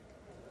Brothers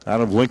out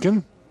of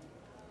Lincoln.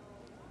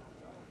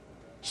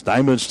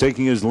 Steinmetz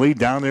taking his lead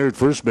down there at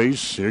first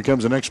base. Here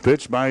comes the next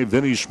pitch by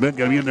Vinny Schmidt.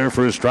 Going to be in there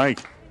for a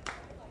strike.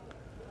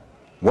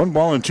 1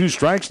 ball and 2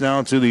 strikes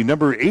now to the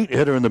number 8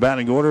 hitter in the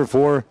batting order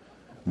for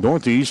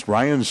Northeast,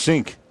 Ryan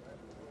Sink.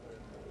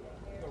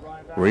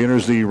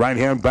 Re-enters the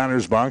right-hand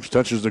batter's box,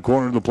 touches the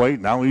corner of the plate.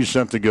 Now he's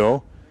set to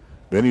go.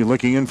 Benny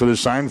looking in for the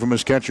sign from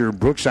his catcher,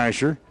 Brooks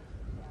Asher.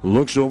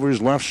 Looks over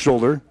his left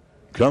shoulder.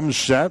 Comes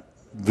set.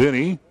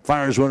 Vinny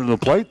fires one to the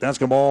plate. That's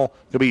the ball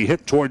to be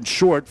hit towards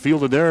short.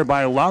 Fielded there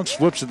by Laux.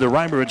 Flips it to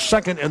Reimer at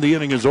second, and the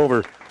inning is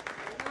over.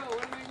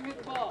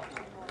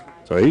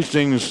 So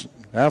Hastings,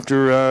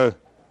 after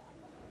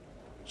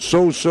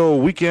so-so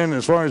weekend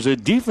as far as the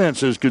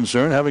defense is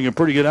concerned, having a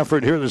pretty good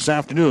effort here this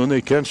afternoon.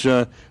 They catch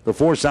the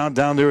force out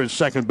down there at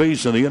second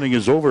base, and the inning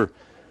is over.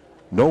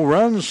 No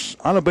runs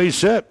on a base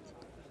hit.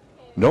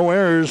 No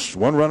errors.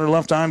 One runner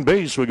left on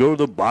base. We go to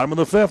the bottom of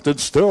the fifth.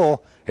 It's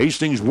still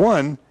Hastings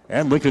 1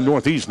 and Lincoln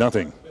Northeast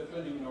nothing.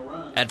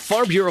 At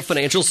Farm Bureau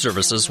Financial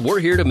Services,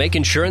 we're here to make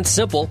insurance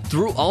simple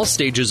through all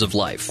stages of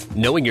life.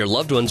 Knowing your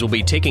loved ones will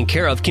be taken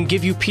care of can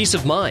give you peace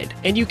of mind,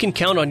 and you can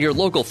count on your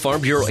local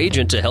Farm Bureau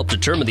agent to help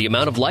determine the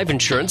amount of life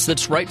insurance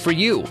that's right for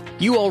you.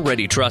 You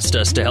already trust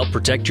us to help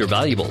protect your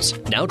valuables.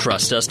 Now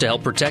trust us to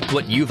help protect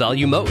what you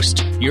value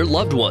most, your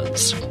loved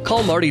ones.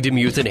 Call Marty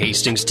DeMuth in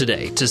Hastings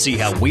today to see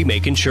how we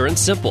make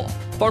insurance simple.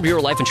 Farm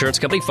Bureau Life Insurance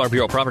Company, Farm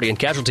Bureau Property and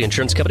Casualty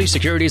Insurance Company,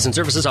 securities and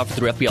services offered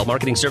through FBL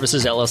Marketing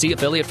Services, LLC,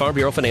 affiliate Farm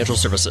Bureau Financial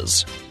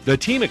Services. The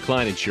team at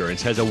Klein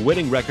Insurance has a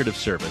winning record of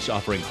service,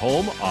 offering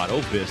home,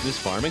 auto, business,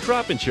 farm, and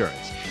crop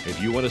insurance.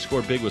 If you want to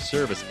score big with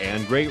service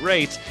and great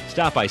rates,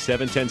 stop by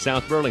 710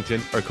 South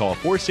Burlington or call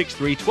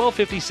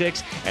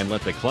 463-1256 and let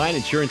the Klein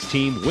Insurance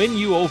team win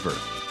you over.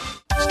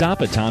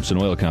 Stop at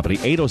Thompson Oil Company,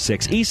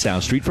 806 East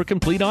South Street for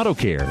complete auto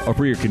care. Or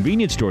for your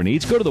convenience store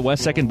needs, go to the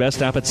West 2nd Best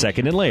Stop at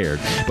 2nd and Laird.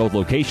 Both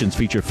locations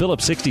feature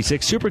Phillips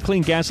 66 Super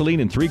Clean gasoline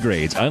in 3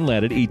 grades,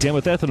 unleaded, E10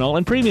 with ethanol,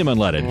 and premium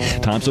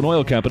unleaded. Thompson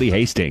Oil Company,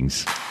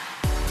 Hastings.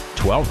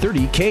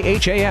 1230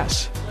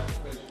 KHAS.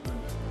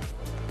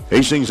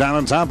 Hastings out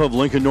on top of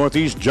Lincoln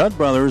Northeast. Judd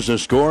Brothers, the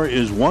score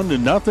is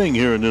 1-0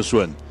 here in this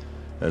one.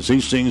 As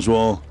Hastings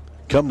will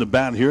come to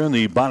bat here in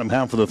the bottom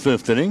half of the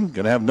fifth inning.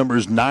 Going to have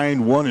numbers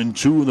 9, 1, and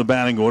 2 in the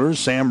batting order.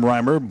 Sam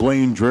Reimer,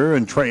 Blaine Dreher,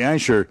 and Trey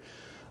Asher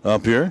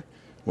up here.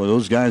 When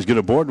those guys get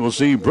aboard, we'll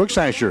see Brooks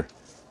Asher.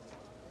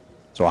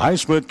 So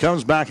Highsmith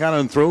comes back out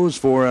and throws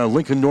for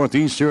Lincoln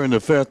Northeast here in the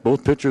fifth.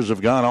 Both pitchers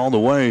have gone all the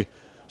way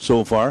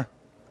so far.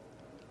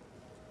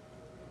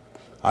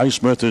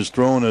 Highsmith has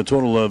thrown a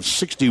total of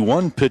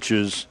 61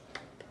 pitches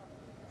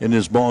in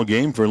this ball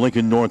game for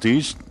Lincoln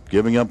Northeast,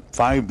 giving up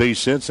 5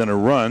 base hits and a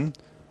run.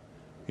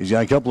 He's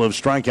got a couple of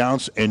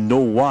strikeouts and no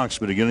walks,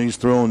 but again, he's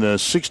thrown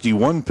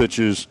 61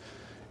 pitches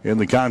in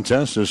the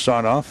contest to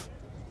start off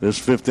this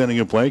fifth inning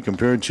of play,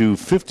 compared to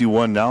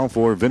 51 now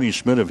for Vinny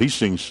Schmidt of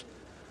Hastings.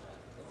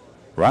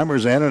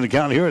 Reimer's ahead of the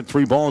count here at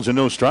 3 balls and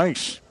no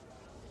strikes.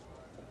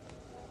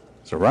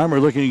 So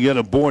Reimer looking to get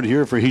a board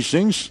here for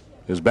Hastings.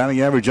 His batting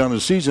average on the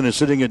season is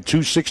sitting at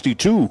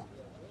 .262.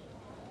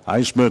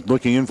 Highsmith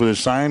looking in for the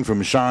sign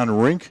from Sean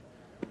Rink.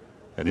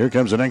 And here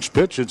comes the next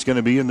pitch. It's going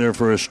to be in there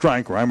for a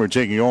strike. Reimer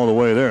taking all the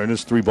way there. And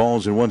it's 3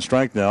 balls and 1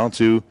 strike now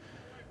to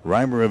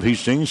Reimer of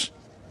Hastings.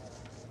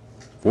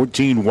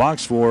 14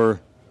 walks for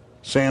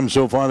Sam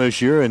so far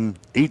this year and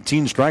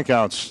 18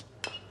 strikeouts.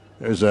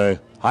 There's a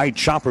high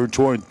chopper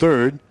toward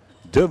third.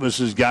 Divis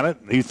has got it.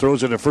 He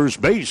throws it at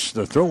first base.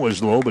 The throw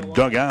was low, but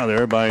dug out of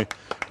there by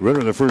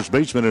Ritter, the first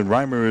baseman. And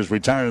Reimer is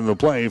retiring the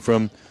play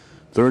from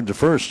third to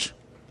first.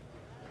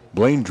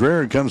 Blaine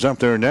Dreher comes up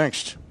there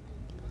next.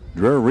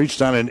 Dreher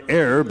reached on an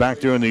error back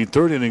there in the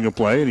third inning of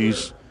play, and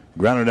he's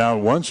grounded out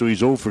once, so he's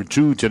 0 for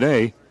 2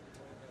 today.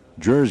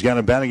 Dreher's got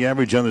a batting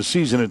average on the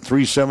season at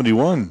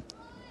 .371.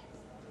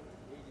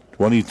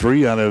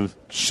 23 out of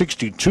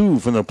 62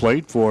 from the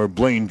plate for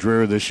Blaine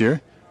Dreher this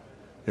year.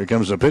 Here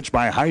comes a pitch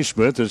by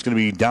Highsmith. It's going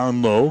to be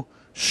down low,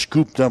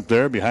 scooped up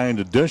there behind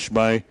the dish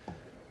by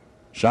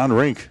Sean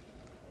Rink.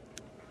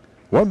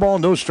 1 ball,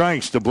 no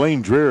strikes to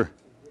Blaine Dreher.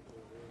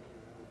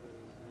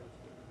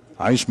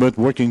 Highsmith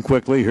working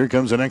quickly. Here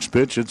comes the next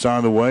pitch. It's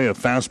on the way. A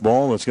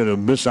fastball that's going to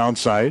miss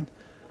outside.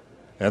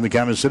 And the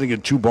count is sitting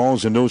at 2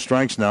 balls and no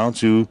strikes now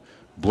to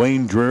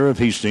Blaine Dreher of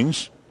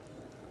Hastings.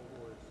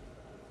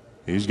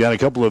 He's got a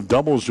couple of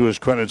doubles to his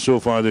credit so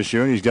far this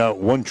year. And he's got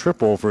 1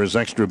 triple for his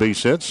extra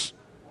base hits.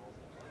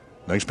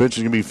 Next pitch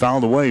is going to be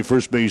fouled away.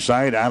 First base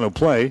side out of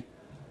play.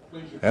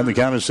 And the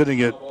count is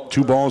sitting at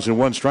 2 balls and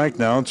 1 strike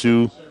now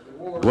to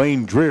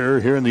Blaine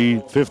Dreher here in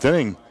the fifth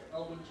inning.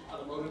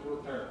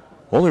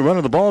 Only run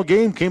of the ball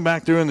game came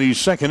back there in the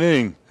second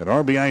inning. An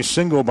RBI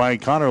single by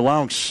Connor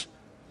Laux.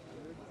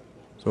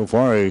 So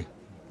far, a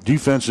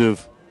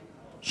defensive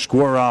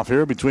square-off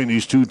here between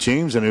these two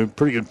teams, and a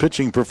pretty good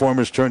pitching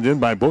performance turned in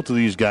by both of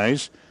these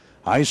guys.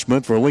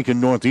 Highsmith for Lincoln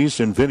Northeast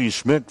and Vinny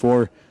Schmidt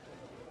for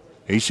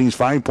Hastings.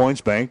 5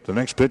 points banked. The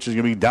next pitch is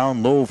going to be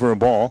down low for a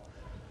ball.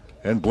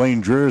 And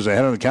Blaine Dreher is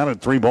ahead of the count at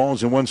 3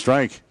 balls and 1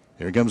 strike.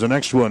 Here comes the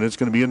next one. It's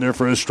going to be in there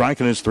for a strike,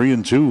 and it's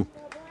 3-2.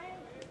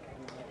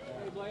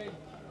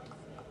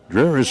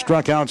 Dreher has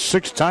struck out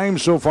 6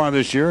 times so far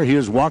this year. He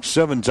has walked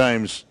 7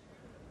 times.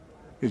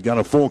 He's got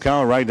a full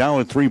count right now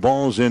with 3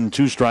 balls and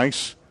 2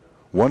 strikes.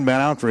 1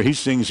 man out for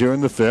Hastings here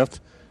in the fifth.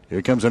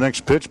 Here comes the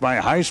next pitch by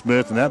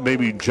Highsmith, and that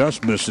baby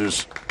just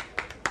misses.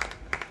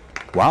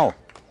 Wow.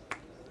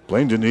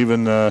 Blaine didn't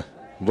even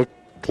look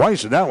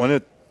twice at that one.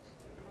 It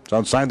It's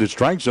outside the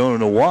strike zone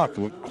and a walk.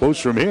 Look close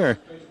from here.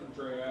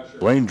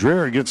 Blaine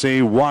Dreher gets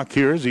a walk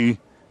here as he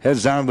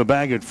heads down to the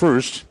bag at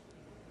first.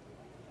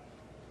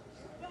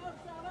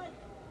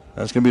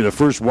 That's going to be the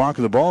first walk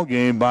of the ball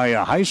game by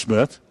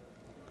Highsmith.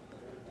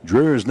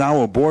 Dreher is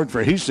now aboard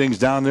for Hastings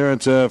down there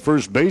at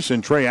first base,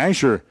 and Trey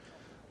Asher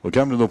will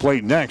come to the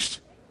plate next.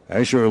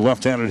 Asher, a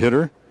left-handed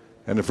hitter,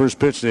 and the first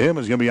pitch to him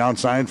is going to be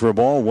outside for a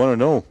ball,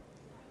 1-0.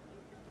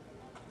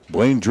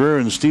 Blaine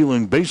Dreher in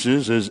stealing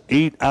bases is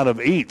 8 out of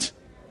 8.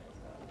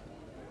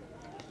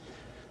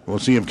 We'll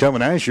see if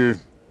Kevin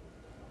Asher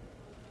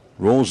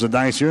rolls the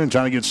dice here and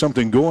trying to get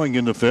something going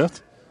in the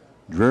fifth.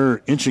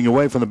 Dreher inching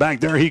away from the back.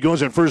 There he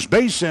goes at first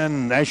base,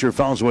 and Asher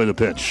fouls away the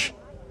pitch.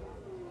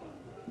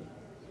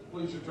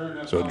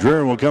 So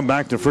Dreher will come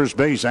back to first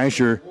base.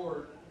 Asher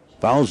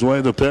fouls away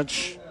the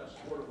pitch.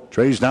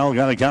 Trey's now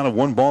got a count of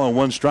 1 ball and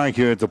 1 strike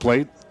here at the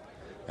plate.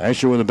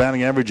 Asher with a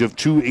batting average of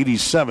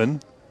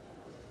 .287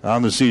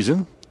 on the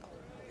season.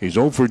 He's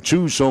 0 for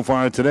 2 so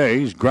far today.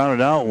 He's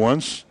grounded out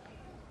once.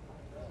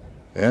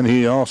 And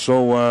he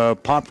also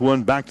popped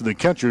one back to the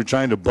catcher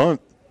trying to bunt.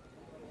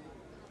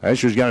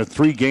 Asher's got a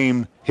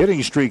 3-game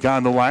hitting streak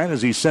on the line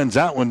as he sends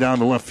that one down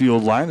the left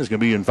field line. It's going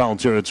to be in foul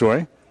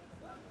territory.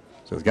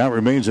 So the count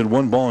remains at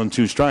 1 ball and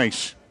 2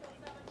 strikes.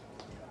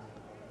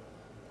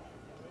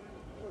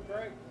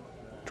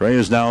 Trey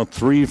is now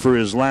 3 for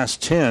his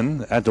last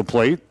 10 at the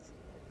plate.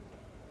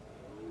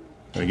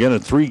 And again, a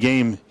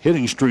 3-game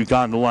hitting streak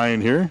on the line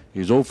here.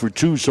 He's 0 for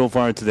 2 so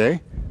far today.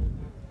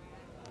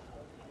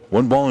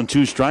 1 ball and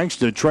 2 strikes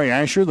to Trey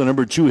Asher, the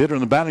number 2 hitter in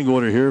the batting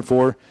order here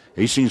for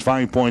Hastings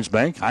 5 Points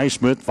Bank.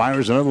 Highsmith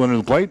fires another one to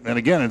the plate, and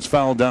again, it's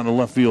fouled down the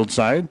left field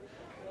side.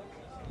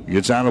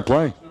 Gets out of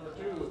play.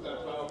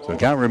 So the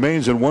count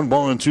remains at 1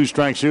 ball and 2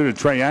 strikes here to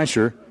Trey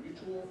Asher.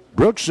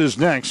 Brooks is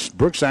next.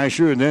 Brooks,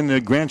 Asher, and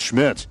then Grant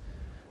Schmidt.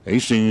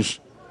 Hastings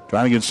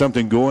trying to get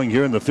something going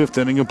here in the 5th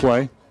inning of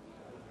play.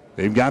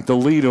 They've got the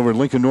lead over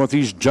Lincoln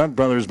Northeast Judd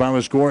Brothers by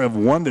the score of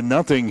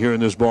 1-0 here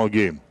in this ball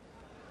game.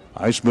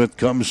 Highsmith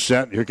comes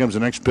set. Here comes the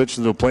next pitch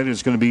to the plate.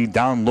 It's going to be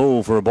down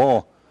low for a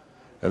ball.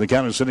 And the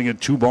count is sitting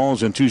at 2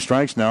 balls and 2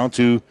 strikes now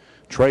to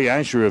Trey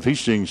Asher of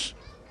Hastings.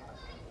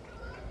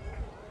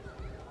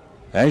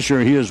 Asher,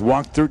 he has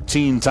walked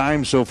 13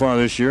 times so far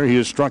this year. He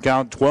has struck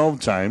out 12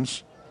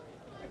 times.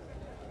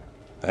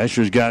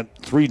 Asher's got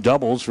 3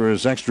 doubles for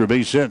his extra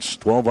base hits,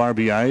 12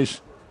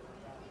 RBIs.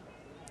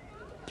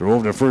 Throw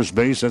over to first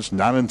base. That's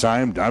not in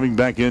time. Diving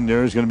back in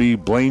there is going to be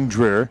Blaine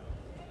Dreher.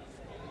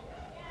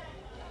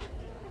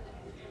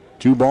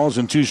 2 balls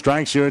and 2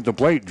 strikes here at the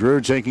plate.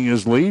 Dreher taking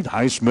his lead.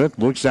 Highsmith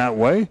looks that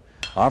way.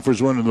 Offers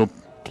one to the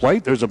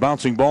plate. There's a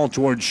bouncing ball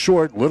towards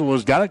short. Little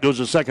has got it. Goes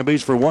to second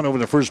base for 1 over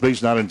to first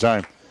base. Not in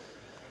time.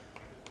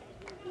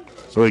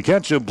 So he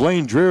catches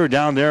Blaine Dreher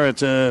down there at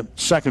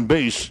second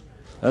base.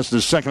 That's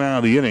the second out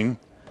of the inning.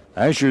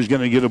 Asher is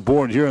going to get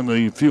aboard here in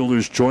the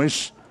fielder's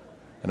choice.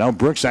 And now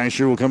Brooks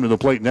Asher will come to the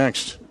plate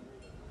next.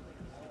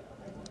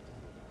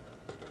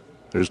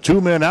 There's 2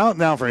 men out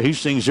now for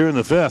Hastings here in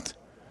the 5th.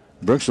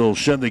 Brooks will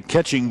shed the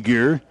catching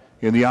gear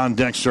in the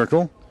on-deck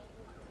circle.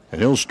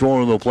 And he'll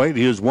stroll to the plate.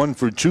 He is 1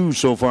 for 2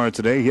 so far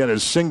today. He had a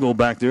single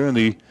back there in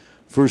the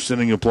 1st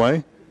inning of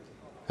play.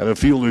 Had a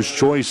fielder's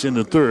choice in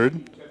the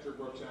 3rd.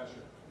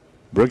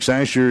 Brooks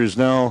Asher is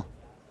now,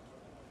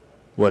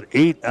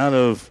 8 out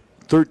of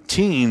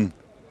 13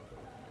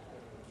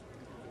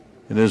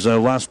 in his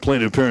last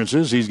plate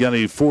appearances. He's got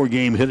a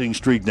 4-game hitting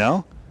streak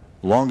now.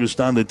 Longest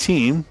on the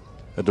team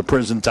at the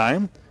present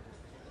time.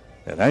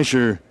 And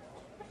Asher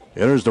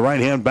enters the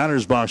right-hand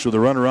batter's box with a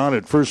runner on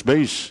at first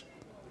base.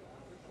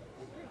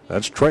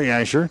 That's Trey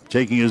Asher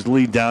taking his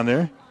lead down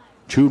there.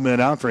 2 men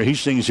out for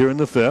Hastings here in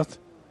the 5th.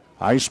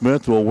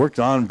 Highsmith will work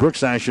on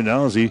Brooks Asher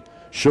now as he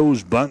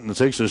shows bunt and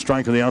takes a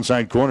strike on the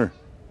outside corner.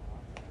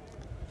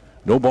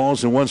 No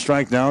balls and 1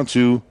 strike now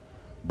to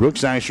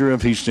Brooks Asher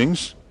of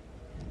Hastings.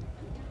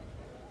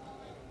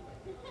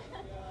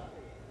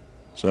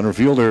 Center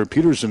fielder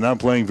Peterson now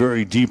playing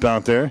very deep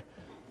out there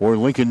for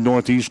Lincoln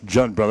Northeast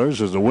Judd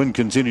Brothers as the wind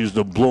continues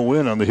to blow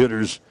in on the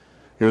hitters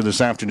here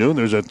this afternoon.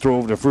 There's a throw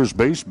over to first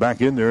base.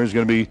 Back in there is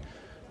going to be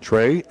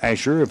Trey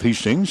Asher of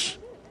Hastings.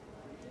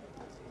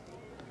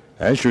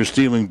 Asher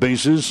stealing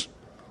bases,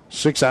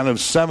 6 out of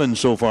 7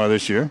 so far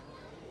this year.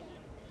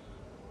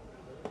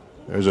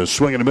 There's a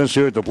swing and a miss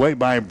here at the plate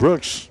by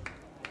Brooks.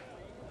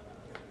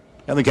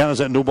 And the count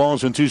is at 2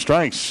 balls and 2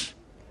 strikes.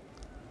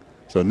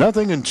 So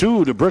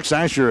 0-2 to Brooks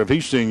Asher of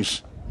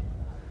Hastings.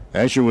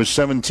 Asher with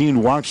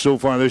 17 walks so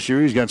far this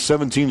year. He's got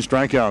 17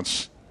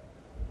 strikeouts.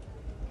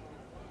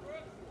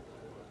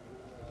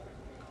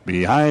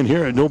 Behind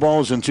here at 2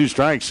 balls and 2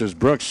 strikes as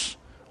Brooks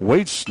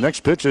waits.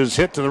 Next pitch is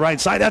hit to the right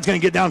side. That's going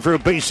to get down for a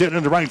base hit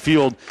into right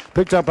field.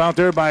 Picked up out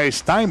there by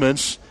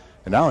Steinmetz.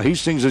 And now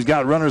Hastings has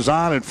got runners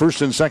on at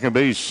first and second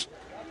base.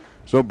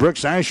 So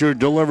Brooks Asher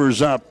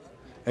delivers up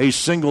a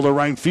single to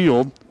right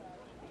field.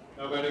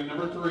 Now batting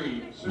number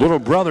 3. Little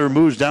brother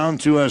moves down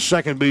to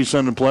second base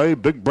on the play.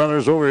 Big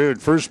brother's over here at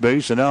first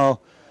base. And now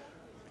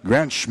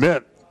Grant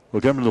Schmidt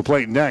will come to the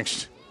plate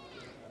next.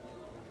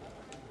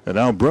 And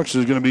now Brooks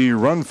is going to be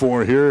run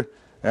for here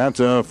at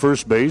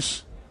first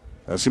base.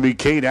 That's going to be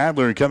Cade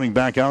Adler coming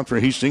back out for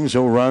Hastings.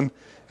 He'll run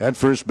at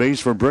first base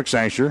for Brooks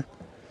Asher.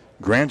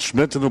 Grant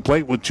Schmidt to the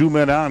plate with 2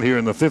 men out here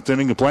in the 5th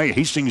inning of play.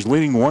 Hastings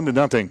leading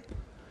 1-0.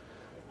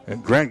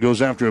 And Grant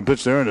goes after a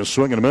pitch there and a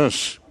swing and a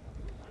miss.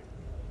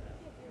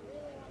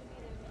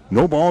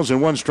 No balls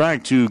and 1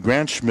 strike to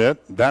Grant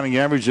Schmidt. Batting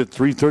average at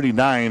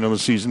 .339 on the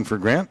season for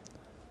Grant.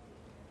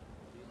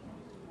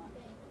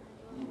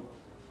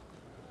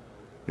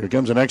 Here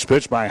comes the next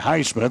pitch by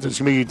Highsmith. It's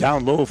going to be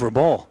down low for a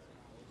ball.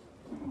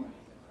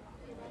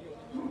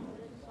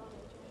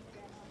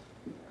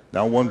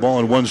 Now 1 ball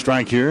and 1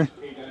 strike here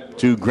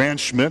to Grant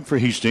Schmidt for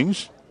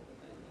Hastings.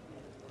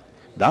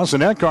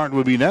 Dawson Eckhart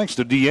would be next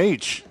to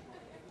DH.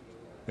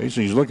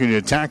 Hastings looking to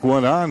attack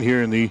one on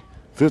here in the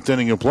 5th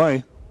inning of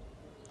play.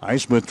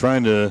 Highsmith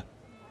trying to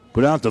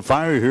put out the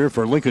fire here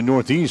for Lincoln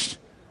Northeast.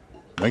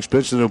 Next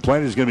pitch to the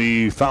plate is going to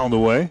be fouled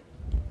away.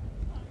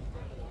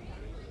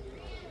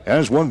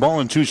 As 1 ball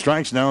and 2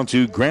 strikes now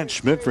to Grant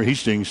Schmidt for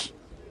Hastings.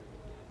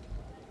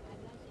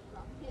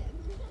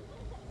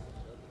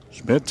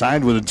 Schmidt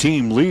tied with a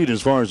team lead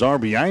as far as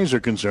RBIs are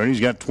concerned. He's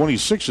got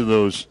 26 of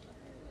those.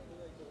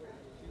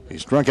 He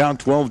struck out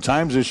 12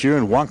 times this year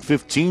and walked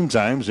 15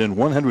 times in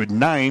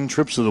 109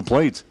 trips to the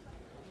plate.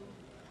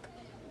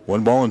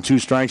 1 ball and 2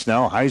 strikes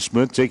now.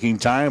 Highsmith taking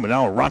time, and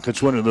now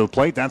rockets one to the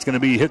plate. That's going to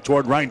be hit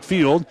toward right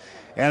field,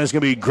 and it's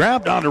going to be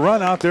grabbed on the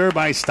run out there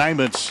by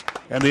Steinmetz,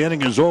 and the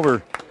inning is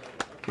over.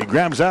 He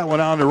grabs that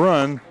one on the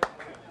run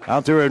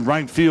out there at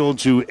right field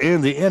to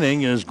end the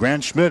inning as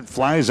Grant Schmidt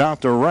flies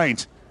out to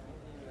right.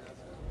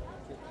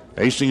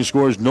 Hastings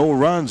scores no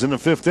runs in the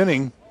 5th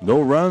inning.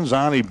 No runs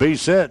on a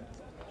base hit.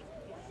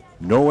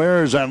 No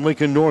errors on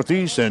Lincoln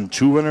Northeast, and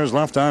 2 runners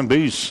left on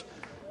base.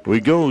 We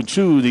go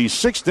to the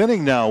 6th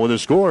inning now with a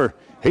score.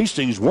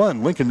 Hastings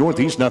 1, Lincoln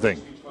Northeast nothing.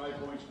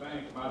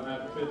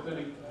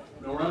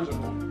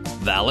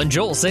 Val and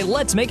Joel say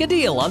let's make a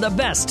deal on the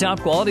best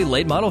top-quality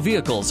late-model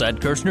vehicles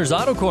at Kirshner's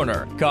Auto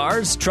Corner.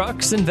 Cars,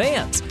 trucks, and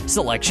vans.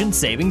 Selection,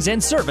 savings,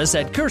 and service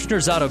at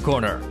Kirshner's Auto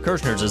Corner.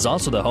 Kirshner's is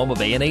also the home of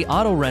A&A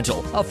Auto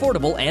Rental,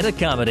 affordable and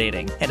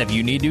accommodating. And if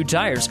you need new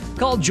tires,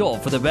 call Joel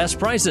for the best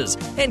prices.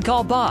 And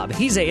call Bob.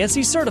 He's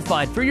ASE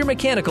certified for your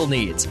mechanical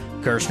needs.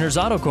 Kirshner's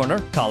Auto Corner,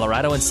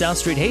 Colorado and South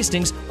Street,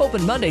 Hastings,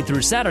 open Monday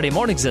through Saturday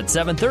mornings at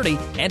 7:30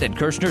 and at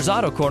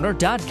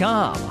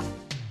Kirshner'sAutoCorner.com.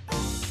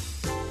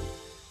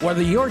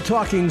 Whether you're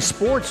talking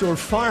sports or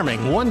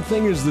farming, one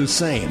thing is the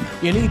same.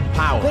 You need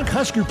power. Think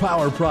Husker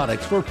Power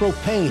products for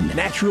propane,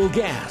 natural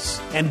gas,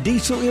 and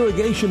diesel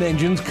irrigation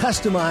engines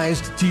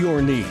customized to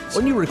your needs.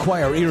 When you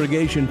require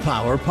irrigation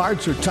power,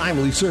 parts, or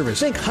timely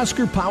service, think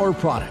Husker Power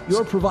products,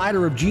 your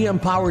provider of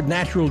GM-powered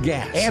natural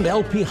gas and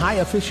LP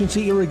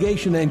high-efficiency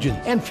irrigation engine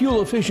and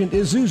fuel-efficient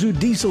Isuzu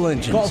diesel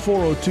engines. Call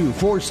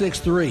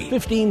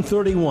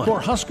 402-463-1531 for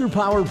Husker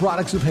Power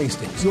products of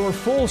Hastings, your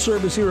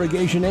full-service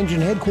irrigation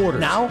engine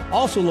headquarters. Now,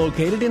 also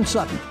located in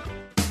Sutton.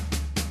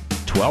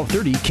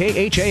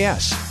 1230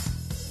 KHAS.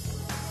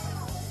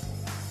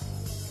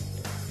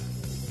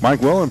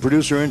 Mike Well and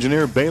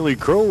producer-engineer Bailey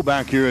Crow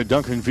back here at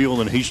Duncan Field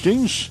in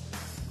Hastings.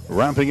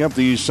 Wrapping up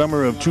the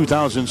summer of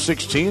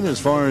 2016 as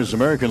far as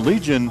American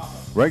Legion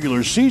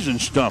regular season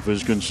stuff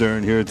is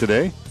concerned here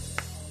today.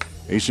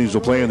 Hastings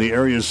will play in the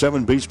Area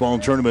 7 baseball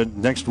tournament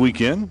next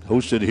weekend,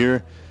 hosted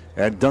here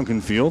at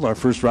Duncan Field. Our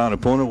first round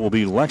opponent will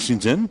be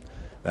Lexington.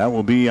 That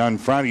will be on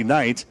Friday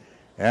night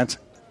at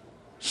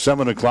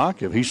 7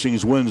 o'clock. If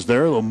Hastings wins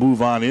there, they'll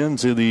move on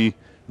into the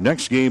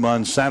next game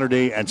on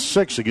Saturday at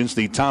 6 against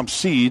the top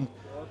seed,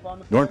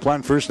 North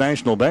Platte First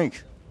National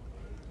Bank.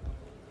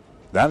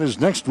 That is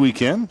next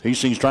weekend.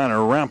 Hastings trying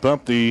to wrap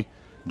up the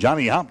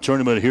Johnny Hop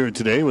tournament here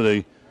today with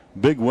a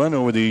big win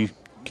over the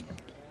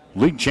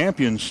league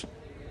champions,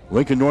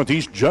 Lincoln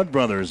Northeast Judd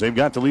Brothers. They've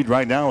got the lead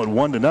right now at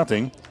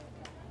 1-0.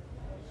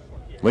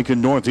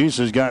 Lincoln Northeast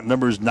has got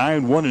numbers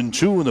 9, 1, and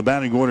 2 in the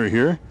batting order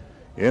here.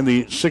 In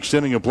the 6th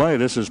inning of play,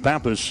 this is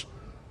Pappas,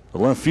 the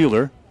left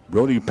fielder,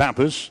 Brody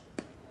Pappas.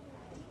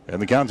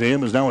 And the count to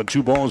him is now at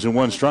 2 balls and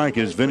 1 strike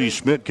as Vinny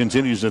Schmidt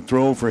continues to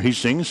throw for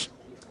Hastings.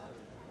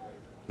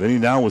 Vinny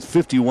now with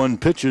 51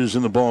 pitches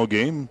in the ball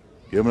game,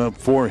 giving up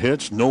 4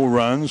 hits, no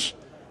runs.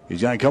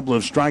 He's got a couple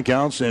of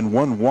strikeouts and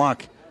 1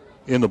 walk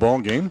in the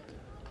ball game.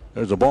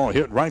 There's a ball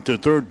hit right to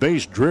third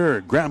base.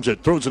 Dreher grabs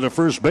it, throws it to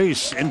first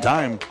base in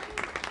time.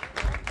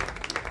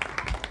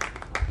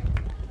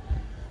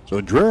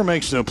 So Dreher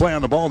makes a play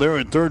on the ball there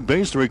at third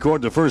base to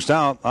record the first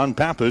out on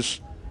Pappas.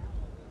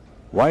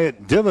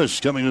 Wyatt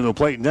Divis coming to the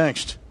plate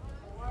next.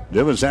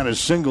 Divis had a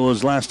single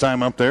his last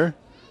time up there.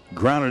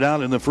 Grounded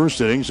out in the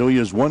first inning, so he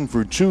is 1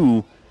 for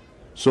 2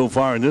 so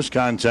far in this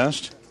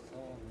contest.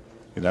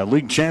 In that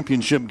league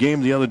championship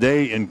game the other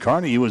day in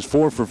Kearney, he was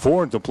 4 for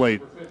 4 at the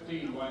plate.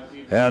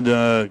 Had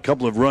a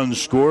couple of runs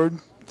scored,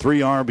 3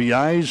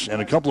 RBIs,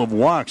 and a couple of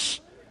walks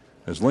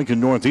as Lincoln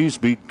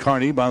Northeast beat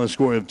Kearney by the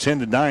score of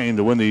 10-9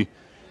 to win the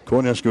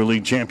Cornhusker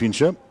League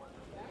Championship.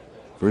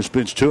 First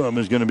pitch to him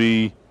is going to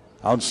be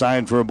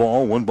outside for a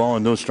ball. 1 ball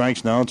and no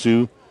strikes now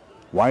to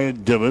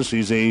Wyatt Divis.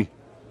 He's a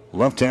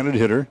left-handed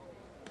hitter.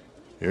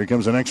 Here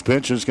comes the next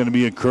pitch. It's going to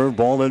be a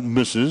curveball that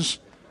misses.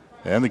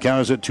 And the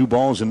count is at 2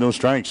 balls and no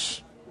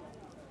strikes.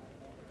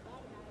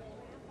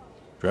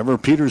 Trevor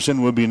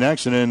Peterson would be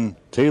next, and then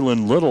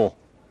Talon Little.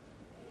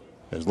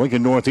 As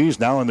Lincoln Northeast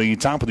now in the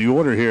top of the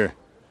order here.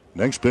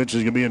 Next pitch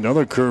is going to be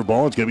another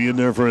curveball. It's going to be in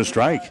there for a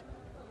strike.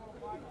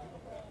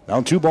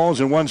 Now 2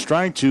 balls and 1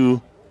 strike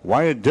to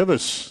Wyatt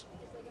Divis.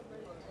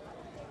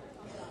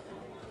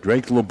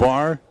 Drake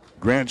LeBar,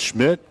 Grant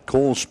Schmidt,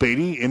 Cole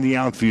Spady in the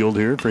outfield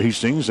here for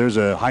Hastings. There's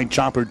a high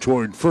chopper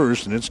toward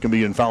first, and it's going to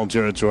be in foul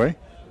territory.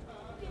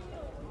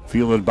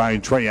 Fielded by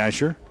Trey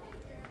Asher.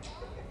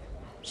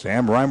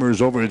 Sam Reimer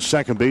is over at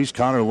second base.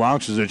 Connor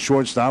Laux is at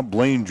shortstop.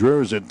 Blaine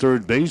Dreher is at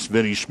third base.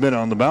 Vinny Schmidt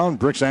on the mound.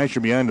 Brooks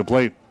Asher behind the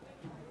plate.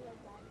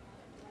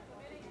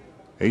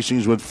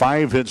 Hastings with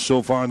 5 hits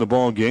so far in the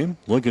ball game.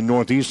 Lincoln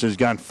Northeast has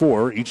got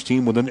 4, each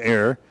team with an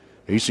error.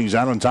 Hastings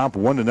out on top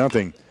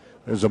 1-0.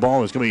 There's a ball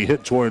that's going to be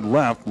hit toward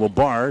left.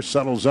 LeBar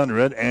settles under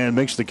it and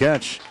makes the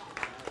catch.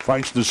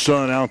 Fights the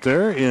sun out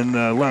there in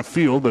left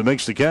field, but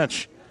makes the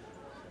catch.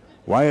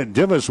 Wyatt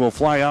Divis will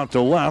fly out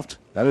to left.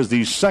 That is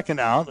the second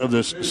out of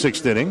this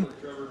 6th inning.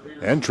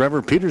 And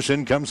Trevor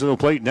Peterson comes to the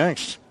plate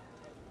next.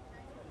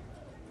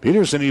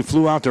 Peterson, he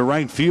flew out to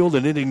right field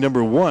in inning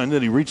number 1,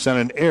 then he reached on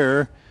an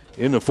error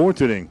in the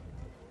 4th inning.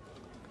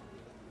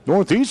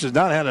 Northeast has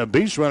not had a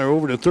base runner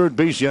over to third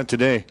base yet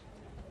today.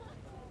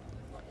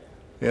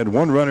 They had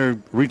 1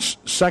 runner reach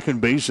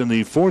second base in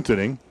the 4th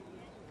inning.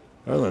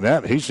 Other than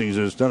that, Hastings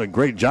has done a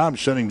great job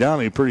shutting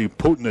down a pretty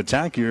potent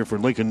attack here for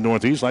Lincoln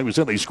Northeast. Like we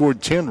said, they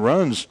scored 10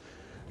 runs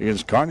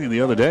against Kearney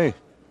the other day.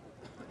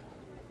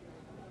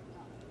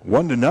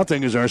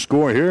 1-0 is our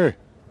score here.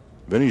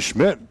 Vinny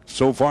Schmidt,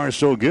 so far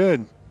so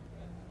good.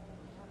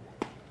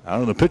 Out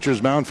on the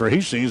pitcher's mound for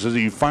Hastings as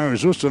he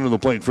fires this under the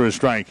plate for a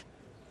strike.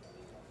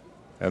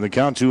 And the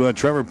count to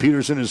Trevor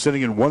Peterson is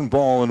sitting at 1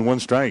 ball and 1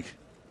 strike.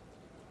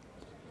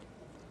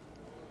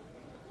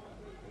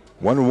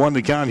 1-1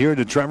 the count here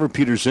to Trevor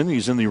Peterson.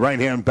 He's in the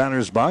right-hand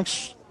batter's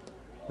box.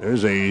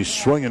 There's a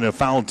swing and a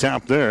foul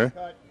tap there.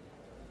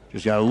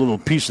 Just got a little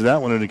piece of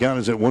that one, and the count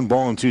is at 1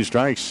 ball and 2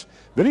 strikes.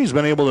 Vinny's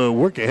been able to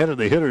work ahead of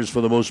the hitters for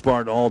the most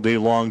part all day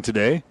long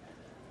today.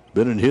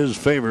 Been in his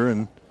favor,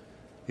 and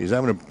he's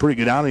having a pretty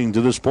good outing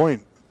to this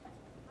point.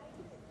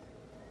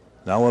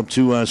 Now up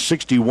to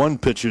 61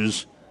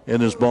 pitches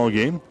in this ball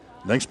game.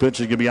 Next pitch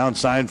is going to be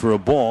outside for a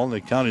ball.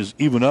 The count is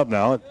even up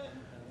now at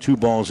 2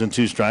 balls and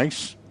 2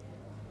 strikes.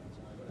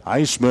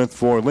 Highsmith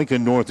for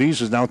Lincoln Northeast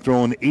is now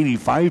throwing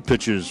 85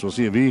 pitches. We'll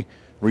see if he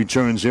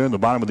returns here in the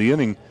bottom of the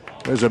inning.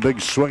 There's a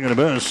big swing and a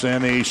miss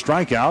and a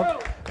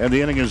strikeout. And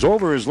the inning is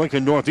over as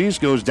Lincoln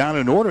Northeast goes down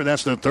in order.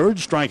 That's the 3rd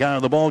strikeout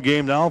of the ball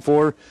game now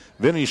for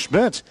Vinny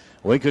Schmidt.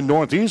 Lincoln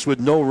Northeast with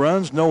no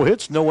runs, no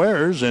hits, no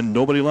errors, and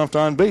nobody left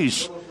on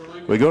base.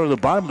 We go to the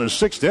bottom of the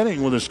 6th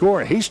inning with a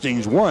score: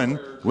 Hastings 1,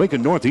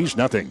 Lincoln Northeast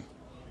 0.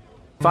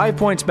 5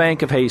 Points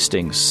Bank of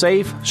Hastings,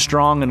 safe,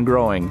 strong, and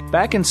growing.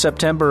 Back in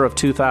September of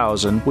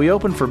 2000, we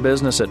opened for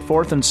business at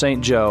 4th and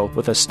St. Joe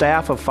with a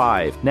staff of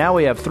 5. Now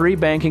we have 3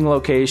 banking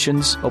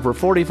locations, over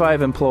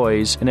 45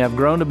 employees, and have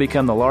grown to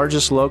become the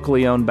largest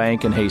locally owned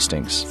bank in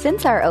Hastings.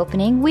 Since our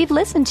opening, we've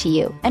listened to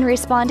you and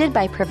responded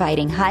by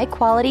providing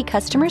high-quality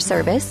customer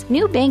service,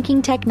 new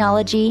banking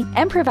technology,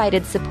 and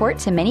provided support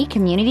to many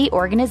community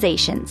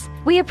organizations.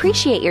 We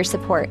appreciate your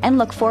support and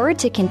look forward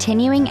to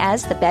continuing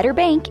as the better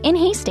bank in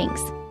Hastings.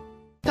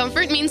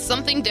 Comfort means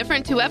something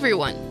different to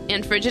everyone,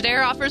 and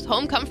Frigidaire offers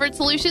home comfort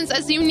solutions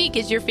as unique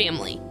as your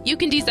family. You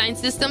can design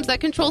systems that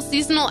control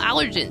seasonal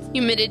allergens,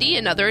 humidity,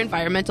 and other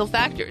environmental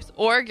factors,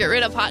 or get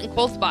rid of hot and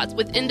cold spots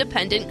with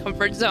independent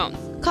comfort zones.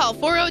 Call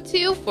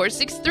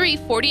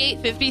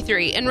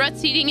 402-463-4853, and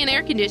Ruts Heating and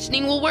Air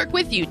Conditioning will work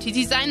with you to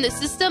design the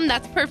system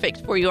that's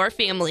perfect for your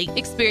family.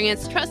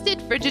 Experience trusted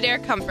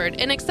Frigidaire comfort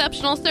and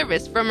exceptional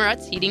service from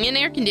Ruts Heating and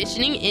Air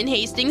Conditioning in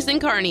Hastings and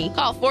Kearney.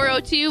 Call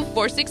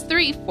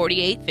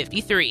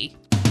 402-463-4853.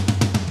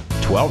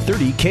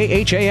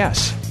 1230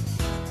 KHAS.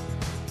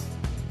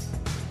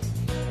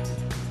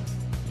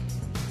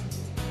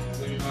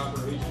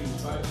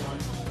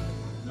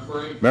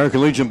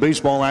 American Legion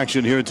baseball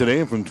action here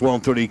today from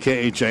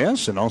 1230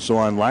 KHAS and also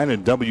online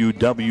at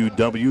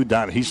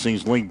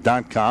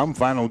www.hastingslink.com.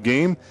 Final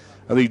game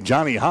of the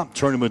Johnny Hop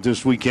tournament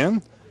this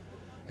weekend.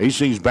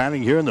 Hastings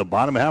batting here in the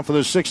bottom half of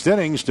the 6th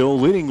inning, still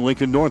leading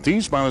Lincoln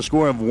Northeast by a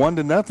score of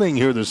 1-0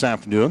 here this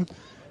afternoon.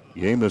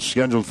 Game that's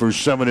scheduled for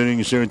 7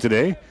 innings here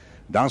today.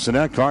 Dawson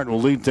Eckhart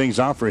will lead things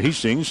off for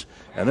Hastings.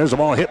 And there's a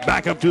ball hit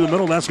back up to the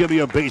middle. That's going to be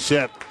a base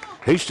hit.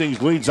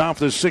 Hastings leads off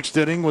the 6th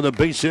inning with a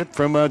base hit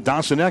from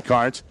Dawson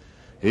Eckhart.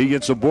 He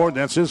gets aboard.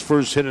 That's his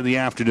first hit of the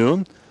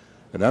afternoon.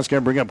 And that's going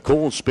to bring up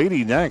Cole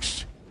Spady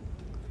next.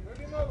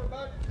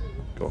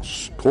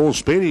 Cole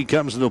Spady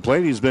comes to the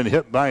plate. He's been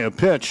hit by a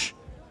pitch.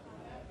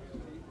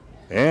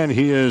 And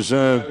he has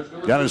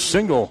got a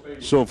single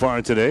so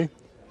far today.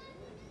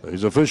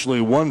 He's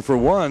officially 1 for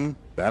 1.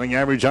 Batting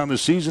average on the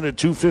season at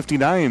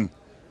 .259.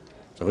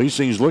 So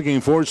Hastings looking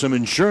for some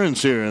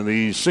insurance here in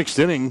the 6th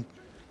inning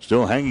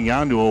still hanging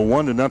on to a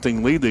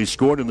 1-0 lead. They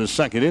scored in the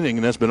second inning,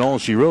 and that's been all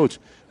she wrote.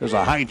 There's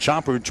a high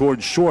chopper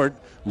towards short.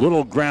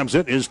 Little grabs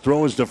it. His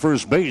throw is to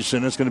first base,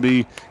 and it's going to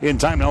be in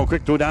time now.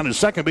 Quick throw down to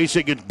second base.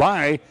 It gets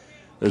by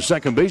the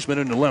second baseman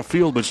in the left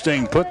field, but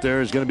staying put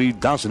there is going to be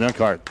Dawson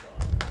Eckhart.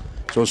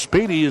 So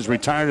Spady is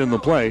retired in the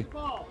play.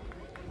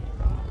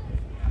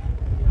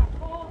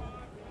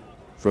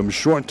 From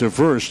short to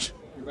first.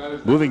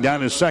 Moving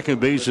down to second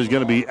base is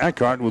going to be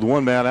Eckhart with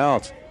one man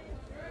out.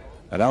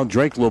 And now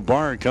Drake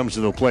LeBar comes to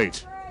the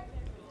plate.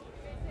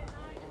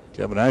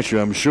 Kevin Asher,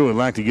 I'm sure, would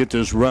like to get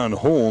this run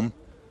home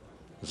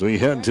as we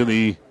head to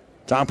the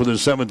top of the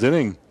seventh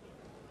inning.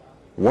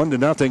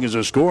 1-0 is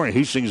a score.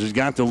 Hastings has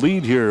got the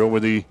lead here over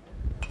the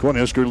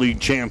Cornhusker League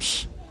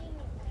champs.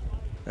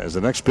 As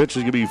the next pitch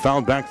is going to be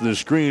fouled back to the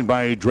screen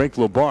by Drake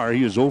LeBar.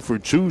 He is 0 for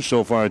 2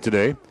 so far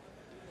today.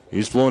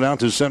 He's flown out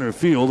to center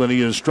field, and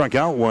he has struck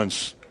out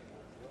once.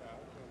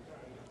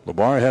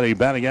 LeBar had a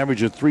batting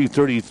average of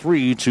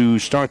 .333 to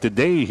start the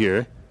day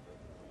here.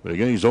 But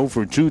again, he's 0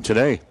 for 2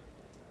 today.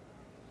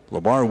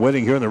 LeBar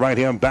waiting here in the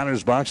right-hand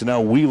batter's box, and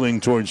now wheeling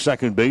towards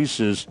second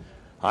base is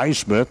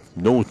Highsmith.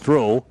 No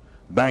throw.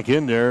 Back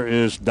in there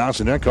is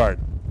Dawson Eckhart.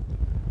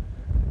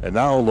 And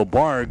now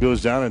LeBar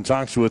goes down and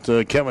talks with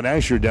Kevin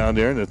Asher down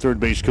there in the third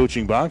base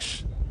coaching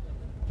box.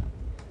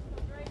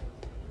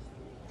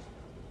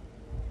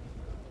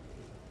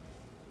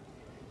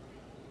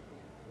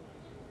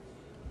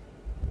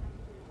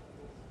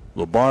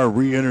 LeBar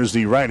re-enters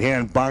the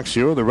right-hand box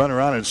here. The runner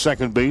on at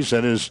second base,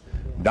 that is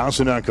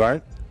Dawson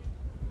Eckhart.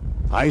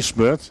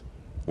 Highsmith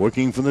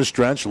working from the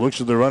stretch, looks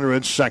at the runner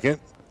at second,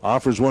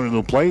 offers one to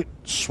the plate,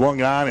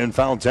 swung on and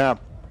foul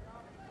tap.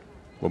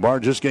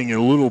 LeBar just getting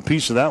a little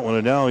piece of that one,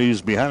 and now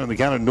he's behind on the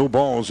count of no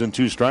balls and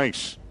 2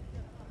 strikes.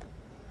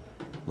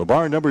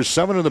 LeBar, number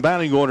 7 in the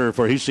batting order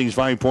for Hastings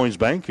 5 Points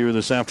Bank here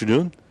this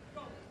afternoon.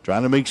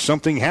 Trying to make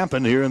something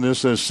happen here in this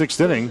sixth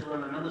inning.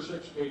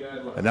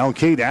 And now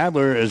Kate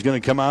Adler is going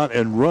to come out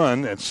and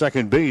run at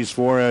second base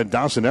for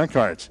Dawson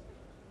Eckhart.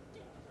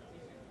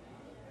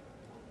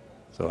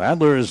 So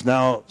Adler is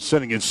now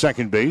sitting at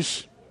second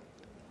base.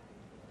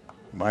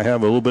 Might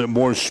have a little bit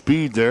more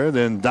speed there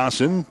than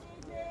Dawson.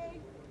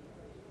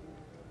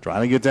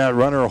 Trying to get that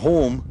runner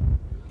home.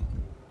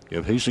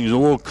 Give Hastings a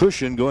little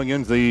cushion going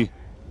into the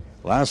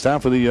last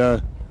half of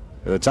the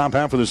top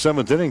half of the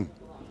seventh inning.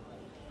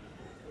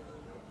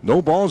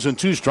 No balls and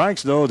 2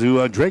 strikes, though,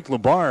 to Drake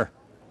LeBar.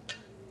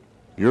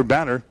 Your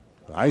batter.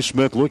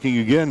 Highsmith looking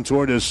again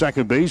toward his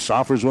second base.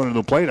 Offers one to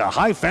the plate. A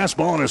high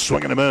fastball and a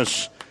swing and a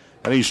miss.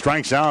 And he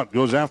strikes out.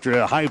 Goes after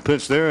a high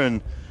pitch there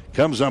and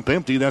comes up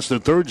empty. That's the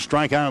 3rd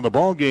strikeout of the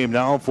ball game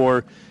now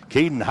for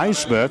Caden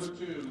Highsmith.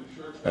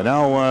 And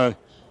now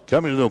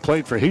coming to the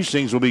plate for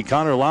Hastings will be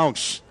Connor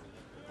Laux.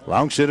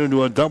 Laux hit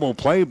into a double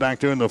play back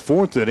there in the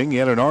 4th inning. He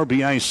had an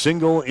RBI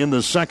single in the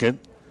 2nd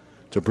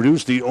to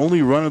produce the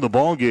only run of the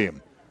ball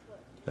game.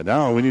 And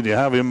now we need to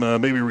have him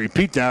maybe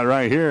repeat that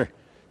right here.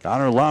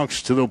 Connor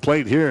Laux to the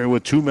plate here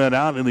with 2 men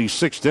out in the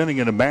 6th inning,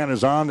 and a man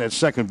is on at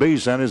second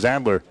base, and is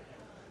Adler.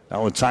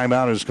 Now a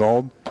timeout is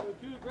called.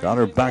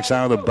 Connor backs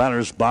out of the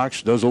batter's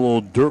box, does a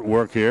little dirt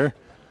work here.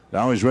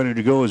 Now he's ready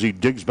to go as he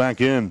digs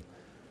back in.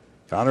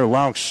 Connor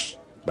Laux,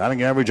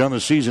 batting average on the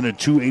season at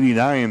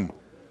 .289.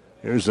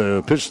 Here's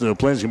the pitch to the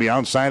plate. It's going to be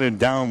outside and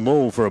down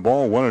low for a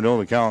ball. 1-0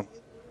 the count.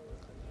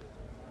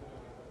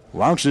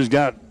 Laux has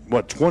got,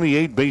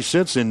 28 base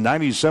hits and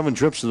 97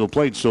 trips to the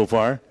plate so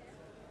far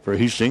for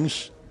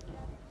Hastings.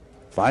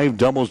 5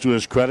 doubles to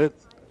his credit.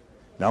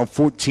 Now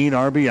 14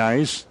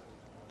 RBIs.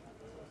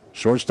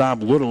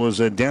 Shortstop Little is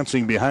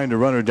dancing behind the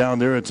runner down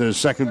there at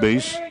second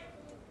base.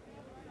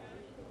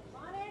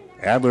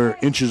 Adler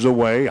inches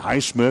away.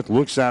 Highsmith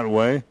looks that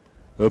way.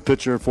 The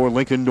pitcher for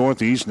Lincoln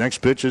Northeast. Next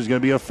pitch is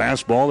going to be a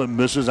fastball that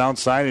misses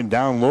outside and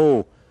down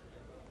low.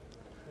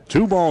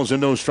 2 balls and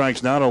no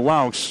strikes now to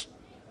Laux.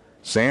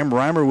 Sam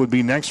Reimer would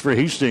be next for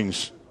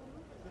Hastings.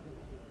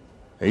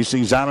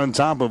 Hastings out on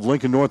top of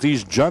Lincoln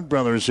Northeast Judd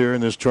Brothers here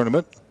in this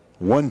tournament.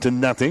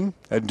 1-0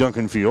 at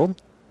Duncan Field.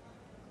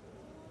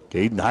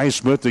 Caden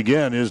Highsmith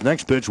again. His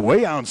next pitch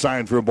way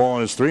outside for a ball,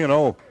 and it's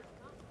 3-0.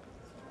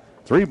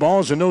 3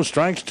 balls and no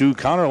strikes to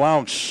Connor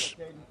Laux.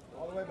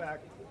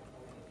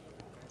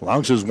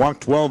 Laux has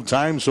walked 12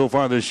 times so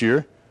far this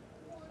year.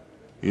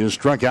 He has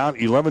struck out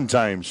 11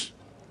 times.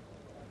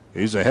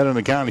 He's ahead on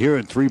the count here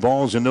at 3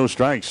 balls and no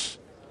strikes.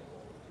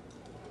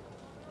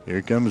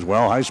 Here comes,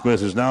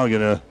 Highsmith is now going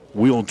to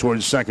wheel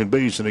towards second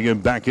base, and again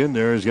back in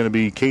there is going to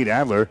be Kate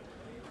Adler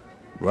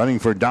running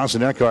for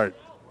Dawson Eckhart.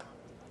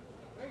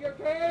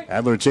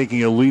 Adler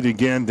taking a lead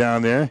again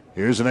down there.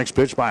 Here's the next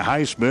pitch by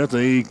Highsmith.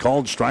 A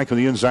called strike on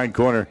the inside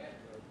corner.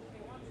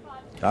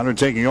 Connor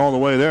taking all the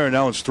way there.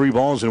 Now it's 3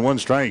 balls and 1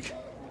 strike.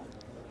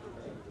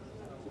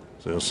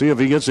 So we'll see if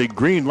he gets a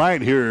green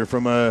light here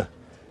from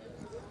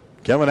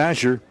Kevin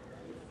Asher.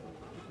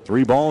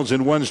 3 balls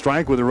and 1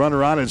 strike with a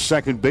runner on at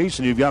second base,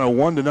 and you've got a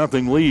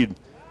 1-0 lead.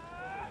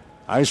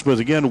 Highsmith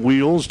again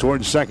wheels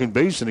towards second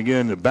base, and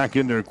again back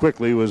in there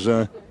quickly was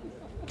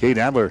Kate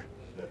Adler.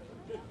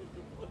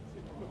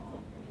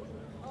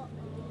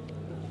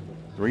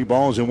 3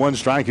 balls and 1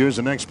 strike. Here's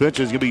the next pitch.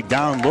 It's going to be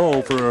down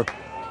low for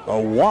a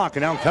walk.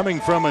 And now coming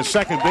from a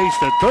second base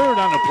to third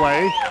on the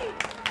play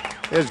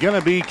is going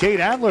to be Kate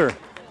Adler.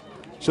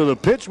 So the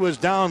pitch was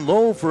down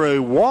low for a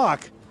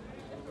walk.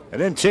 And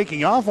then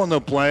taking off on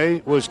the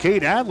play was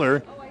Kate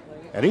Adler.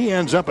 And he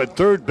ends up at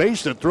third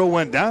base. The throw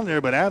went down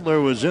there, but Adler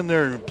was in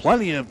there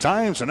plenty of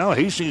times. So now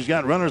Hastings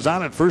got runners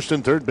on at first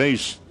and third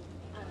base.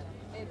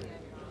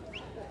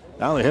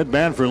 Now the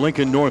headman for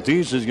Lincoln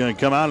Northeast is going to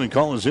come out and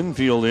call his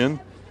infield in.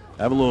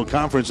 Have a little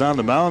conference on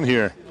the mound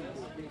here.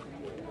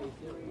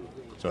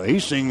 So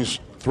Hastings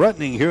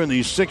threatening here in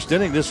the 6th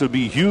inning. This would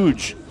be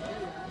huge.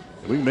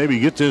 We can maybe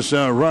get this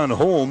run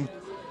home.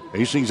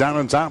 Hastings out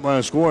on top by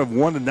a score of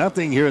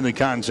 1-0 here in the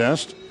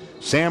contest.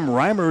 Sam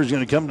Reimer is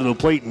going to come to the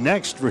plate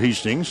next for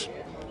Hastings.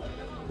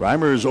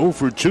 Reimer is 0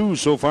 for 2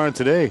 so far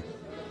today.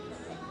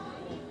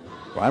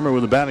 Reimer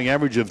with a batting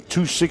average of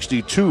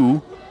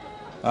 .262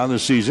 on the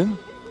season.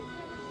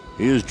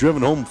 He has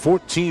driven home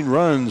 14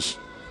 runs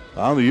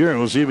on the year.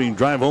 We'll see if he can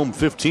drive home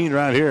 15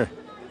 right here.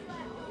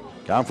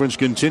 Conference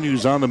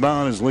continues on the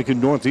mound as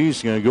Lincoln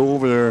Northeast going to go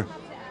over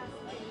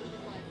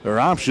their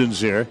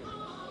options here.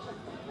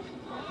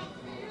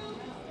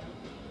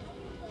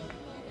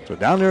 So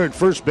down there at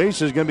first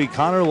base is going to be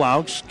Connor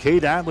Laux.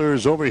 Kate Adler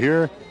is over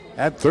here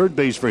at third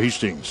base for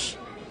Hastings.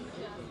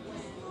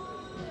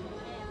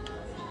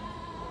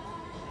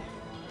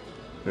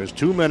 There's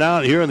 2 men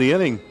out here in the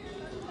inning.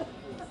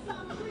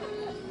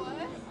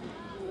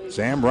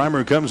 Sam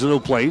Reimer comes to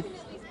the plate.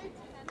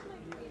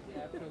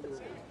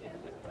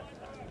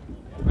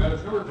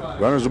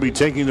 Runners will be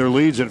taking their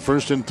leads at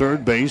first and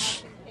third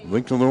base.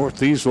 Lincoln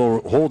Northeast will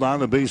hold on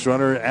the base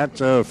runner at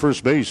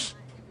first base.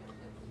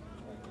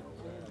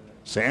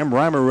 Sam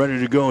Reimer ready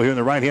to go here in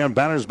the right-hand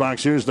batter's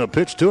box. Here's the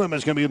pitch to him.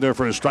 It's going to be there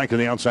for a strike in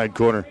the outside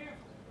corner.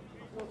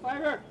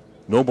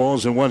 No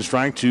balls and 1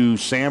 strike to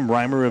Sam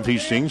Reimer of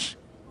Hastings.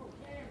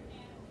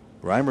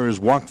 Reimer has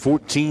walked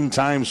 14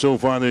 times so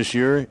far this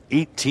year,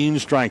 18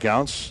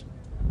 strikeouts.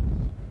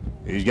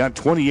 He's got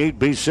 28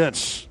 base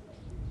hits.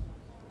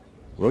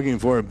 Looking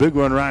for a big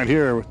one right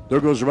here. There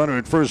goes the runner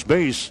at first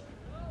base.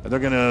 And they're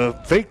going to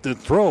fake the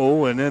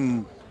throw, and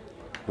then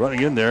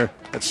running in there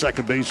at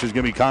second base is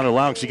going to be Connor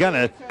Laux. He kind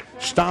of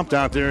stopped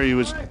out there. He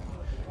was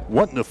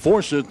wanting to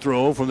force a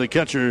throw from the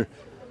catcher,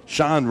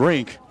 Sean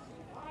Rink.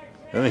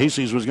 And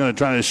Hastings was going to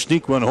try to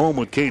sneak one home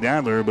with Kate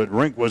Adler, but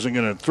Rink wasn't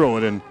going to throw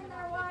it. And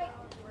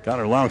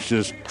Connor Laux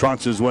just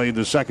trots his way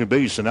to second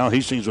base. And now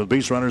Hastings with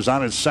base runners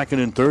on at second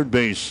and third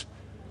base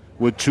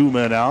with 2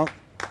 men out.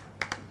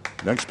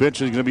 Next pitch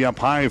is going to be up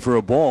high for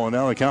a ball. And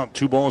now they count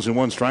 2 balls and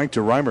 1 strike to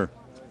Reimer.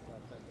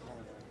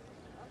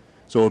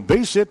 So a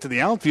base hit to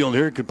the outfield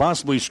here could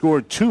possibly score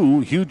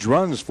 2 huge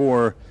runs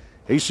for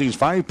Hastings.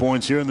 5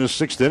 points here in this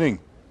 6th inning.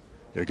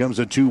 Here comes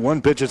the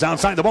 2-1 pitch. It's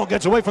outside. The ball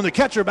gets away from the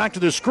catcher. Back to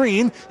the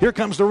screen. Here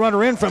comes the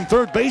runner in from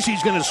third base.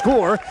 He's going to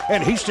score,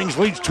 and Hastings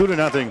leads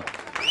 2-0.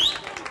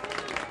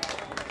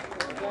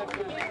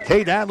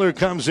 Kate Adler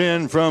comes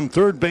in from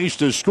third base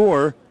to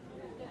score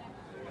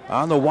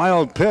on the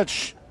wild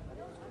pitch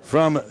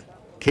from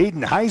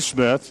Caden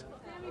Highsmith.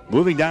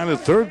 Moving down to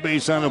third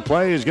base on the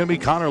play is going to be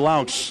Connor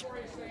Laux.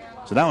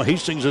 So now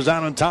Hastings is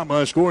out on top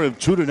by a score of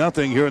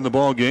 2-0 here in the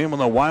ball game on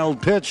the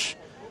wild pitch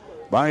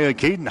by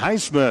Caden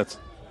Highsmith.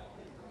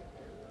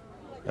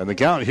 And the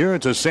count here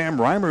to Sam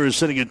Reimer is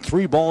sitting at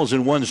 3 balls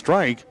and 1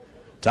 strike.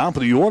 Top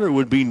of the order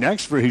would be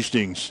next for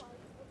Hastings.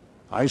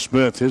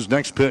 Highsmith, his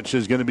next pitch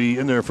is going to be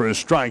in there for a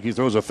strike. He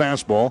throws a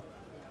fastball.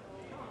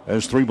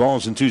 There's 3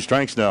 balls and 2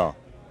 strikes now.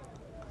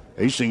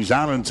 Hastings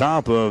out on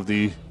top of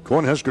the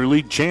Cornhusker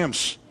League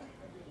champs.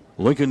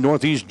 Lincoln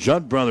Northeast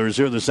Judd Brothers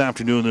here this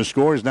afternoon. The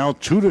score is now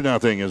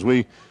 2-0 as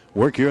we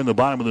work here in the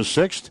bottom of the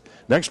 6th.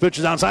 Next pitch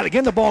is outside.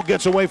 Again, the ball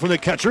gets away from the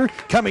catcher.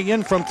 Coming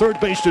in from third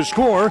base to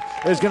score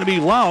is going to be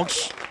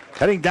Laux.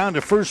 Heading down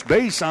to first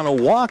base on a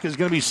walk is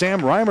going to be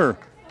Sam Reimer.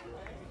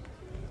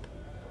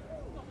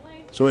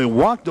 So a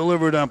walk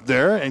delivered up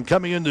there, and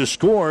coming in to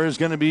score is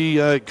going to be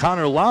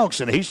Connor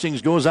Laux, and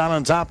Hastings goes out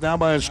on top now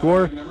by a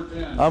score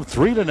of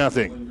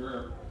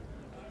 3-0.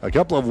 A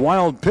couple of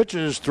wild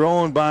pitches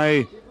thrown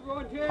by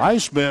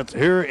Highsmith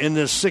here in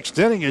this 6th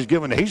inning has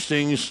given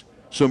Hastings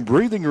some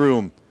breathing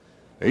room.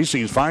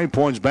 Hastings 5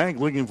 points back,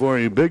 looking for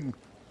a big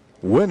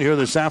win here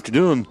this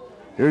afternoon.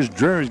 Here's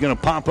Dreher. He's going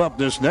to pop up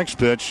this next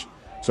pitch.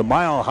 It's a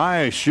mile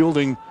high,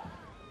 shielding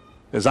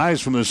his eyes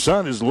from the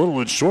sun. Is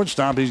little at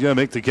shortstop. He's going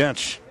to make the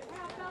catch.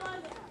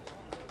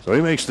 So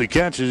he makes the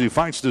catch as he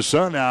fights the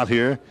sun out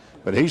here.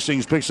 But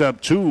Hastings picks up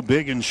 2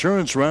 big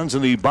insurance runs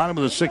in the bottom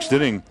of the 6th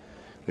inning.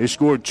 They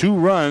scored 2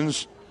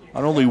 runs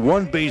on only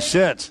 1 base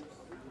hit.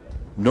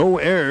 No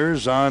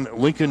errors on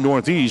Lincoln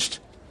Northeast.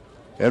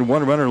 And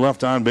 1 runner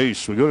left on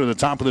base. We go to the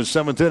top of the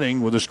 7th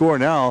inning with the score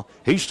now.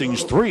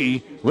 Hastings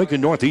 3,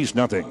 Lincoln Northeast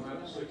nothing.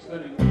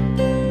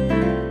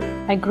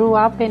 I grew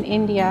up in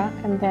India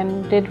and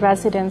then did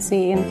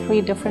residency in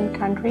 3 different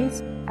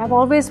countries. I've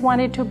always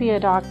wanted to be a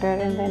doctor,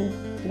 and then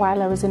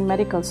while I was in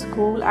medical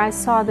school, I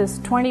saw this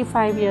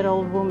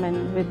 25-year-old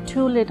woman with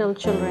 2 little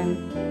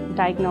children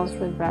diagnosed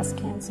with breast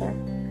cancer.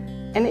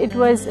 And it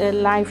was a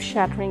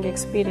life-shattering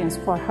experience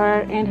for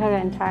her and her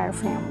entire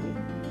family.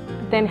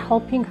 Then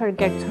helping her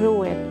get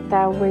through it,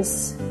 that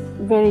was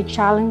very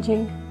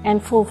challenging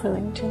and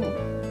fulfilling to me.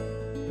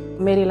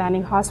 Mary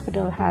Lanning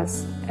Hospital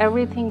has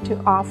everything to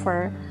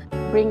offer,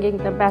 bringing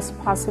the best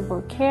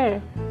possible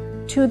care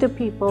to the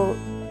people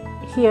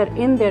here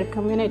in their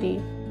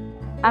community.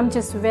 I'm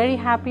just very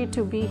happy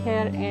to be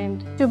here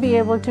and to be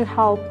able to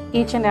help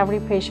each and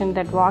every patient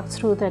that walks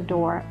through the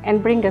door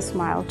and bring a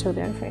smile to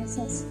their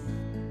faces.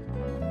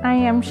 I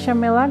am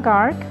Shamila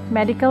Garg,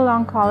 medical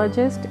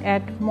oncologist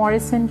at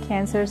Morrison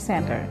Cancer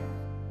Center.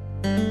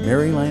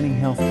 Mary Lanning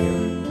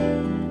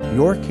Healthcare.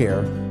 Your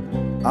care,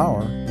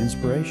 our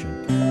inspiration.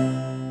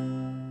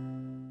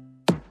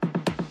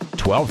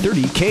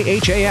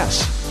 1230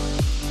 KHAS.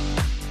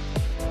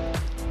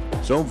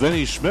 So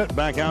Vinny Schmidt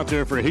back out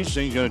there for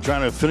Hastings, going to try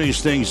to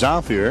finish things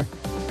off here.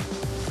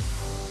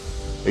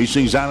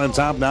 Hastings out on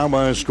top now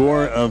by a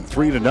score of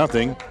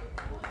 3-0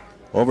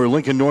 over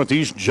Lincoln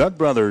Northeast Judd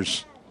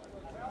Brothers.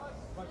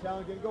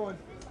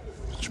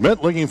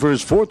 Schmidt looking for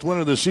his 4th win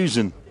of the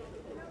season.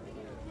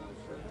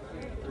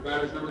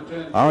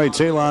 All right,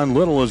 Talon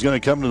Little is going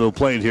to come to the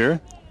plate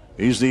here.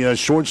 He's the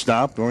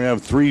shortstop. We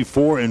have 3,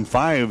 4, and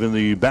 5 in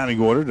the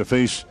batting order to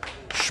face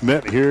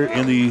Schmidt here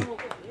in the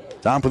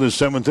top of the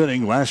 7th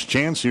inning. Last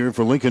chance here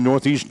for Lincoln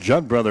Northeast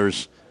Judd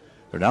Brothers.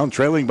 They're now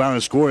trailing by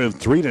a score of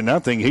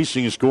 3-0.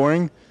 Hastings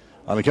scoring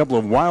on a couple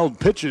of wild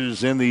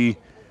pitches in the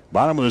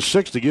bottom of the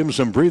 6th to give him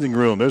some breathing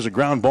room. There's a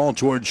ground ball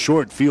towards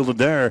short, fielded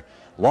there.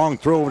 Long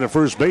throw over to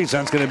first base.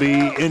 That's going to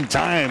be in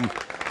time.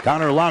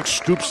 Connor Locke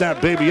scoops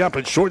that baby up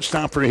at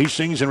shortstop for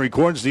Hastings and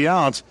records the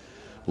outs.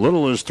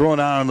 Little is thrown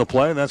out on the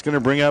play. That's going to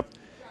bring up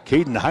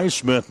Caden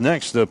Highsmith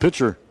next, the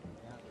pitcher.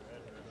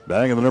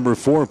 Batting in the number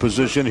 4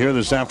 position here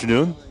this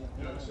afternoon.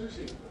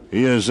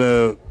 He is,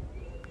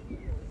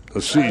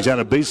 let's see, he's had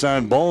a base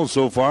on ball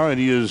so far, and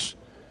he has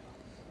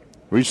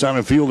reached on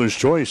a fielder's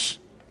choice.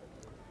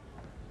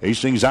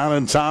 Hastings out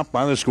on top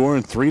by the score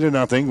of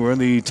 3-0. We're in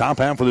the top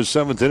half of the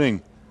 7th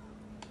inning.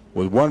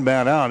 With one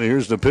bat out,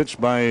 here's the pitch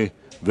by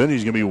Vinny.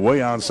 He's going to be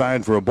way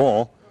outside for a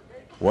ball.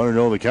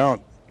 1-0 the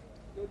count.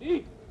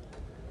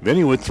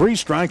 Vinny with 3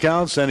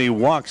 strikeouts and he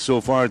walked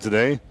so far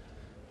today.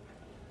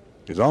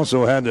 He's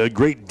also had a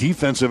great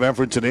defensive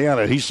effort today out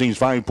of Hastings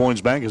 5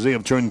 Points Bank as they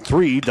have turned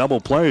 3 double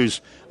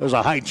plays. There's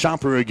a high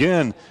chopper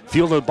again,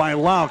 fielded by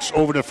Laux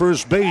over to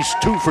first base,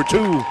 2 for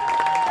 2.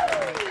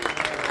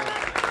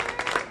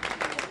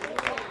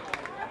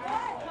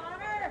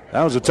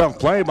 That was a tough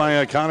play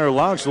by Connor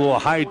Laux. A little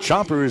high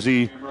chopper as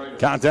he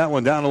got that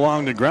one down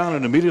along the ground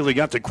and immediately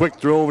got the quick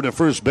throw over to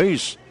first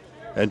base.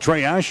 And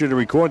Trey Asher to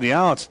record the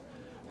out.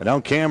 And now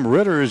Cam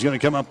Ritter is going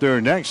to come up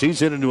there next. He's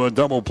hit into a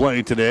double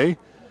play today.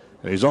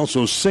 And he's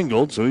also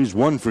singled, so he's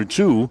 1 for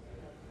 2.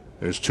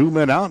 There's 2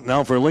 men out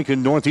now for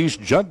Lincoln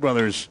Northeast Judd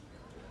Brothers.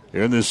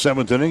 Here in this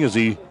 7th inning as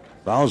he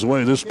fouls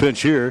away this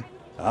pitch here.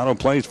 Out of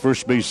play,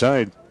 first base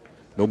side.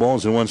 No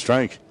balls and 1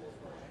 strike.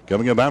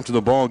 Coming up after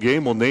the ball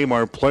game, we'll name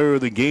our player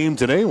of the game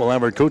today. We'll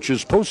have our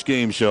coach's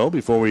post-game show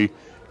before we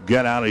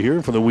get out of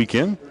here for the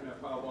weekend.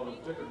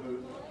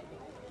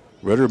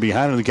 Ritter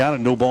behind in the count at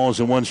no balls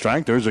and 1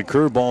 strike. There's a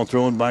curveball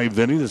thrown by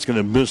Vinny that's going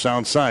to miss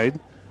outside.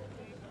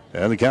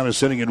 And the count is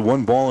sitting at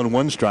 1 ball and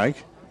 1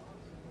 strike.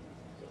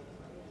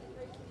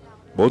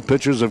 Both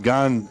pitchers have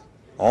gone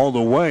all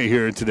the way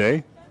here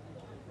today.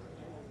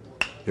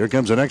 Here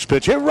comes the next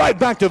pitch. Hit right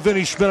back to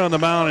Vinny Schmidt on the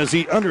mound as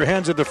he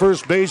underhands it to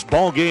first base.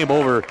 Ball game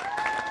over.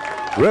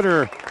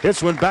 Ritter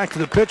hits one back to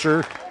the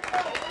pitcher.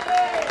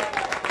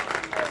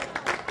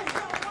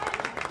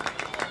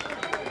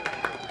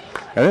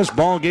 And this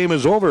ball game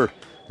is over.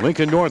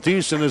 Lincoln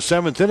Northeast in the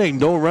 7th inning.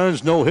 No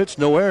runs, no hits,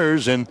 no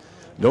errors, and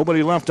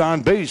nobody left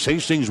on base.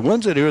 Hastings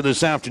wins it here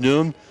this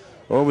afternoon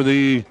over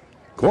the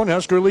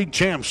Cornhusker League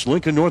champs,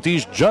 Lincoln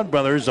Northeast Judd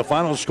Brothers. The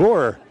final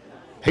score,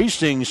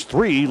 Hastings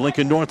 3,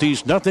 Lincoln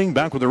Northeast nothing.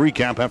 Back with a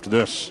recap after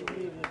this.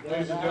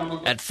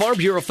 At Farm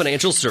Bureau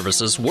Financial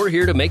Services, we're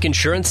here to make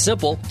insurance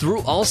simple through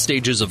all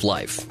stages of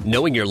life.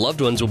 Knowing your loved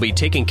ones will be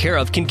taken care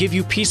of can give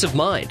you peace of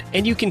mind,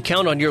 and you can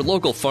count on your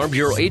local Farm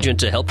Bureau agent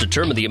to help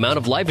determine the amount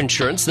of life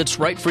insurance that's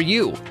right for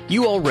you.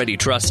 You already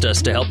trust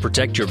us to help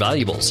protect your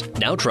valuables.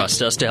 Now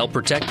trust us to help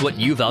protect what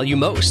you value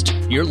most,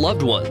 your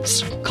loved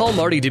ones. Call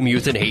Marty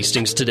DeMuth in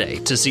Hastings today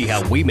to see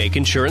how we make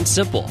insurance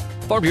simple.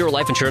 Farm Bureau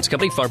Life Insurance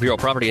Company, Farm Bureau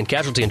Property and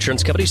Casualty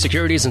Insurance Company,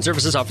 securities and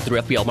services offered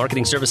through FBL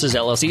Marketing Services,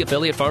 LLC,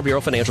 affiliate Farm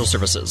Bureau Financial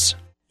Services.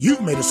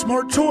 You've made a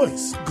smart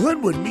choice.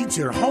 Glenwood meets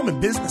your home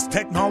and business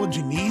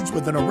technology needs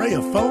with an array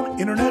of phone,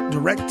 internet,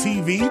 direct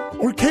TV,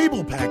 or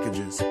cable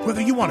packages.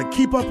 Whether you want to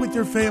keep up with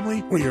your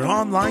family or your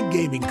online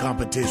gaming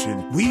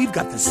competition, we've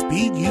got the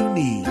speed you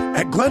need.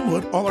 At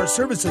Glenwood, all our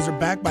services are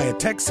backed by a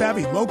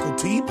tech-savvy local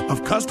team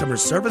of customer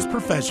service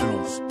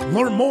professionals.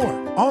 Learn more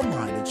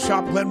online at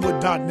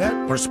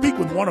shopglenwood.net or speak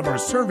with one of our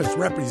service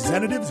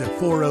representatives at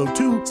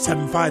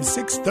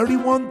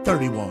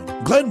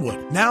 402-756-3131.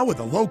 Glenwood, now with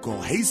a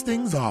local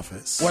Hastings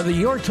office. Whether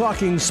you're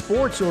talking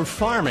sports or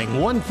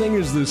farming, one thing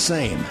is the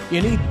same.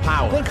 You need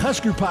power. Think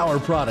Husker Power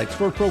products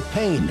for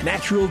propane,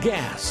 natural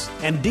gas,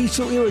 and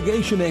diesel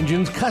irrigation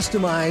engines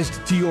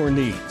customized to your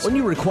needs. When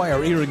you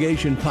require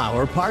irrigation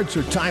power, parts,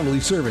 or timely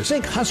service,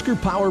 think Husker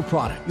Power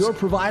products, your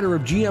provider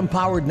of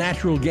GM-powered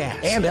natural gas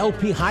and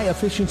LP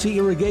high-efficiency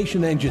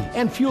irrigation engine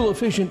and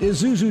fuel-efficient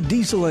Isuzu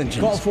diesel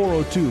engines. Call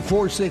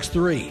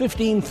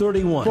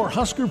 402-463-1531 for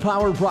Husker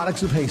Power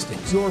products of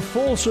Hastings, your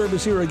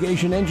full-service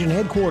irrigation engine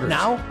headquarters.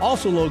 Now,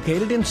 also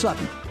located in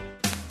Sutton.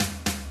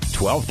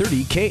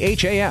 1230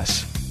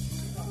 KHAS.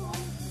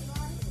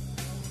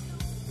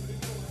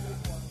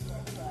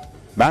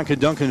 Back at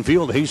Duncan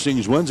Field,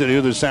 Hastings wins it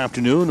here this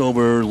afternoon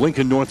over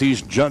Lincoln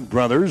Northeast Judd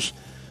Brothers.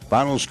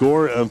 Final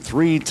score of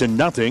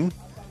 3-0.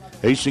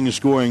 Hastings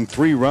scoring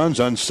 3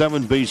 runs on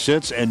 7 base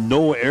hits and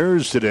no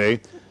errors today.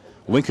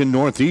 Lincoln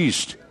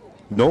Northeast,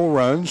 no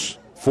runs,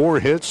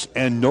 4 hits,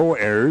 and no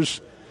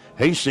errors.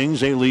 Hastings,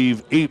 they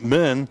leave 8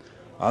 men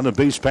on the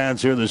base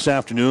pads here this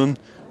afternoon.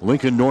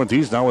 Lincoln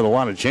Northeast now with a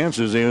lot of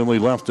chances. They only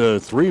left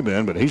 3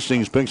 men, but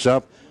Hastings picks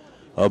up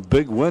a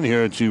big win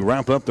here to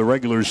wrap up the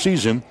regular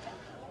season.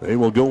 They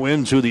will go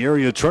into the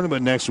area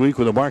tournament next week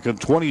with a mark of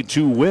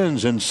 22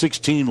 wins and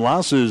 16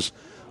 losses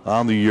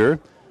on the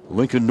year.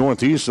 Lincoln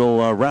Northeast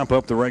will wrap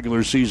up the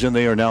regular season.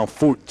 They are now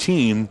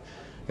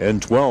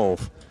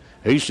 14-12.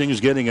 Hastings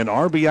getting an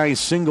RBI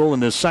single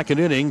in the second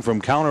inning from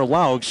Connor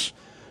Laux,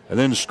 and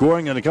then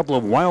scoring on a couple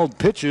of wild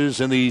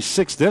pitches in the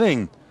 6th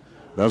inning.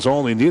 That's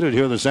all they needed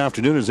here this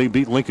afternoon as they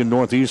beat Lincoln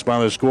Northeast by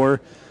the score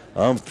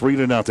of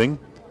 3-0.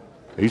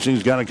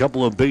 Hastings got a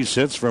couple of base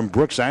hits from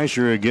Brooks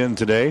Asher again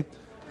today,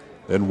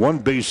 and 1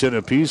 base hit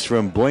apiece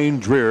from Blaine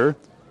Dreer.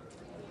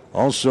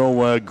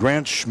 Also,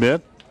 Grant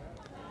Schmidt.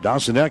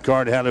 Dawson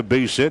Eckhart had a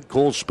base hit.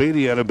 Cole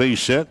Spady had a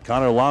base hit.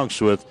 Connor Laux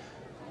with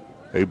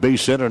a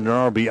base hit and an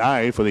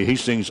RBI for the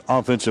Hastings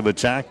offensive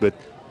attack, but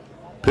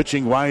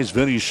pitching-wise,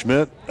 Vinny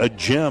Schmidt, a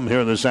gem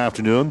here this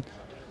afternoon.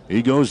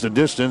 He goes the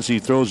distance. He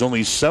throws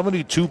only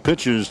 72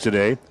 pitches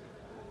today.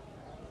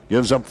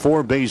 Gives up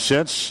 4 base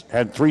hits,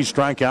 had 3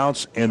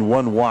 strikeouts, and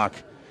 1 walk.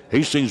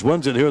 Hastings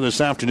wins it here this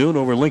afternoon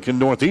over Lincoln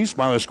Northeast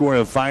by a score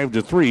of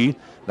 5-3.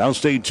 Now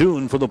stay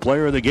tuned for the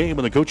player of the game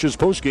and the coach's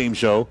postgame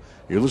show.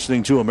 You're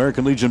listening to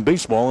American Legion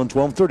Baseball on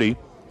 1230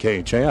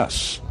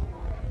 KHAS.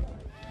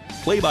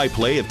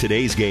 Play-by-play of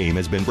today's game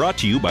has been brought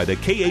to you by the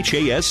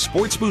KHAS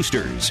Sports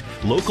Boosters,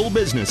 local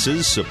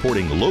businesses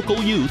supporting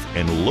local youth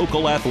and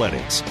local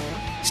athletics.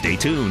 Stay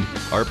tuned.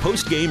 Our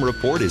post-game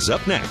report is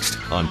up next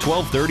on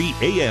 1230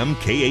 AM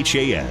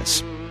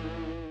KHAS.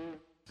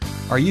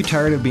 Are you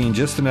tired of being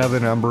just another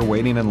number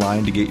waiting in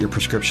line to get your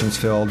prescriptions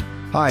filled?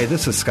 Hi,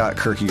 this is Scott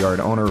Kierkegaard,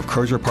 owner of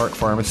Crozier Park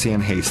Pharmacy in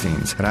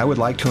Hastings, and I would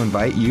like to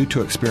invite you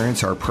to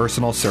experience our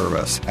personal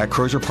service. At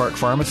Crozier Park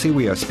Pharmacy,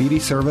 we have speedy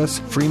service,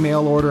 free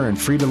mail order, and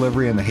free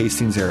delivery in the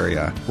Hastings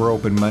area. We're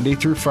open Monday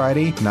through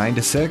Friday, 9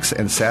 to 6,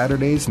 and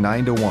Saturdays,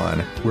 9 to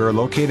 1. We are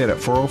located at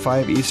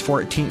 405 East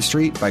 14th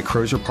Street by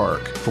Crozier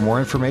Park. For more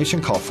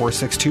information, call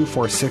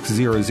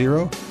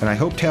 462-4600, and I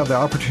hope to have the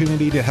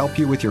opportunity to help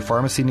you with your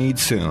pharmacy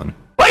needs soon.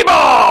 Play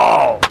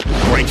ball!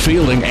 Great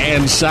fielding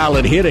and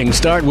solid hitting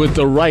start with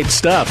the right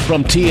stuff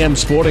from TM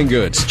Sporting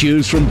Goods.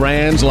 Choose from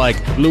brands like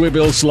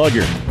Louisville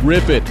Slugger,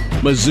 Rip It,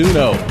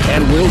 Mizuno,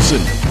 and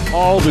Wilson.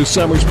 All the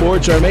summer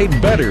sports are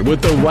made better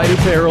with the right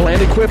apparel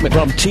and equipment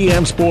from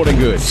TM Sporting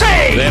Goods.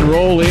 Then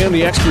roll in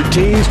the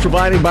expertise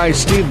provided by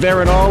Steve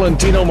Veronal and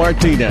Tino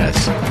Martinez.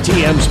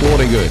 TM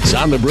Sporting Goods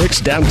on the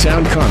Bricks,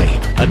 downtown Kearney,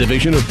 a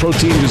division of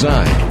Protein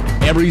Design.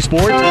 Every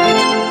sport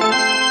done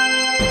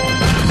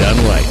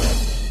right.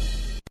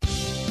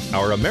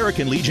 Our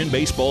American Legion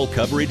baseball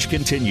coverage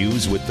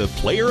continues with the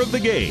player of the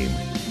game.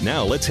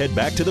 Now let's head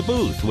back to the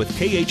booth with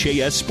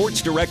KHAS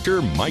Sports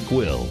Director Mike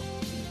Will.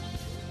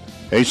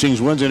 Hastings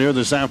wins it here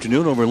this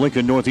afternoon over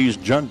Lincoln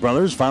Northeast Judd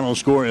Brothers. Final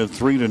score of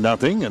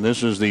 3-0. And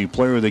this is the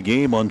player of the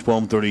game on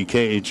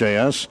 1230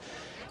 KHAS.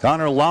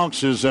 Connor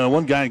Laux is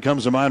one guy that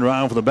comes to mind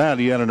right off the bat.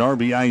 He had an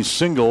RBI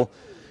single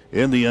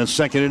in the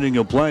second inning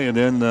of play. And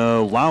then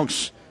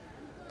Laux,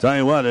 tell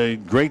you what, a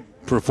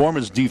great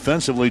performance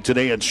defensively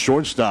today at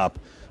shortstop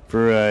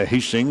for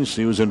Hastings.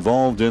 He was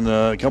involved in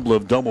a couple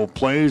of double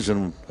plays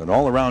and an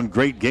all-around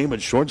great game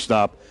at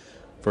shortstop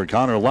for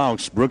Connor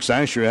Laux. Brooks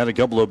Asher had a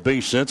couple of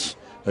base hits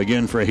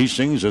again for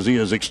Hastings as he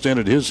has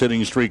extended his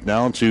hitting streak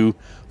now to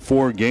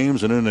 4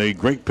 games. And then a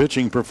great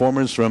pitching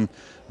performance from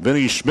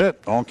Vinny Schmidt.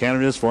 All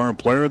candidates for our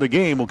player of the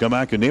game. We'll come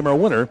back and name our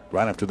winner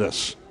right after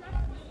this.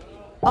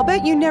 I'll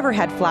bet you never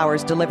had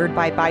flowers delivered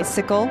by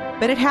bicycle,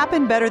 but it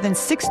happened better than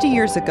 60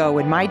 years ago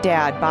when my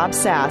dad, Bob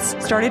Sass,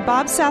 started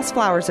Bob Sass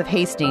Flowers of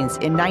Hastings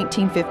in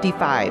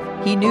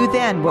 1955. He knew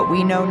then what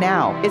we know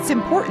now. It's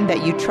important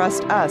that you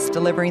trust us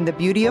delivering the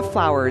beauty of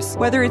flowers,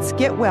 whether it's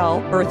get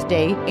well,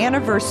 birthday,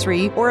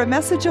 anniversary, or a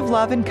message of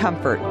love and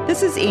comfort.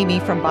 This is Amy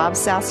from Bob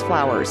Sass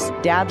Flowers.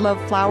 Dad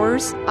loved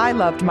flowers. I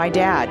loved my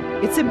dad.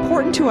 It's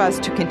important to us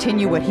to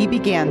continue what he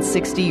began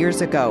 60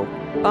 years ago.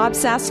 Bob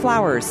Sass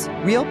Flowers.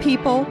 Real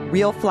people,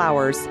 real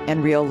flowers,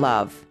 and real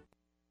love.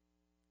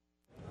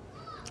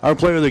 Our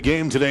player of the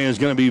game today is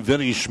going to be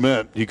Vinny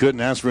Schmidt. You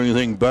couldn't ask for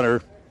anything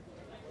better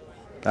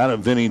out of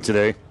Vinny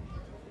today.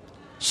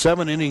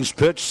 7 innings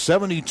pitched,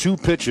 72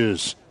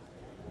 pitches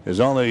is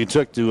all that he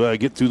took to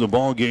get through the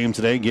ball game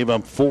today. Gave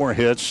up 4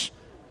 hits,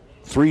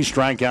 3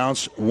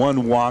 strikeouts,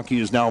 1 walk. He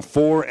is now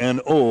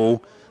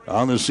 4-0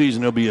 on the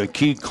season. He'll be a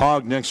key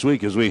cog next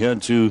week as we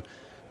head to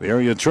the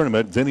area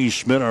tournament. Vinny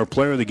Schmidt, our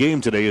player of the game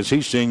today, as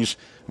Hastings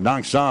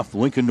knocks off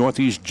Lincoln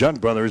Northeast Judd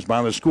Brothers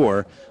by the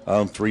score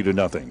of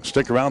 3-0.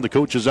 Stick around. The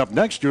coach is up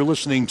next. You're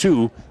listening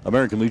to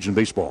American Legion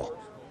Baseball.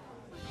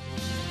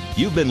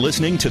 You've been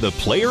listening to the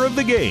Player of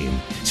the Game.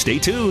 Stay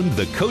tuned.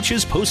 The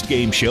Coach's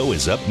Post-Game Show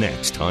is up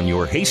next on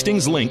your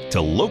Hastings link to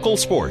local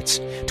sports.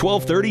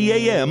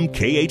 1230 a.m.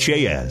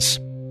 KHAS.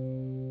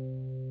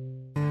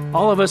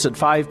 All of us at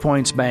 5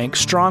 Points Bank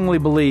strongly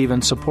believe in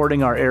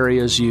supporting our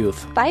area's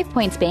youth. 5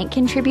 Points Bank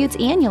contributes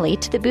annually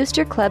to the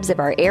booster clubs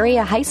of our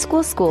area high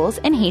school schools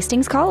and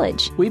Hastings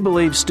College. We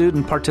believe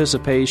student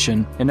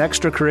participation in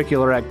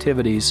extracurricular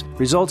activities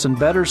results in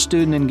better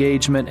student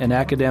engagement and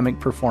academic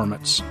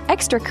performance.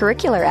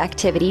 Extracurricular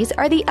activities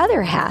are the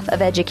other half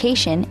of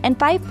education, and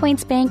 5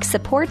 Points Bank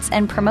supports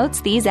and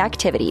promotes these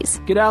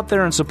activities. Get out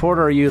there and support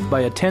our youth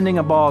by attending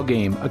a ball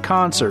game, a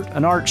concert,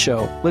 an art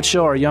show. Let's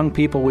show our young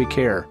people we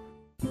care.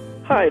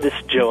 Hi, this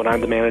is Joe, and I'm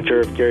the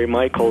manager of Gary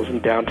Michaels in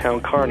downtown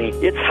Kearney.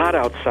 It's hot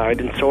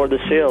outside, and so are the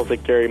sales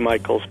at Gary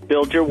Michaels.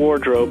 Build your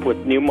wardrobe with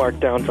new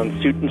markdowns on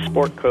suit and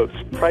sport coats,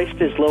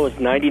 priced as low as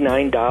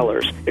 $99.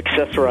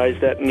 Accessorize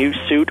that new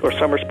suit or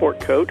summer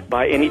sport coat,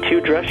 buy any 2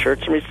 dress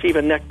shirts, and receive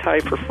a necktie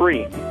for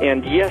free.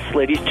 And yes,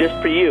 ladies,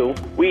 just for you,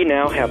 we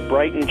now have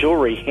Brighton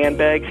jewelry,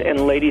 handbags,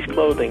 and ladies'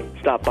 clothing.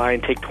 Stop by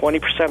and take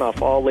 20%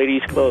 off all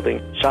ladies'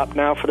 clothing. Shop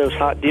now for those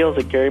hot deals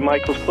at Gary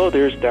Michaels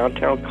Clothiers,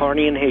 downtown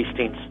Kearney and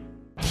Hastings.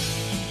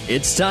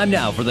 It's time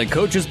now for the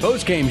Coach's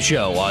Postgame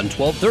Show on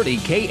 1230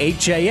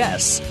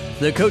 KHAS.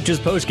 The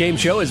Coach's Postgame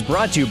Show is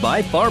brought to you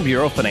by Farm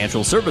Bureau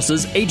Financial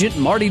Services agent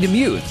Marty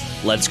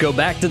DeMuth. Let's go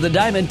back to the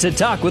diamond to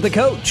talk with the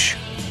coach.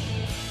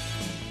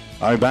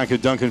 All right, back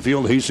at Duncan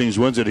Field. Hastings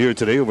wins it here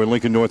today over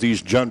Lincoln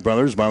Northeast Judd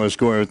Brothers by the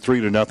score of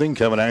 3-0.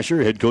 Kevin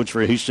Asher, head coach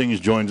for Hastings,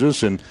 joins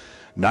us. And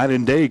night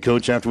and day,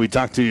 Coach, after we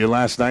talked to you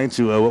last night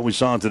to what we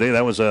saw today,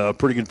 that was a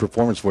pretty good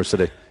performance for us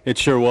today. It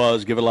sure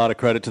was. Give a lot of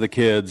credit to the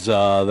kids.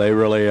 They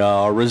really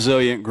are a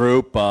resilient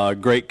group,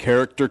 great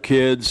character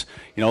kids.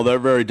 You know, they're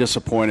very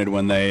disappointed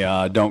when they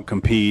don't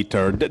compete,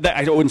 or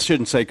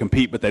shouldn't say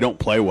compete, but they don't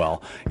play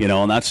well. You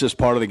know, and that's just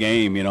part of the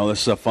game. You know,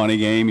 this is a funny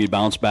game. You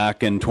bounce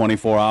back in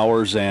 24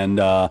 hours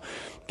and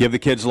give the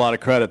kids a lot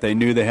of credit. They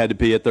knew they had to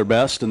be at their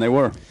best, and they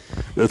were.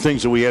 The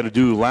things that we had to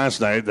do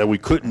last night that we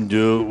couldn't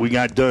do, we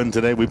got done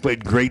today. We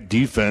played great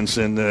defense,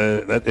 and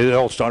it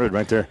all started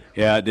right there.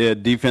 Yeah, it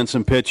did. Defense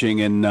and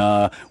pitching,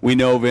 and we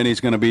know Vinny's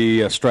going to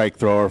be a strike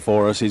thrower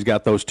for us. He's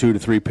got those 2 to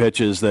 3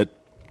 pitches that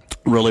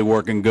really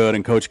working good,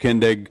 and Coach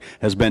Kindig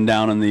has been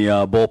down in the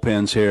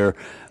bullpens here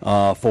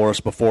for us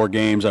before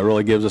games. That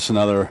really gives us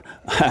another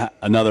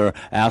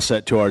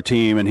asset to our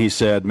team. And he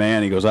said,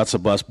 "Man," he goes, "that's the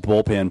best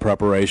bullpen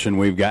preparation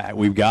we've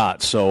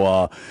got."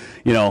 So,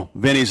 you know,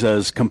 Vinny's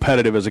as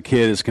competitive as a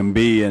kid as can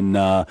be, and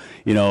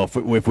you know,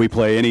 if we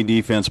play any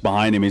defense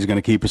behind him, he's going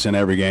to keep us in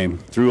every game.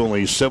 Threw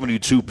only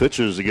 72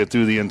 pitches to get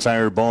through the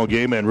entire ball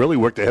game, and really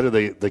worked ahead of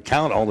the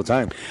count all the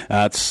time.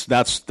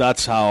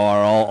 That's how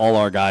all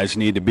our guys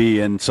need to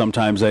be, and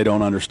sometimes they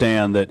don't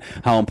understand that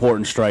how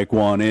important strike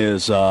one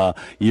is.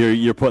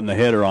 You're putting the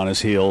hitter on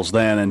his heels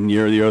then, and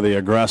you're the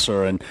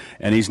aggressor, and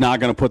he's not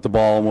going to put the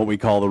ball in what we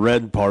call the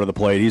red part of the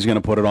plate. He's going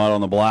to put it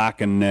on the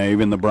black and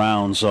even the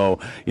brown. So,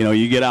 you know,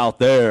 you get out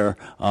there,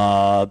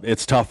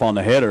 it's tough on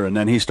the hitter, and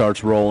then he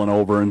starts rolling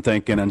over and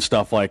thinking and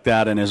stuff like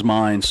that in his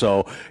mind.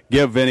 So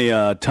give Vinny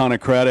a ton of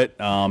credit,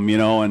 you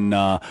know, and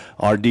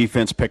our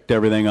defense picked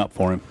everything up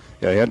for him.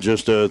 Yeah, he had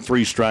just 3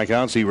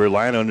 strikeouts. He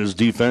relied on his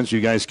defense.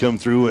 You guys come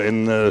through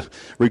and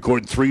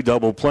record 3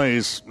 double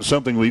plays,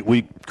 something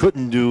we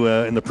couldn't do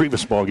in the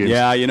previous ball games.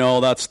 Yeah, you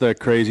know, that's the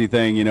crazy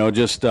thing. You know,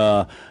 just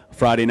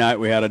Friday night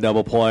we had a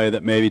double play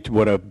that maybe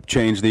would have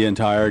changed the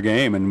entire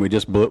game, and we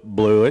just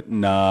blew it.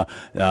 And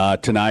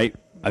tonight,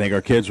 I think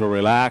our kids were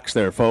relaxed,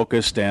 they're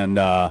focused, and,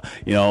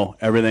 you know,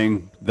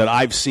 everything that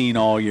I've seen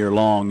all year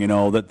long, you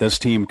know, that this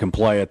team can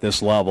play at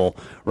this level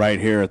right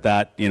here at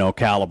that, you know,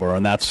 caliber,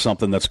 and that's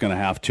something that's going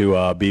to have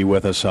to be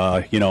with us,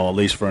 you know, at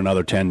least for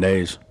another 10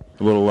 days.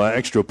 A little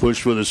extra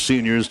push for the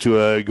seniors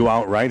to go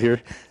out right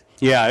here.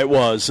 Yeah, it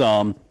was.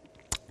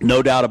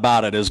 No doubt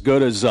about it. As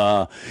good as,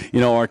 you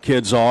know, our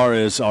kids are,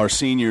 as our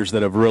seniors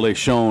that have really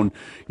shown,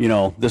 you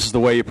know, this is the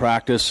way you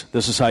practice.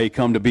 This is how you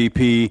come to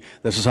BP.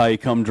 This is how you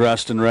come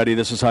dressed and ready.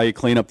 This is how you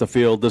clean up the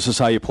field. This is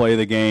how you play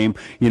the game.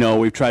 You know,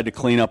 we've tried to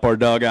clean up our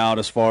dugout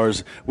as far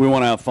as we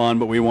want to have fun,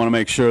 but we want to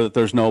make sure that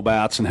there's no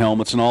bats and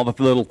helmets and all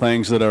the little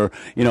things that are,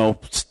 you know,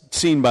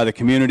 seen by the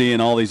community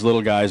and all these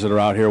little guys that are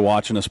out here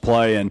watching us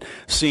play. And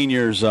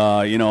seniors,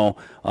 you know,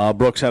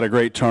 Brooks had a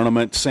great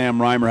tournament. Sam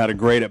Reimer had a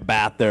great at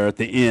bat there at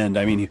the end.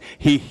 I mean,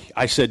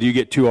 I said you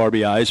get 2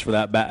 RBIs for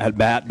that at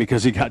bat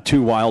because he got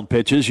 2 wild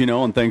pitches,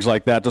 and things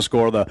like that to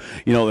score the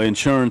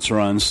insurance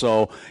runs.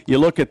 So you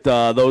look at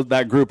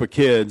that group of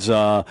kids,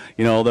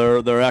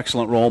 they're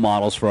excellent role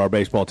models for our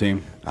baseball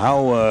team.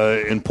 How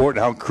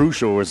important, how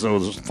crucial was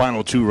those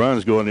final 2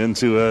 runs going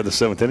into the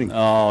 7th inning?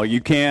 Oh,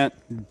 you can't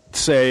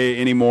say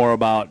any more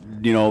about,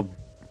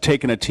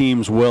 taking a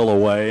team's will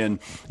away. And,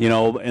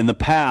 in the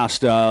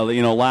past,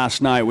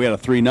 last night we had a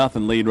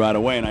 3-0 lead right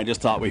away, and I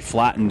just thought we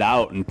flattened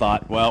out and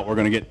thought, well, we're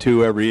going to get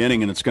 2 every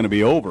inning and it's going to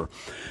be over.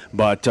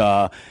 But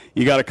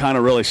you got to kind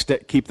of really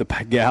keep the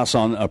gas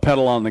on the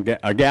pedal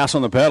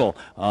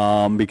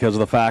because of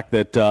the fact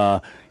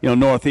that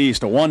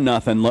Northeast, a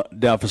 1-0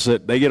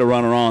 deficit, they get a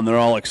runner on, they're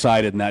all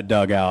excited in that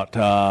dugout.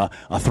 A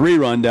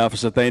 3-run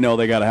deficit, they know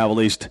they got to have at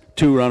least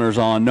 2 runners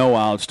on, no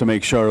outs to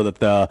make sure that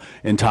the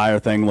entire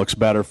thing looks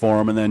better for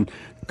them. And then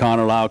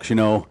Connor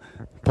Laux,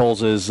 pulls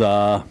his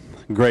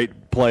great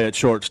play at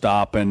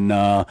shortstop and,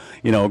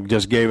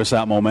 just gave us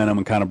that momentum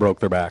and kind of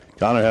broke their back.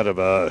 Connor had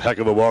a heck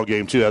of a ball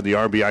game, too. Had the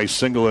RBI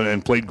single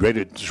and played great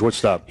at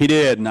shortstop. He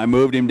did, and I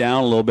moved him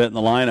down a little bit in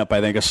the lineup, I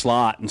think, a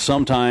slot. And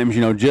sometimes,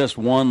 just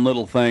one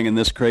little thing in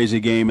this crazy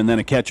game and then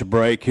a catch a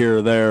break here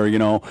or there,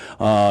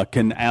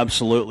 can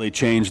absolutely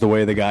change the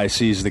way the guy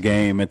sees the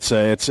game. It's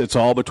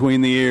all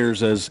between the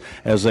ears, as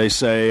they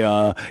say,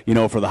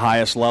 for the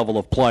highest level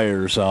of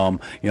players.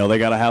 They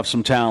got to have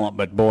some talent,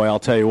 but, boy, I'll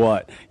tell you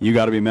what, you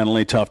got to be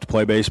mentally tough to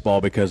play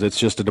baseball because it's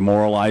just a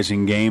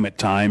demoralizing game at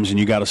times, and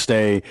you got to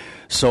stay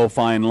so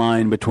fine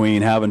line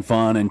between having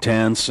fun and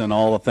tense and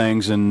all the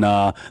things, and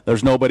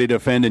there's nobody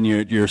defending you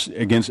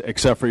against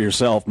except for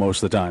yourself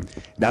most of the time.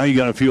 Now you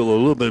got to feel a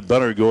little bit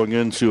better going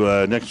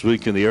into next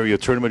week in the area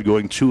tournament,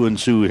 going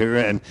 2-2 here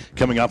and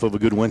coming off of a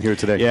good win here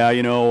today.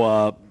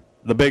 Yeah,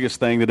 the biggest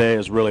thing today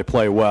is really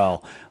play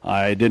well.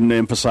 I didn't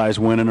emphasize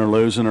winning or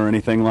losing or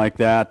anything like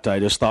that. I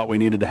just thought we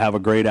needed to have a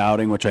great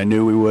outing, which I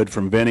knew we would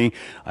from Vinny.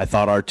 I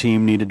thought our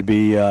team needed to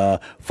be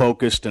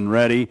focused and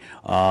ready,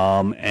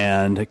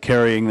 and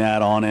carrying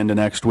that on into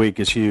next week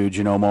is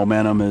huge.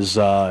 Momentum is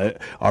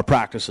our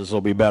practices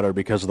will be better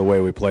because of the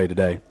way we play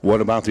today.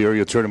 What about the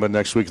area tournament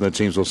next week and the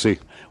teams we'll see?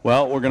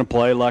 Well, we're going to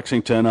play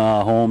Lexington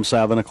home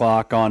 7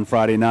 o'clock on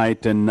Friday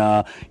night, and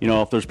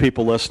if there's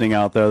people listening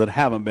out there that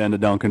haven't been to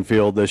Duncan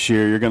Field this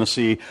year, you're going to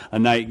see a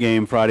night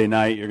game Friday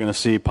night. You're going to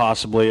see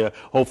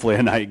hopefully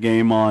a night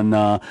game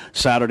on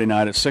Saturday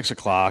night at 6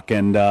 o'clock,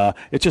 and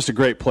it's just a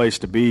great place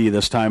to be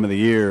this time of the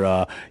year.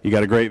 You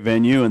got a great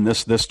venue, and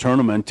this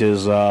tournament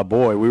is,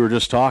 we were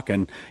just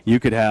talking, you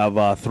could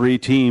have 3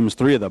 teams,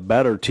 3 of the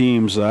better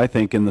teams, I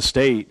think, in the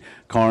state,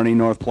 Kearney,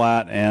 North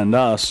Platte, and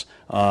us,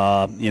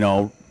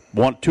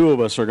 2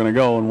 of us are going to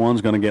go and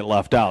one's going to get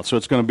left out. So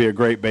it's going to be a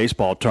great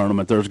baseball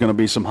tournament. There's going to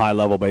be some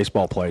high-level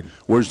baseball played.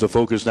 Where's the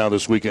focus now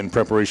this week in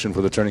preparation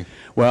for the tourney?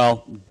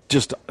 Well,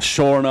 just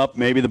shoring up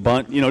maybe the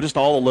bunt, just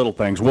all the little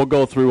things. We'll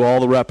go through all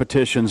the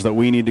repetitions that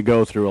we need to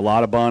go through, a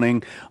lot of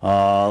bunting,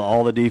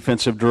 all the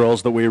defensive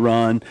drills that we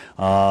run,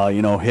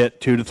 hit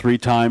 2 to 3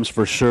 times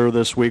for sure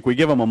this week. We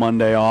give them a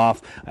Monday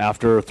off.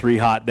 After 3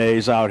 hot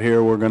days out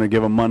here, we're going to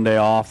give them Monday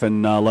off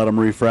and let them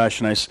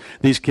refresh. And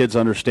these kids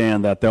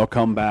understand that they'll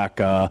come back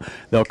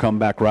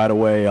right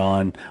away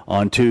on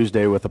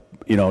Tuesday with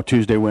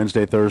Tuesday,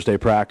 Wednesday, Thursday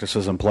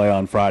practices and play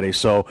on Friday.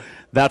 So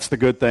that's the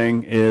good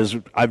thing is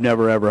I've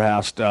never ever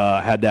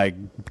had to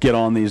get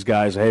on these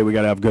guys, hey, we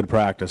got to have good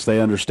practice.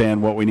 They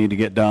understand what we need to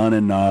get done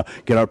and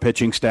get our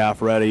pitching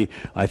staff ready.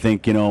 I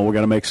think, we're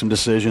going to make some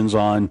decisions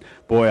on,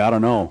 I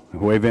don't know, the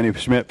way Vinny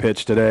Schmidt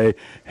pitched today,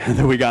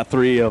 we got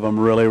 3 of them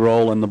really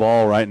rolling the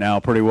ball right now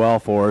pretty well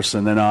for us.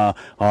 And then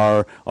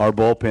our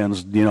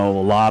bullpen's, a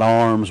lot of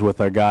arms with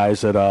the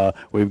guys that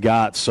we've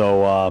got.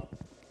 So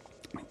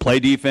play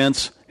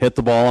defense, hit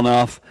the ball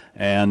enough,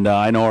 and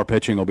I know our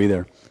pitching will be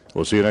there.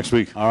 We'll see you next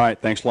week. All right.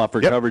 Thanks a lot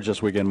for coverage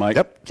this weekend, Mike.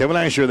 Yep. Kevin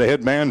Asher, the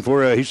head man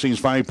for Hastings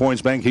 5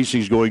 Points Bank.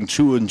 Hastings going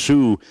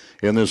 2-2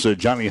 in this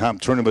Johnny Hop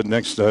tournament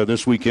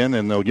this weekend,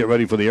 and they'll get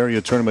ready for the area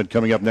tournament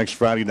coming up next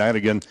Friday night.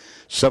 Again,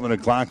 7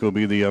 o'clock will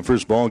be the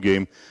first ball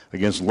game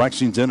against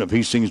Lexington. If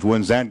Hastings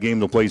wins that game,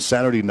 they'll play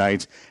Saturday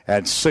night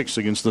at 6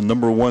 against the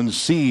number 1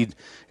 seed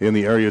in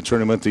the area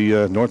tournament,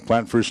 the North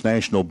Platte First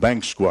National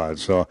Bank squad.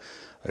 So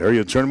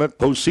area tournament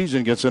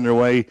postseason gets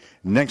underway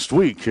next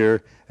week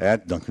here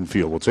at Duncan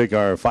Field. We'll take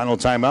our final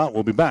timeout.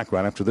 We'll be back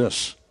right after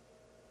this.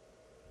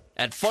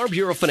 At Farm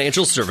Bureau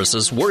Financial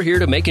Services, we're here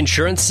to make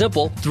insurance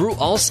simple through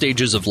all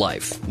stages of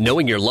life.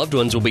 Knowing your loved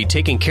ones will be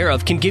taken care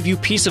of can give you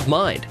peace of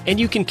mind, and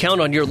you can count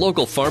on your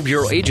local Farm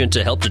Bureau agent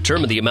to help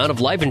determine the amount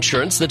of life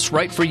insurance that's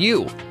right for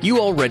you. You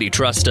already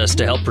trust us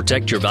to help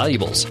protect your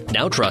valuables.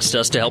 Now trust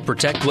us to help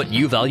protect what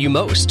you value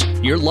most,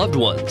 your loved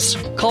ones.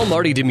 Call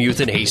Marty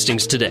DeMuth in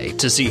Hastings today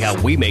to see how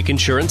we make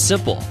insurance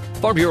simple.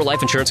 Farm Bureau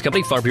Life Insurance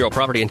Company, Farm Bureau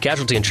Property and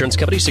Casualty Insurance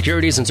Company,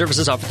 securities and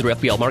services offered through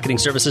FBL Marketing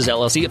Services,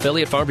 LLC,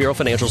 affiliate Farm Bureau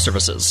Financial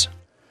Services.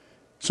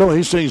 So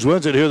Hastings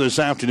wins it here this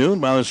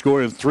afternoon by the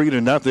score of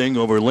 3-0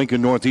 over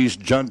Lincoln Northeast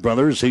Judd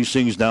Brothers.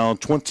 Hastings now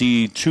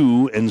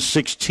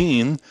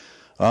 22-16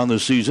 on the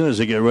season as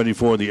they get ready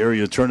for the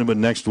area tournament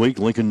next week.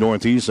 Lincoln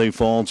Northeast, they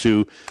fall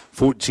to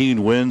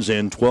 14 wins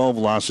and 12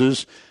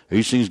 losses.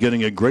 Hastings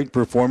getting a great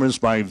performance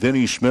by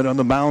Vinny Schmidt on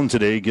the mound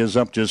today. Gives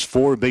up just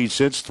 4 base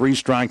hits, 3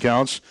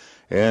 strikeouts,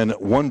 and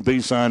 1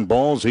 base on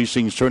balls.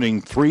 Hastings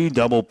turning 3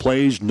 double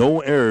plays, no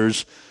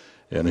errors.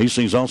 And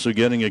Hastings also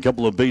getting a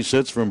couple of base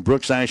hits from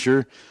Brooks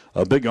Asher.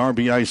 A big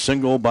RBI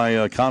single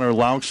by Connor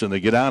Laux, and they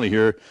get out of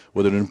here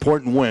with an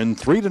important win,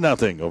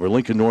 3-0 over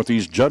Lincoln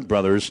Northeast Judd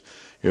Brothers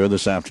here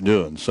this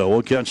afternoon. So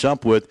we'll catch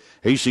up with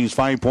Hastings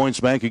 5 Points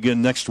Bank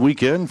again next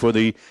weekend for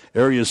the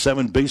Area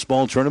 7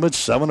 baseball tournament,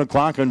 7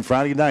 o'clock on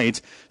Friday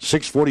night,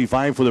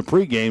 6:45 for the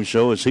pregame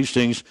show as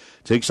Hastings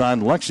takes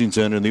on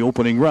Lexington in the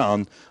opening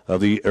round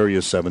of the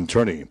Area 7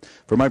 tourney.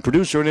 For my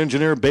producer and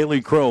engineer, Bailey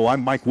Crow,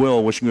 I'm Mike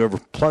Will, wishing you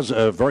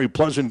a very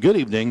pleasant good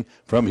evening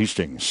from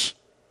Hastings.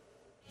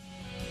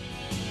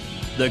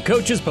 The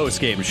Coach's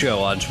Postgame Show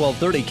on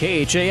 1230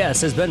 KHAS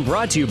has been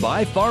brought to you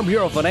by Farm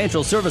Bureau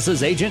Financial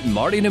Services agent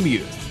Marty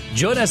Nemuth.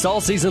 Join us all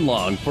season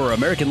long for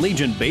American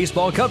Legion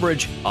baseball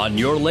coverage on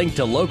your link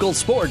to local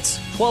sports,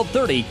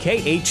 1230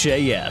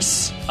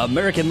 KHAS.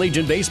 American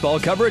Legion baseball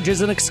coverage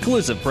is an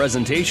exclusive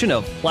presentation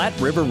of Platte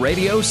River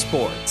Radio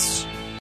Sports.